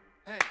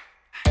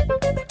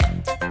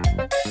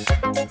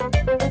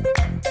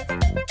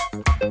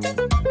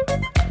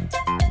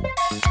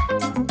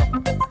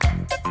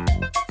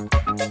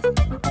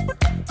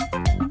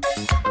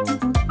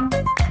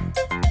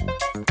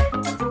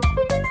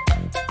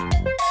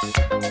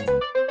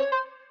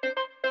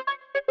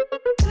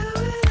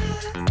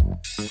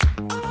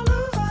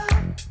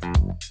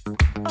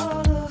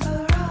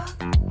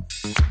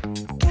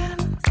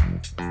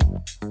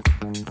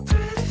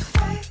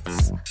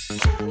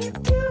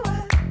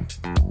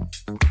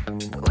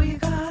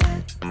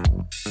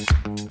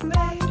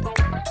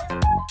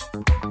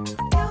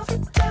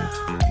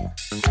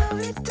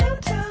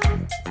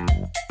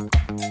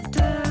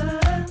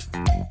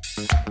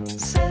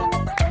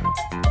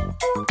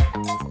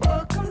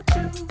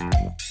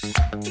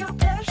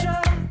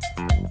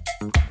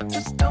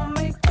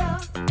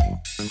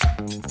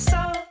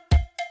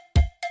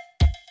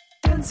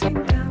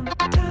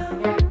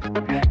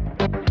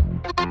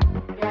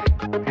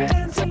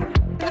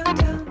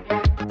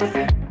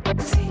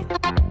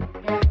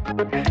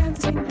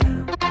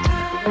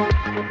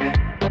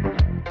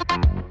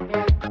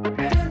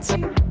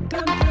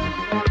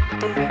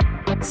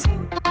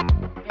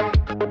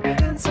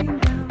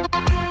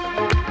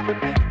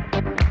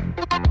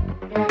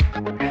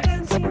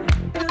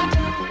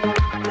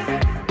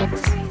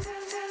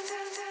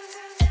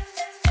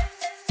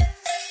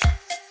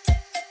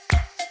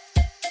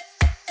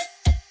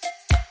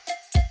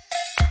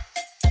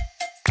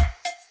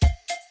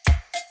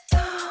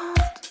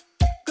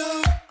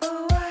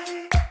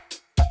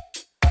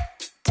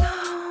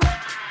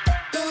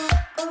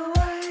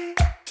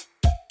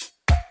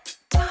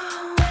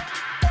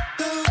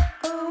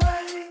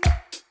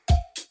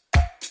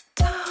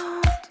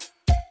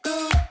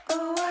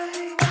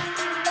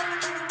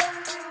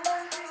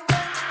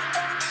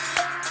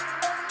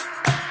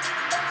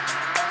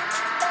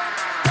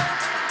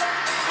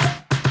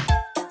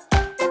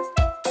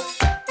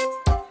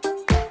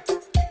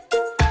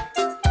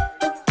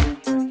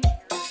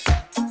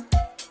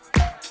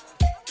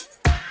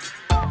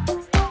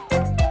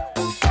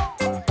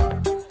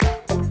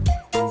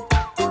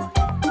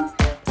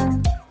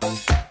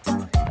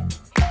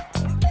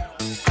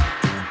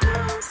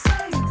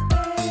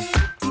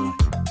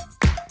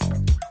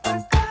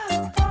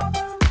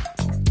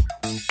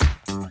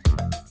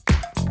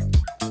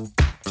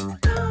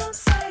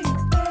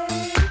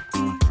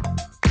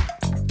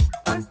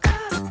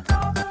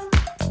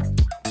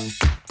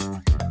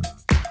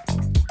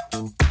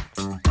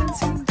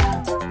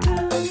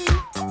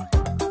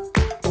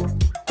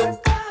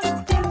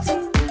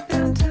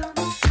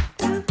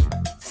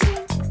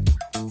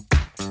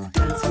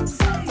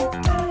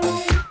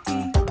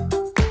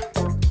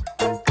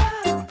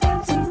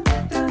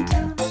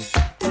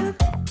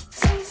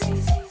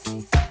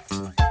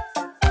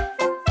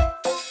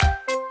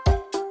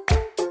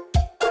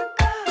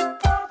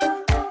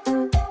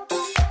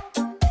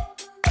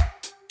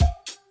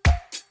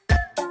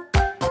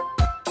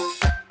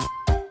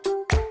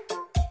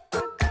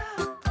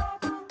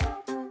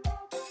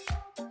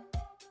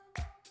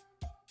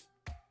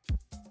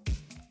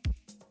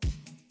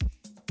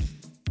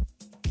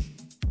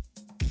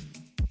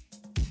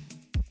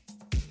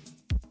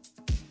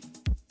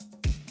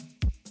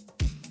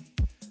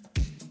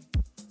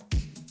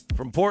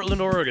 From Portland,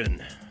 Oregon,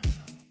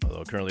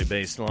 although currently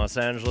based in Los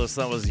Angeles,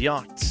 that was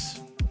Yacht,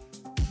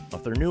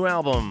 off their new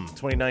album,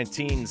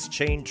 2019's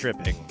Chain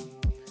Tripping.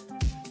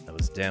 That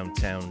was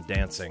Downtown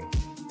Dancing.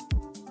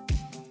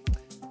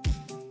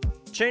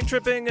 Chain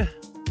Tripping, a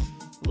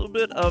little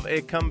bit of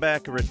a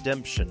comeback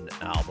redemption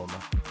album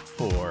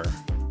for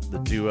the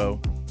duo.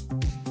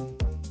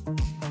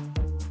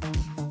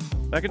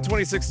 Back in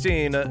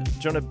 2016,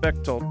 Jonah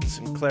Bechtold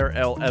and Claire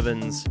L.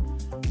 Evans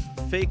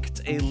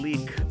faked a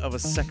leak of a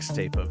sex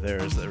tape of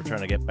theirs that they were trying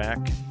to get back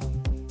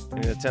in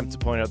an attempt to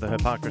point out the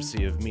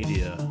hypocrisy of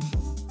media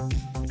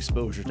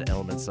exposure to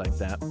elements like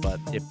that, but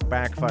it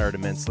backfired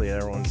immensely.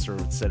 Everyone sort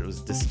of said it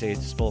was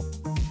distasteful.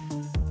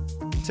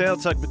 Tail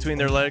tucked between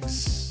their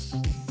legs.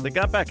 They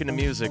got back into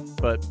music,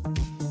 but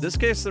in this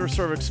case they were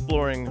sort of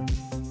exploring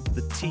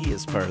the T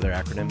as part of their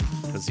acronym,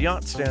 because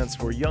Yacht stands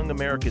for Young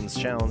Americans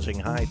Challenging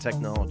High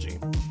Technology.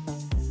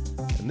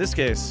 In this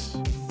case,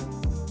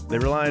 they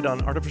relied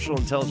on artificial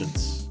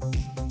intelligence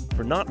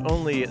for not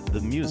only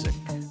the music,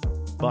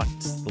 but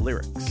the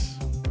lyrics,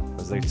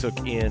 as they took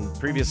in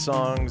previous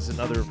songs and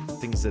other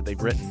things that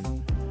they'd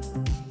written,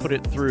 put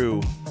it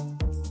through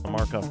a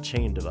Markov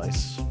chain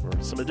device or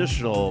some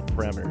additional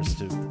parameters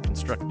to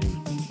construct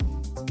new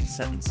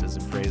sentences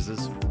and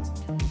phrases.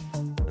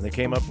 And they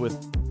came up with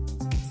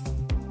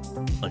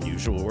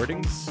unusual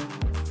wordings,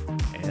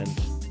 and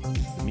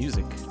the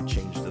music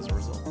changed as a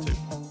result too.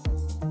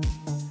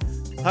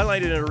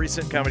 Highlighted in a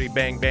recent Comedy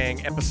Bang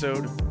Bang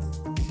episode,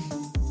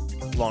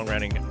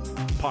 long-running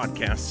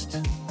podcast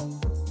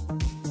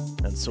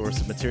and source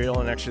of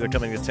material, and actually they're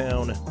coming to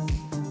town.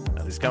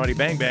 This Comedy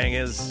Bang Bang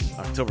is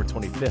October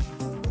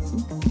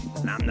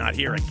 25th, and I'm not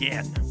here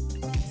again.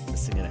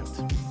 Missing it out.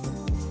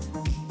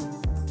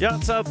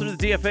 Yacht's out through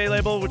the DFA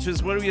label, which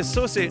is what we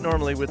associate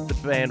normally with the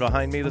band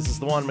behind me. This is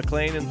the Juan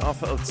McLean, and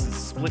off of the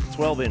split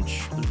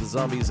 12-inch through the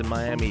Zombies in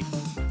Miami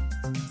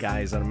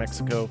guys out of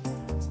Mexico.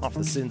 Off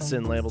the Sin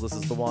Sin label, this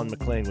is the Juan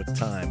McLean with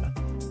Time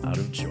Out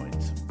of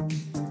Joint.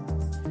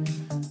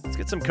 Let's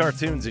get some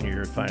cartoons in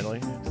here finally.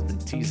 I've been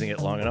teasing it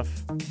long enough.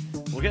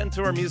 We'll get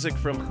into our music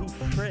from Who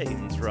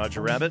Framed Roger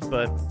Rabbit,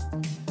 but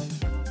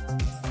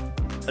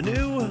a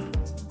new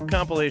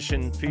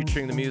compilation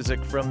featuring the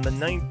music from the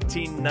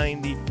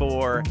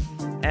 1994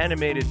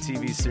 animated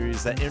TV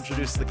series that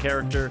introduced the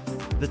character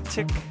The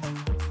Tick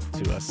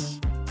to us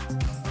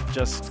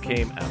just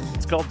came out.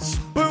 It's called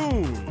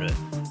Spoon!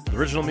 The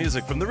original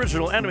music from the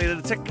original animated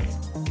The Tick,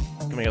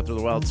 coming out through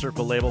the Wild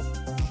Circle label.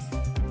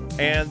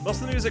 And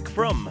most of the music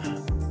from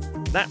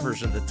that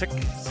version of The Tick,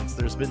 since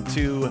there's been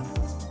 2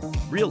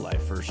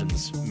 real-life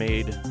versions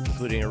made,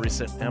 including a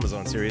recent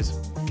Amazon series.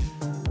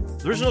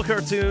 The original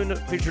cartoon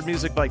featured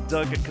music by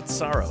Doug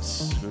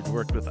Katsaros, who'd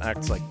worked with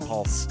acts like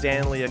Paul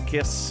Stanley of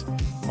Kiss,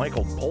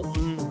 Michael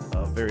Bolton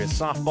of various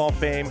softball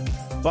fame,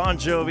 Bon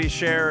Jovi,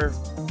 Cher,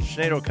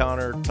 Sinead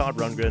O'Connor, Todd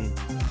Rundgren,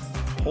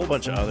 a whole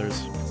bunch of others.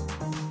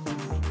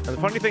 And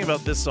the funny thing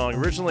about this song,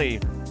 originally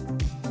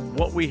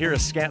what we hear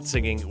as scat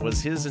singing was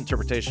his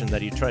interpretation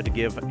that he tried to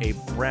give a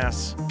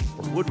brass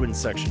or woodwind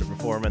section to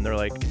perform, and they're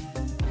like,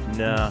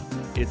 nah,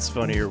 it's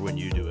funnier when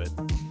you do it.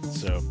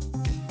 So,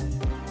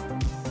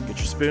 get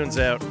your spoons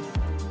out.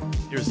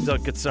 Here's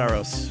Doug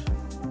Katsaros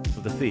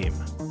with the theme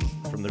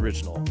from the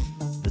original,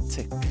 The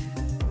Tick.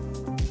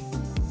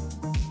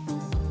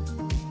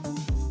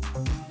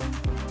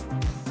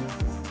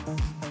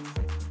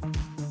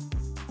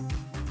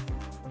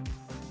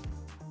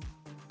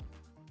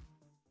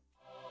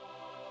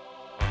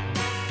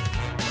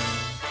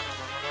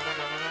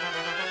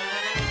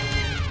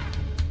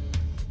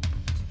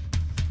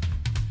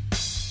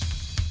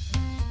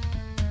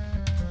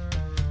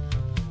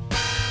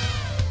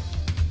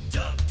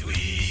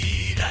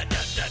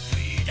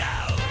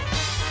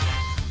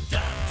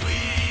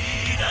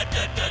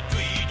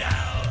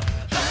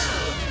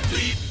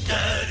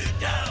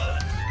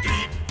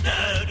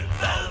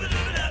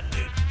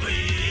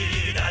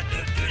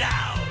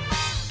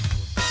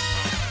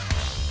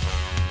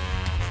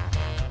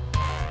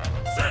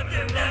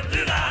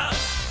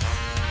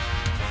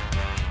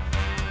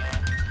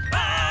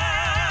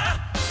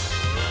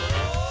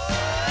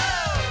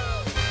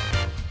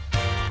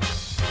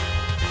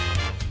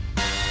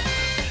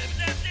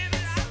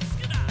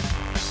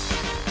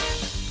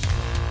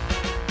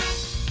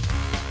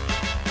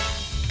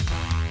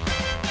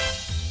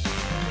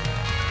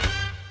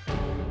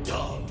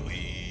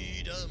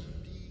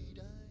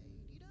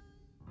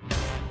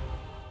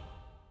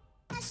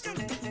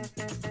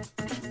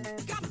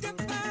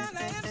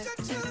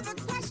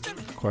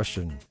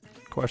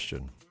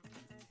 Question.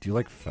 Do you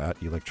like fat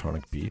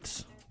electronic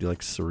beats? Do you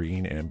like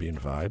serene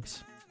ambient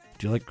vibes?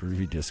 Do you like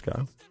groovy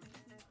disco?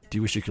 Do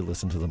you wish you could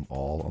listen to them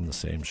all on the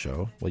same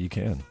show? Well, you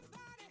can.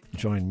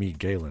 Join me,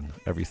 Galen,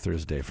 every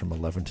Thursday from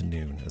 11 to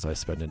noon as I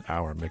spend an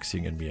hour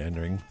mixing and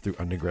meandering through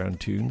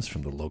underground tunes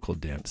from the local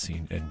dance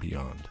scene and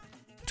beyond.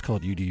 It's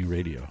called UDU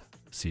Radio.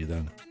 See you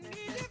then.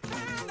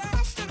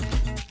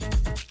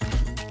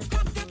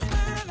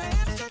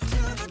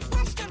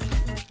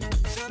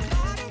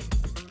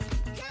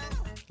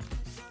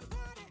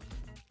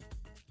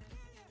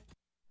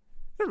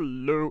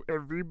 Hello,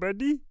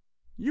 everybody.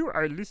 You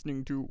are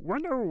listening to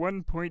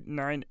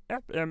 101.9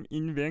 FM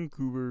in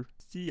Vancouver,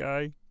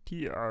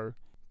 CITR.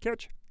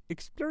 Catch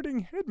Exploding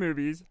Head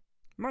Movies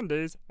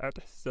Mondays at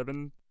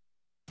 7.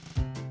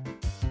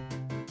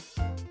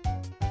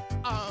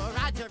 Oh,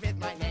 Roger is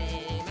my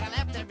name, and I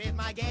left him in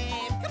my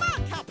game. Come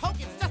on, cowpoke,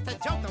 it's just a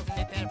joke. Don't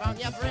sit there on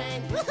your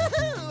brain.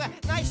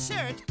 Woohoo! Nice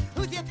shirt.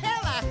 Who's your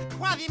tailor?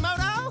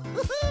 Quasimodo?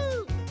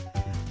 Woohoo!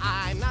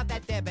 I'm not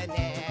that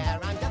debonair.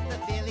 I'm just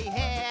a silly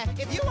hair.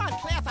 If you want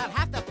class, I'll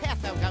have to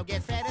pass. So go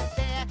get Fred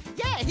Astaire.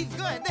 Yeah, he's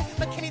good,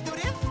 but can he do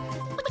this?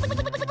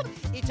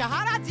 Eat your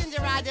heart out,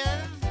 Ginger Rogers.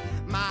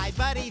 My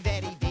buddy,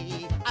 Betty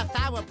B. A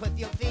sourpuss,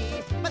 you'll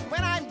see. But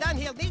when I'm done,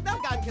 he'll need no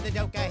gun to the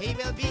joker. He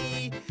will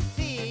be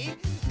C,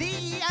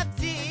 D, F,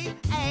 G,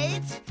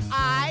 H,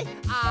 I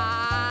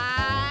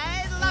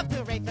love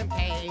to raise some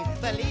pain.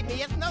 Believe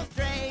me, it's no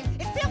strain.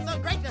 It feels so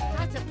great to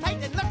start to plate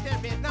and look, there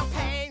is no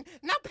pain.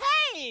 No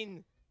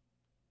pain!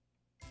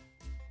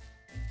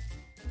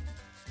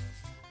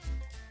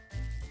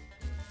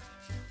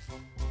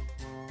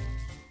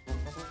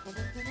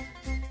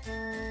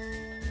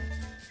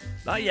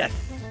 Not yet.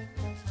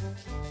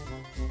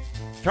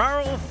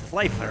 Charles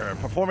Fleischer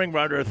performing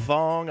Roger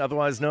Thong,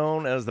 otherwise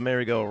known as the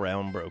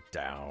Merry-Go-Round, broke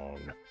down.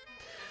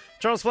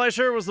 Charles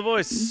Fleischer was the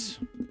voice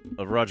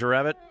of Roger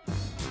Rabbit,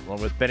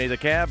 along with Benny the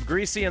Cab,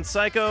 Greasy, and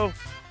Psycho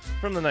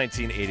from the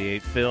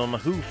 1988 film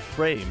Who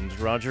Framed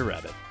Roger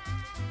Rabbit.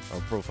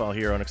 Our profile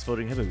here on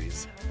Exploding Head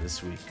Movies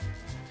this week.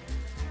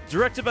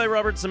 Directed by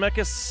Robert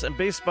Zemeckis and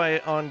based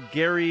on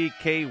Gary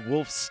K.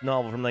 Wolfe's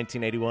novel from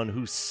 1981,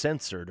 Who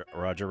Censored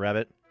Roger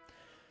Rabbit.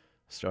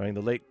 Starring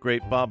the late,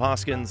 great Bob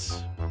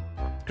Hoskins,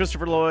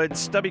 Christopher Lloyd,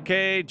 Stubby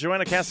Kaye,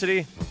 Joanna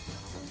Cassidy,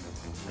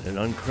 and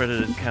an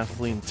uncredited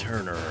Kathleen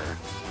Turner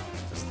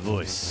as the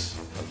voice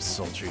of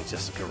sultry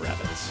Jessica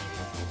Rabbit.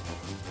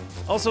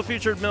 Also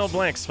featured Mel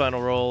Blanc's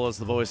final role as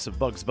the voice of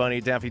Bugs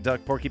Bunny, Daffy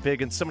Duck, Porky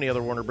Pig, and so many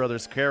other Warner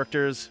Brothers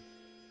characters.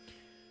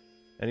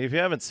 And if you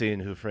haven't seen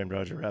Who Framed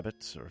Roger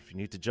Rabbit, or if you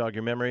need to jog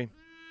your memory,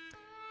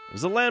 it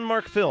was a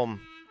landmark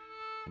film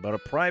about a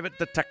private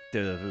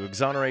detective who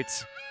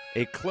exonerates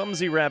a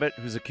clumsy rabbit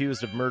who's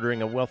accused of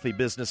murdering a wealthy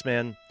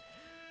businessman,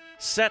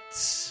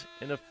 set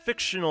in a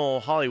fictional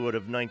Hollywood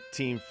of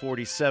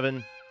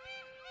 1947,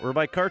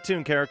 whereby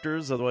cartoon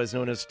characters, otherwise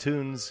known as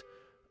toons,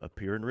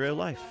 appear in real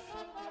life,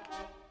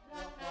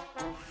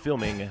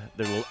 filming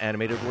their little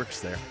animated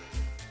works there.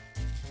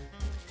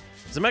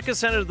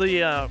 Zemeckis handled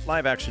the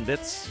live-action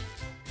bits.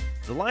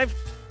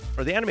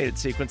 The animated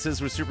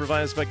sequences were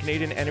supervised by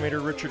Canadian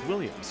animator Richard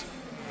Williams.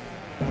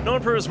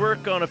 Known for his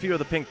work on a few of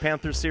the Pink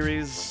Panther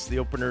series, the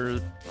opener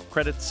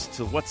credits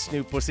to What's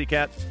New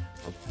Pussycat,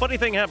 a funny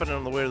thing happened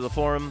on the way to the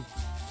forum,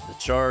 the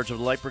charge of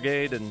the Light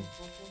Brigade, and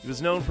he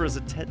was known for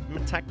his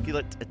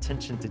meticulous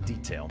attention to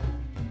detail.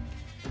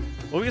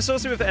 What we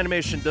associate with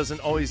animation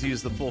doesn't always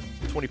use the full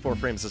 24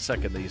 frames a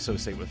second that you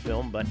associate with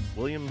film, but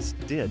Williams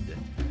did.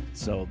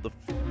 So the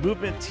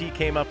movement he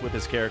came up with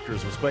his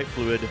characters was quite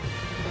fluid,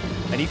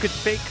 and you could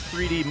fake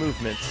 3D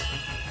movement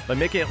by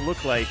making it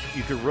look like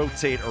you could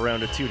rotate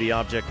around a 2D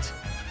object,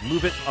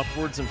 move it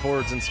upwards and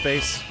forwards in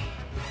space,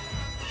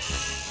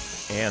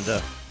 and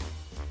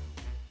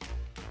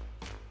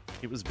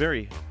it was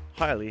very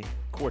highly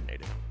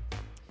coordinated.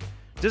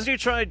 Disney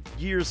tried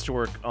years to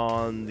work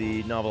on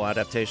the novel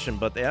adaptation,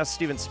 but they asked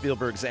Steven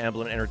Spielberg's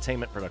Amblin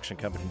Entertainment production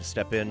company to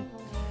step in.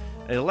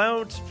 It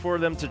allowed for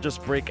them to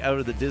just break out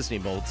of the Disney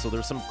mold, so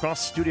there's some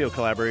cross-studio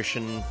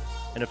collaboration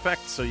in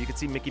effect, so you could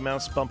see Mickey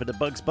Mouse bump into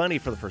Bugs Bunny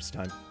for the first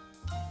time.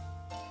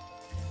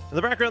 In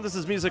the background, this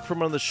is music from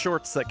one of the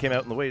shorts that came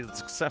out in the wake of the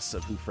success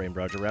of Who Framed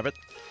Roger Rabbit.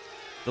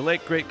 The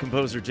late, great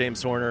composer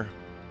James Horner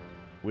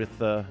with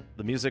the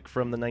music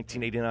from the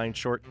 1989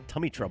 short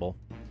Tummy Trouble,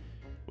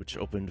 which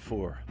opened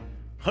for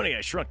Honey,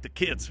 I Shrunk the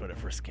Kids when it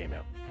first came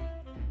out.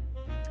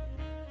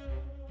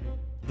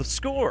 The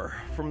score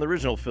from the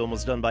original film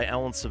was done by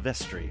Alan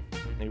Silvestri.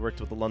 He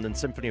worked with the London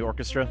Symphony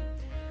Orchestra,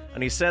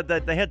 and he said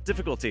that they had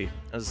difficulty,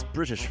 as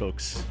British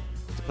folks,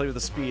 to play with the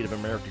speed of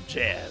American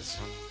jazz.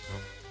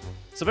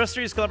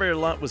 Silvestri's collaborated a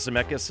lot with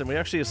Zemeckis, and we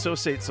actually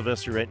associate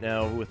Silvestri right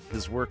now with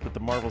his work with the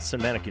Marvel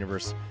Cinematic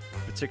Universe,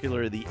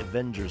 particularly the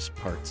Avengers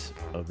part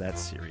of that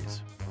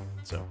series.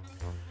 So,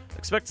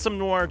 expect some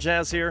noir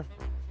jazz here,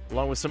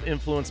 along with some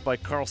influence by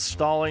Carl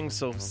Stalling,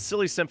 so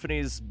silly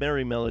symphonies,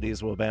 merry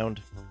melodies will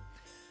abound.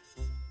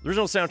 The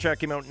original soundtrack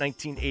came out in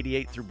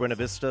 1988 through Buena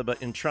Vista, but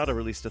Intrada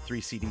released a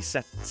 3-CD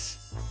set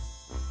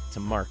to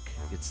mark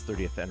its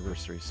 30th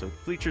anniversary. So it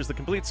features the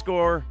complete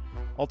score,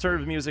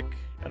 alternative music,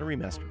 and a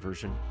remastered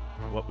version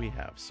of what we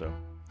have. So,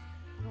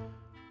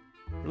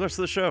 for the rest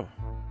of the show,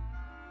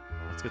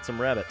 let's get some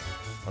Rabbit.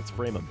 Let's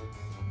frame him.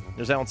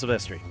 There's Alan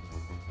Silvestri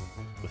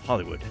with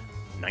Hollywood,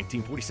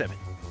 1947.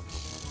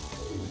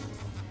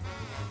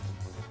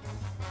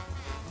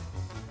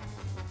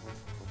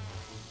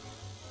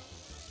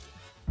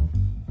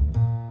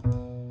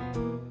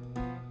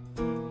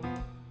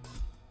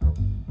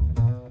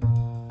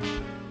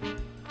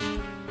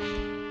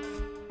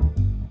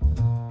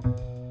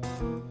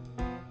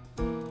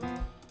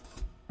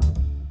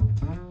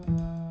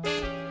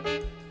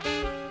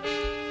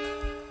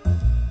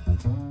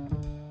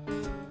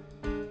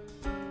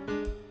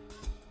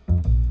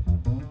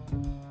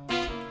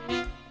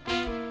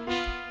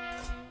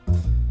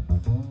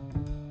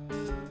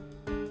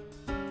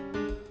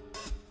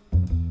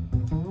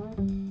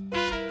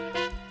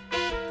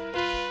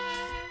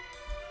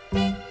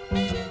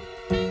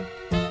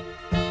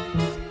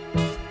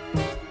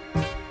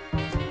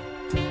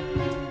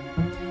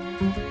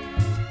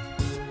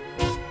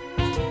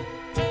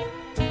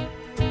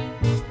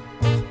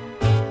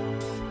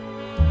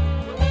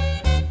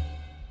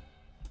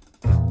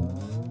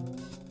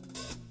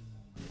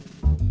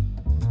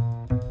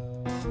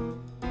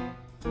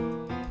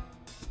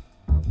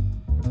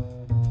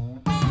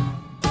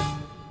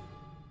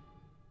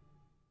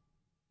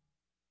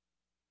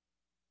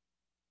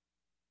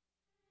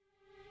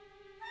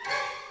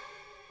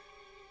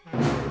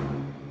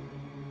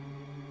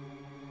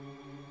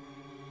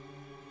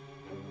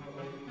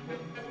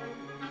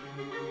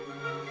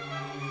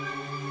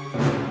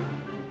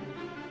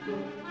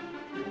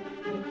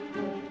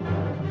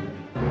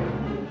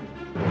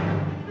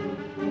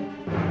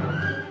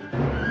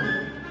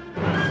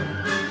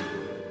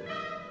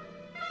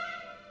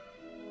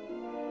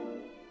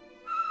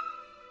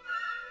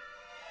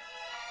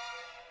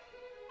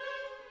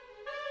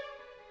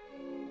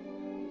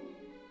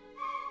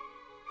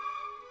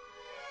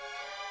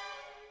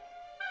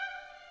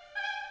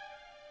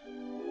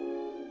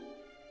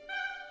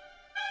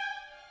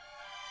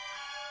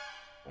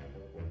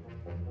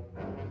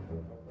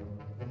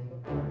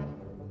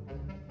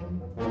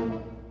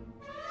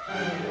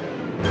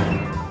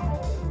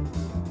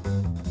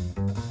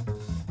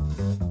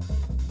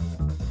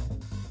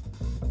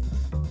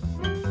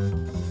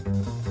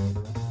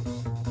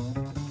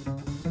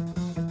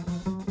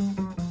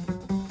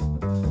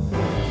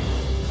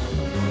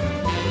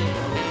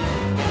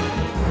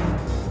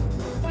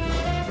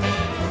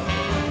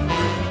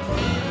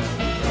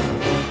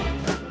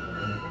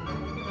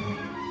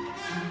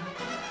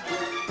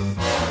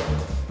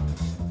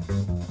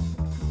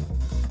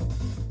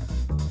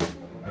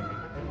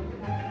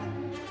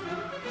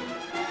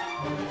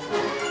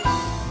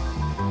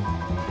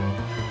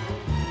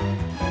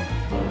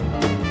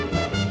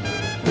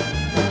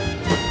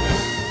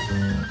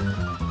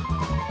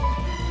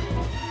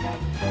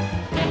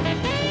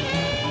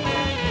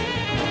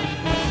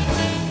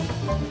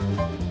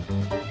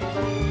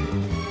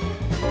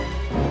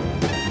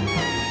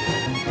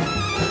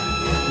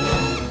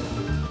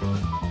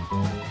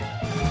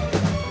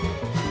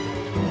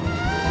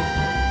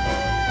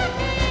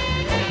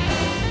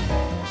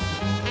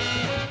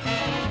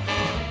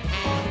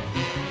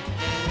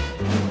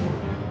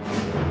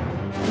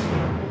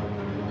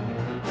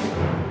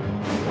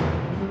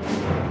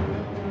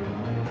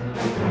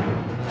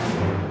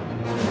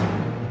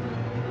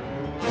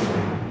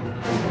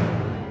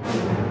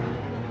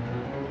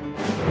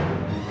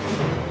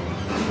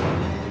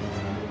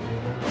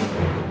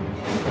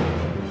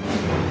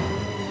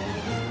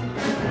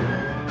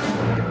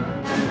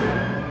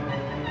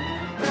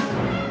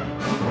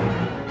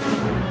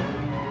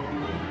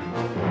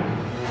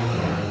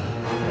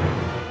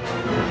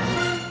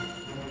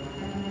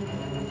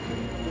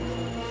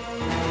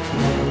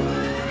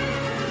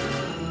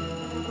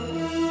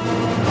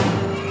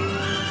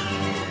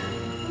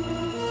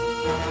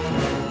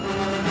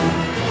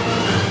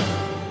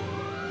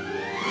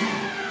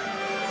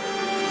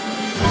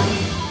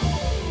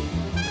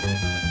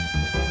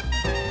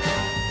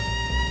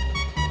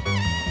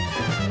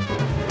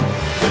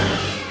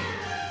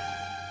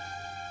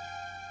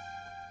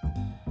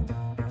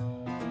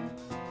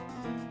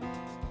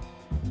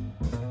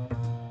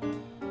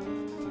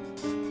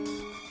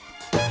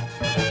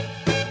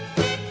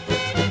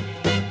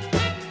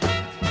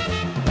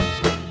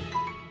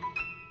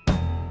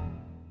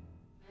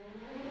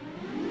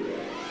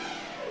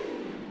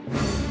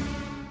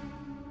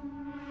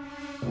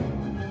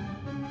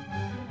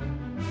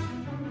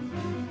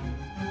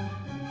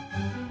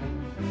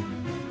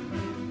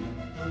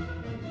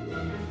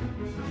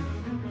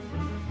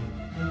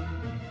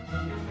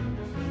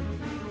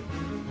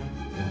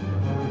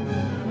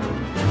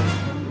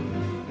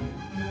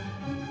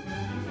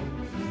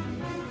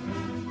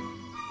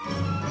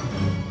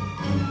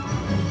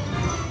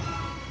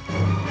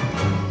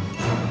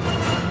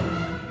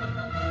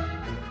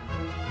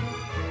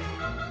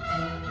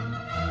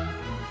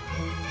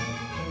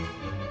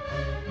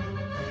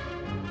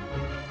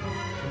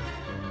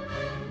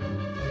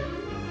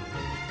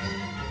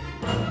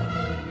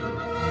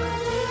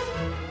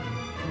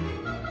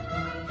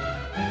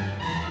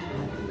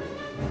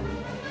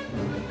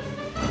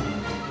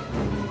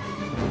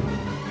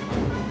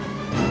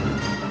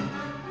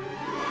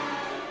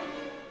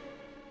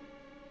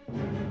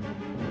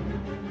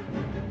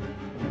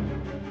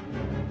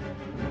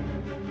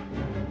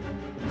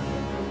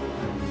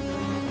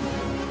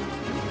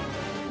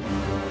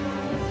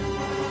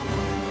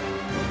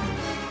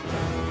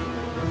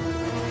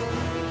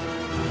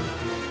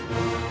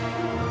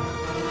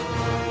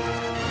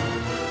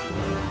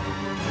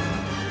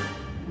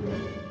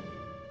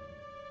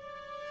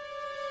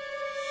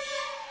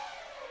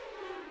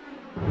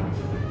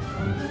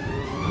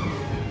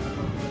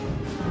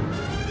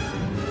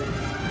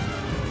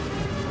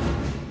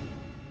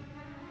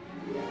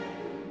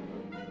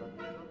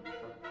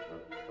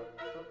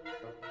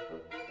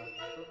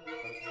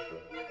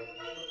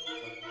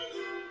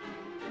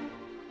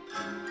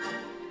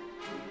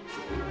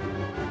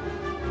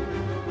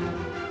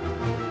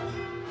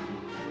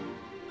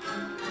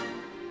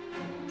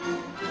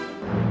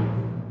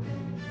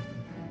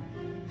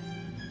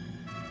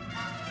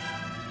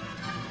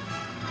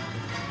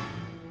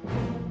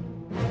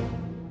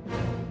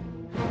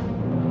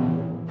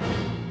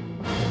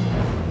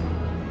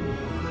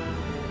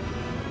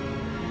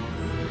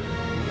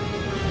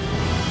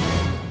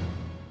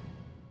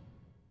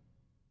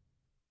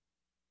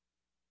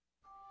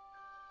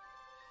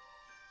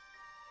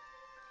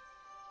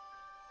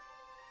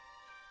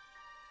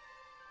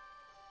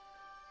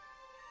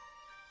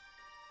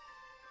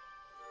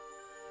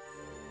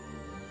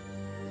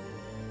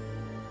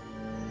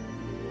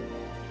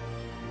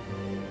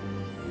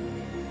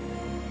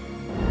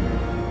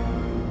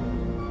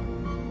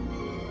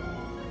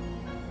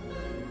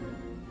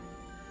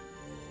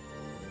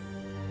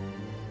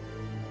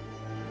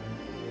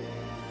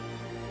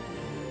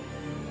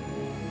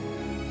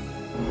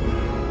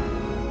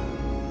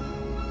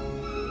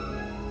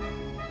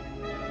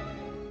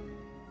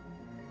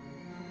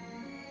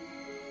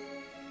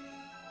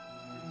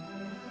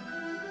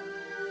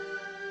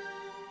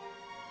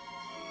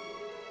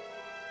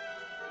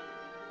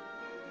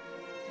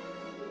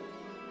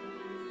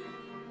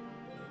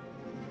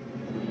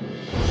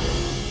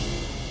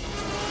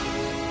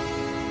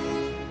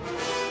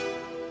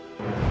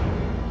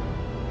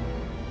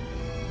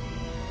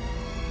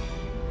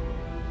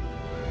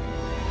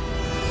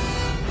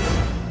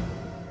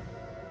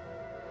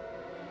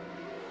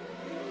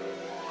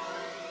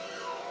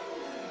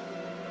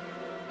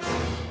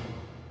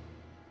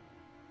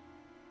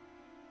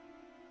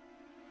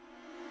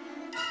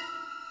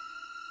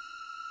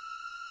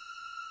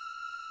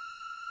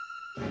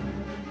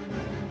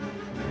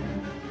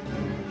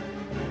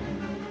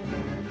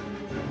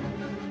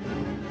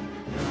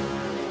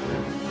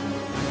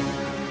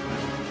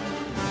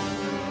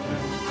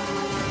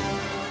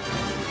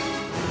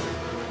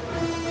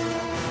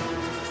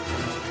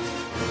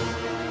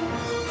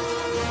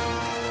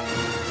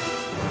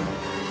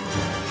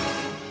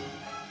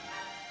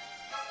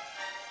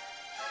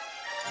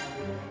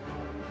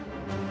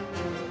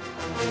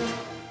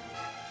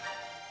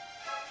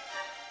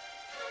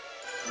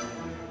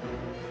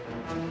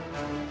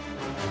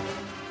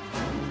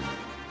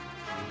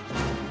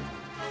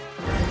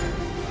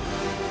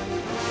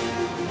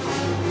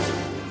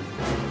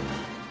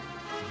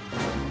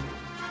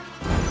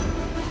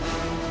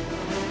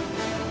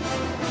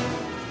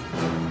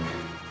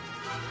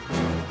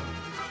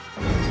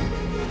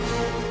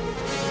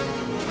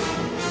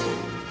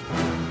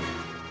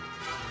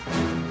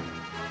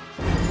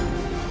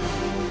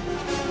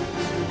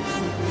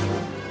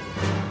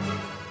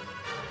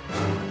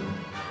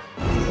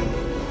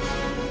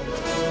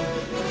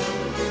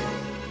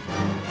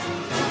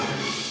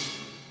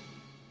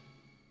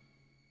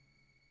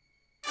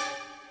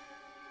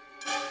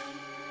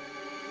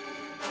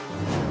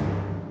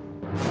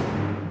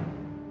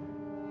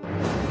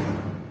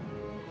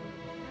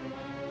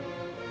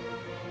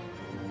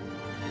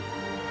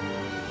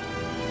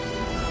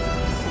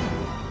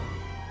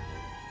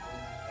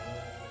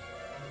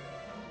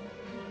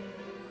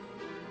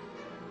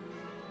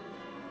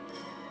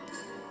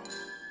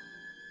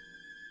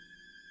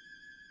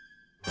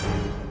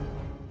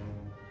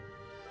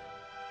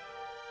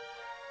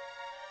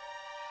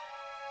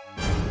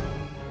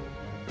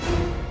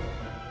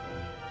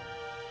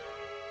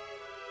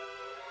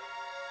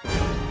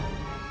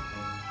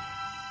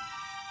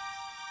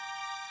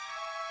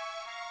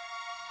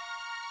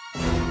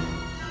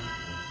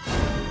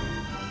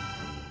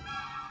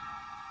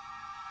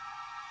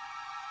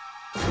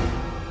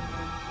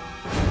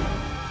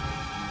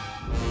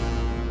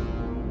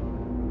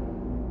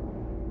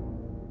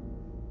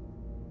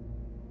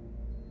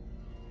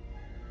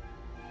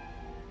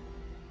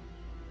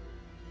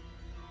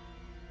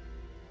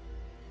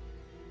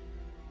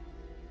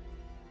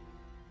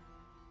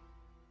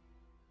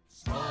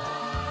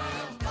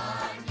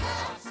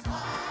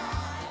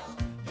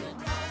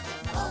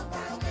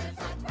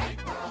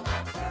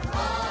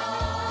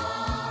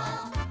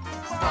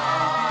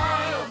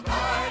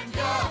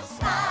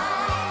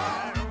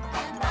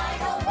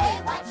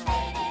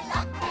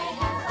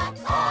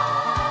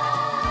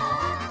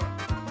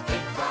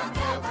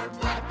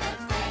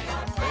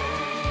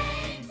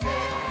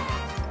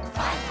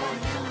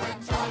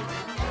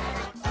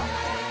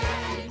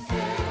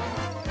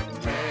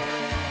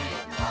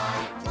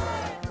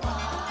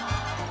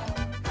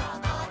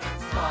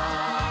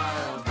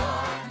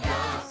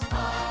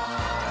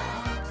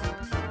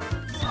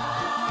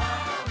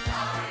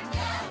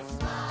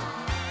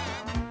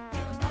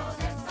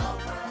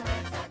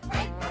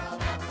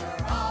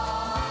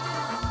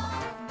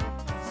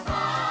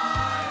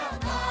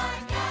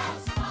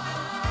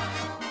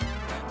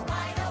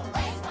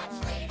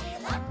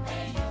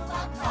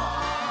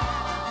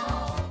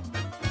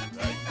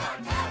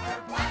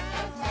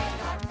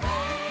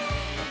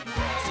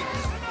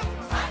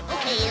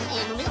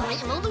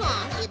 Move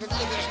along.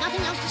 There's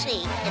nothing else to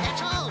see.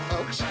 That's all,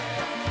 folks.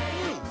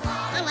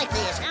 I like the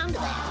sound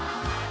of that.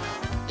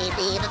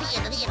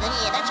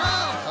 That's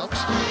all, folks.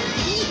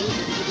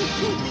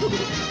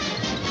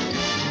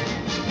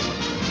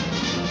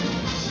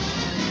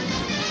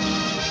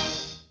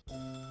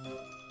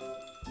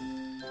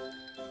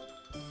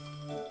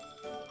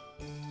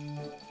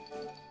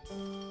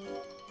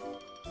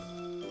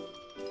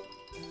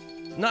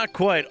 Not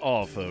quite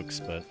all, folks,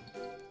 but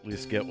at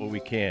least get what we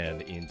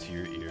can into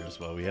your ears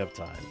while we have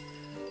time.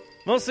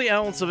 Mostly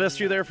Alan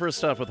Silvestri there,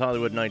 first off with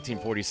Hollywood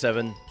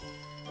 1947.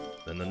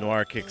 Then the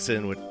noir kicks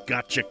in with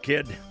Gotcha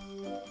Kid.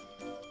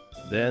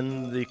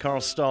 Then the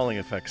Carl Stalling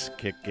effects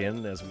kick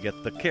in as we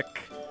get the kick,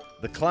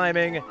 the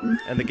climbing,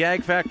 and the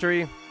gag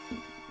factory.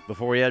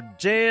 Before we had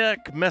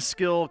Jack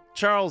Meskill,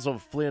 Charles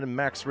O'Flynn, and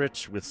Max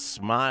Rich with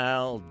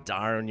Smile,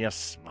 Darn Ya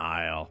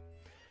Smile.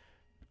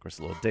 Of course,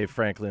 a little Dave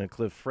Franklin and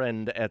Cliff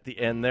Friend at the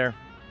end there.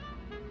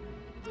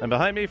 And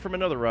behind me from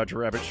another Roger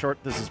Rabbit short,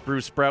 this is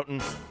Bruce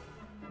Broughton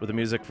with the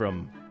music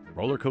from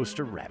Roller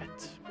Coaster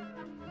Rabbit.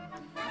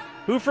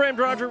 Who Framed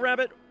Roger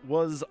Rabbit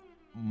was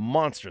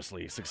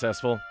monstrously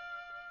successful.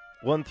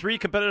 Won 3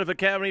 competitive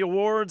Academy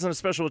Awards and a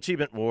Special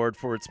Achievement Award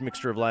for its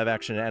mixture of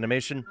live-action and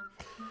animation.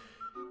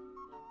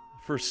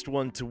 First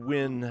one to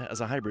win as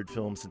a hybrid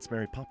film since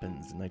Mary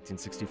Poppins in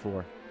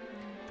 1964.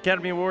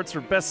 Academy Awards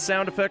for Best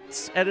Sound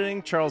Effects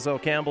Editing, Charles L.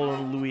 Campbell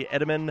and Louis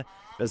Edelman.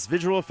 Best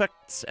Visual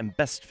Effects and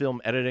Best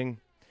Film Editing.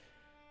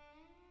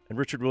 And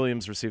Richard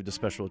Williams received a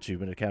Special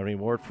Achievement Academy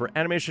Award for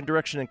Animation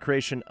Direction and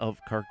Creation of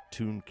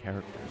Cartoon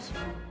Characters.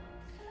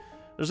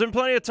 There's been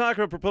plenty of talk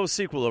of a proposed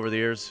sequel over the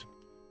years.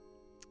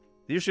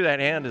 The issue at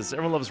hand is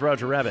everyone loves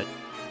Roger Rabbit.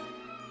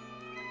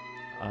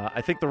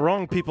 I think the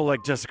wrong people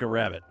like Jessica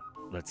Rabbit,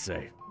 let's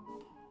say.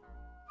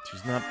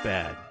 She's not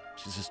bad.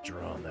 She's just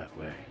drawn that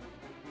way.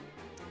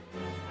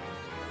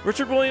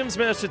 Richard Williams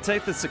managed to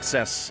take the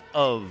success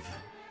of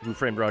Who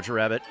Framed Roger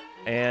Rabbit,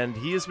 and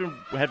he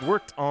had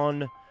worked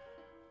on,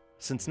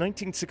 since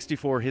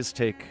 1964, his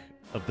take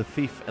of The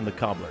Thief and the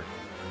Cobbler.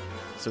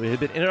 So he had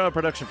been in and out of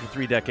production for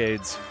 3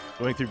 decades,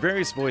 going through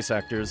various voice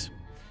actors,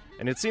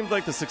 and it seemed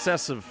like the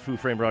success of Who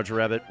Framed Roger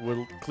Rabbit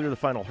would clear the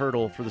final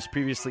hurdle for this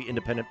previously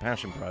independent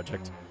passion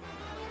project.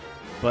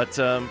 But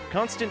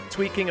constant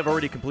tweaking of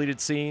already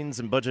completed scenes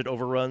and budget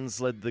overruns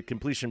led the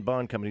completion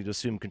bond company to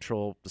assume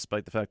control,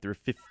 despite the fact there were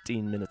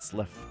 15 minutes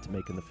left to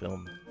make in the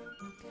film.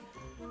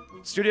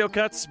 Studio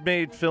Cuts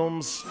made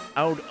films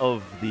out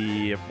of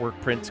the work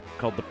print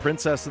called The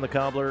Princess and the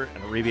Cobbler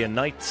and Arabian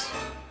Nights.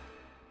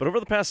 But over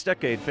the past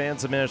decade,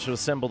 fans have managed to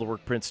assemble the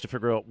work prints to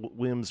figure out what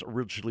Williams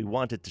originally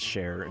wanted to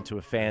share into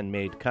a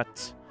fan-made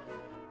cut.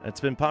 And it's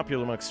been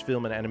popular amongst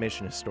film and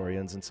animation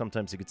historians, and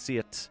sometimes you could see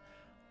it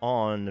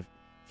on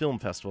film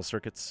festival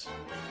circuits,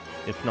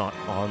 if not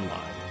online.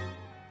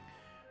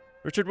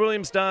 Richard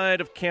Williams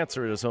died of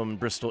cancer at his home in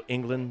Bristol,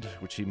 England,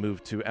 which he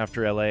moved to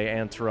after LA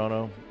and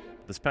Toronto.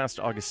 This past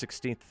August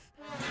 16th,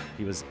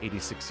 he was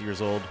 86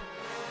 years old.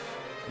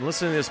 And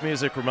listening to this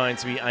music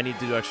reminds me I need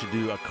to actually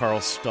do a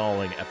Carl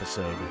Stalling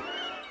episode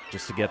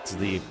just to get to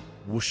the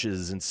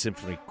whooshes and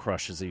symphony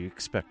crushes that you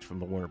expect from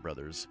the Warner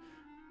Brothers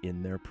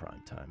in their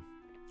prime time.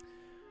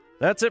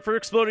 That's it for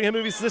Exploding Head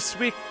Movies this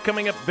week.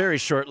 Coming up very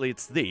shortly,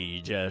 it's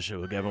The Jazz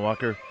Show with Gavin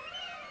Walker.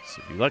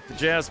 So if you like the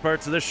jazz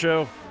parts of this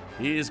show,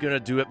 he's going to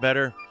do it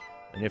better.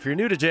 And if you're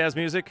new to jazz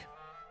music,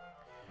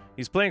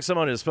 he's playing some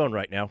on his phone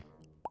right now.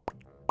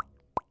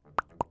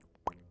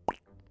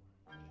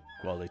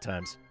 Quality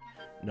times.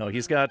 No,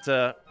 he's got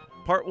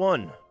part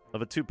one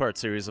of a two-part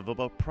series of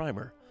about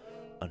primer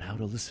on how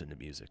to listen to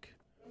music,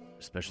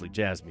 especially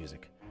jazz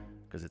music,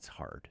 because it's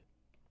hard.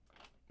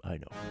 I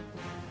know.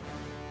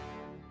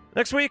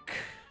 Next week,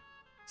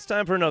 it's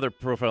time for another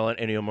profile on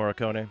Ennio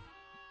Morricone,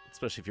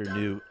 especially if you're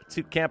new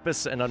to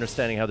campus and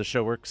understanding how the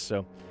show works.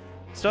 So,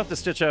 still have to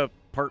stitch out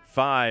part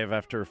 5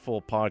 after a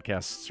full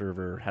podcast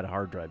server had a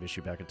hard drive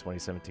issue back in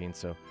 2017,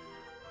 so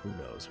who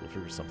knows? We'll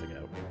figure something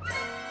out.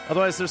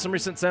 Otherwise, there's some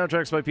recent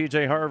soundtracks by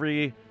PJ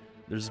Harvey.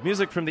 There's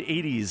music from the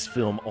 80s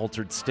film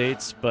Altered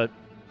States, but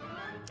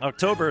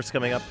October is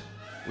coming up,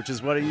 which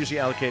is what I usually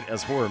allocate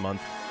as horror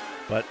month.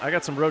 But I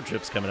got some road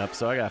trips coming up,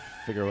 so I got to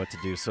figure out what to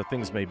do, so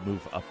things may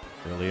move up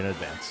early in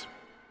advance.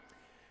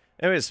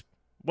 Anyways,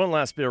 one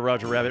last bit of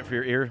Roger Rabbit for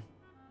your ear.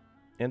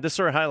 And this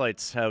sort of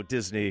highlights how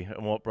Disney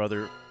and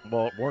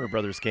Warner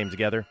Brothers came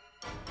together.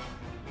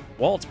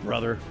 Walt's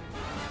brother,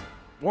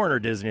 Warner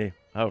Disney,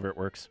 however it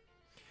works.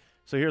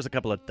 So here's a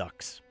couple of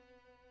ducks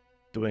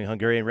doing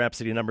Hungarian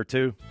Rhapsody number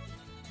 2.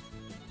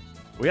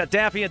 We got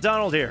Daffy and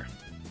Donald here,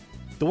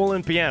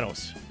 dueling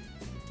pianos.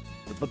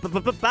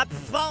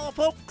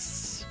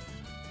 Folks,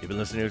 you've been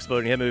listening to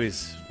Exploding Head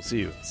Movies. We'll see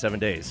you in 7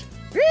 days.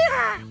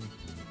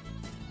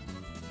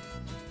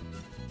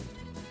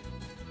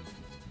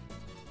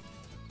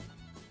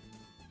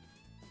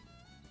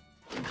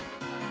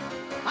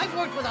 I've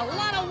worked with a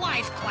lot of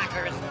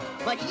wisecrackers,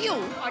 but you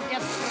are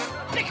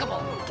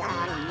despicable.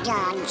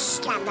 Don,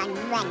 stubborn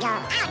rigger.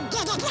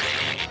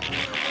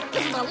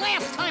 This is the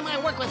last time I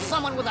work with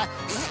someone with a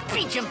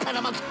speech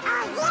impediment.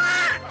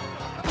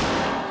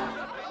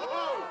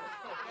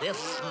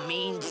 This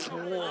means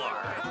war.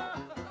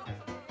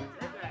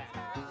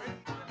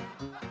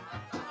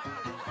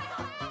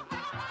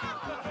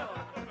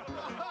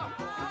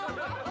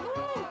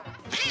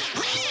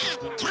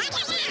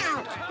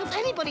 Does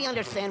anybody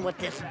understand what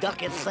this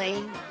duck is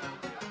saying?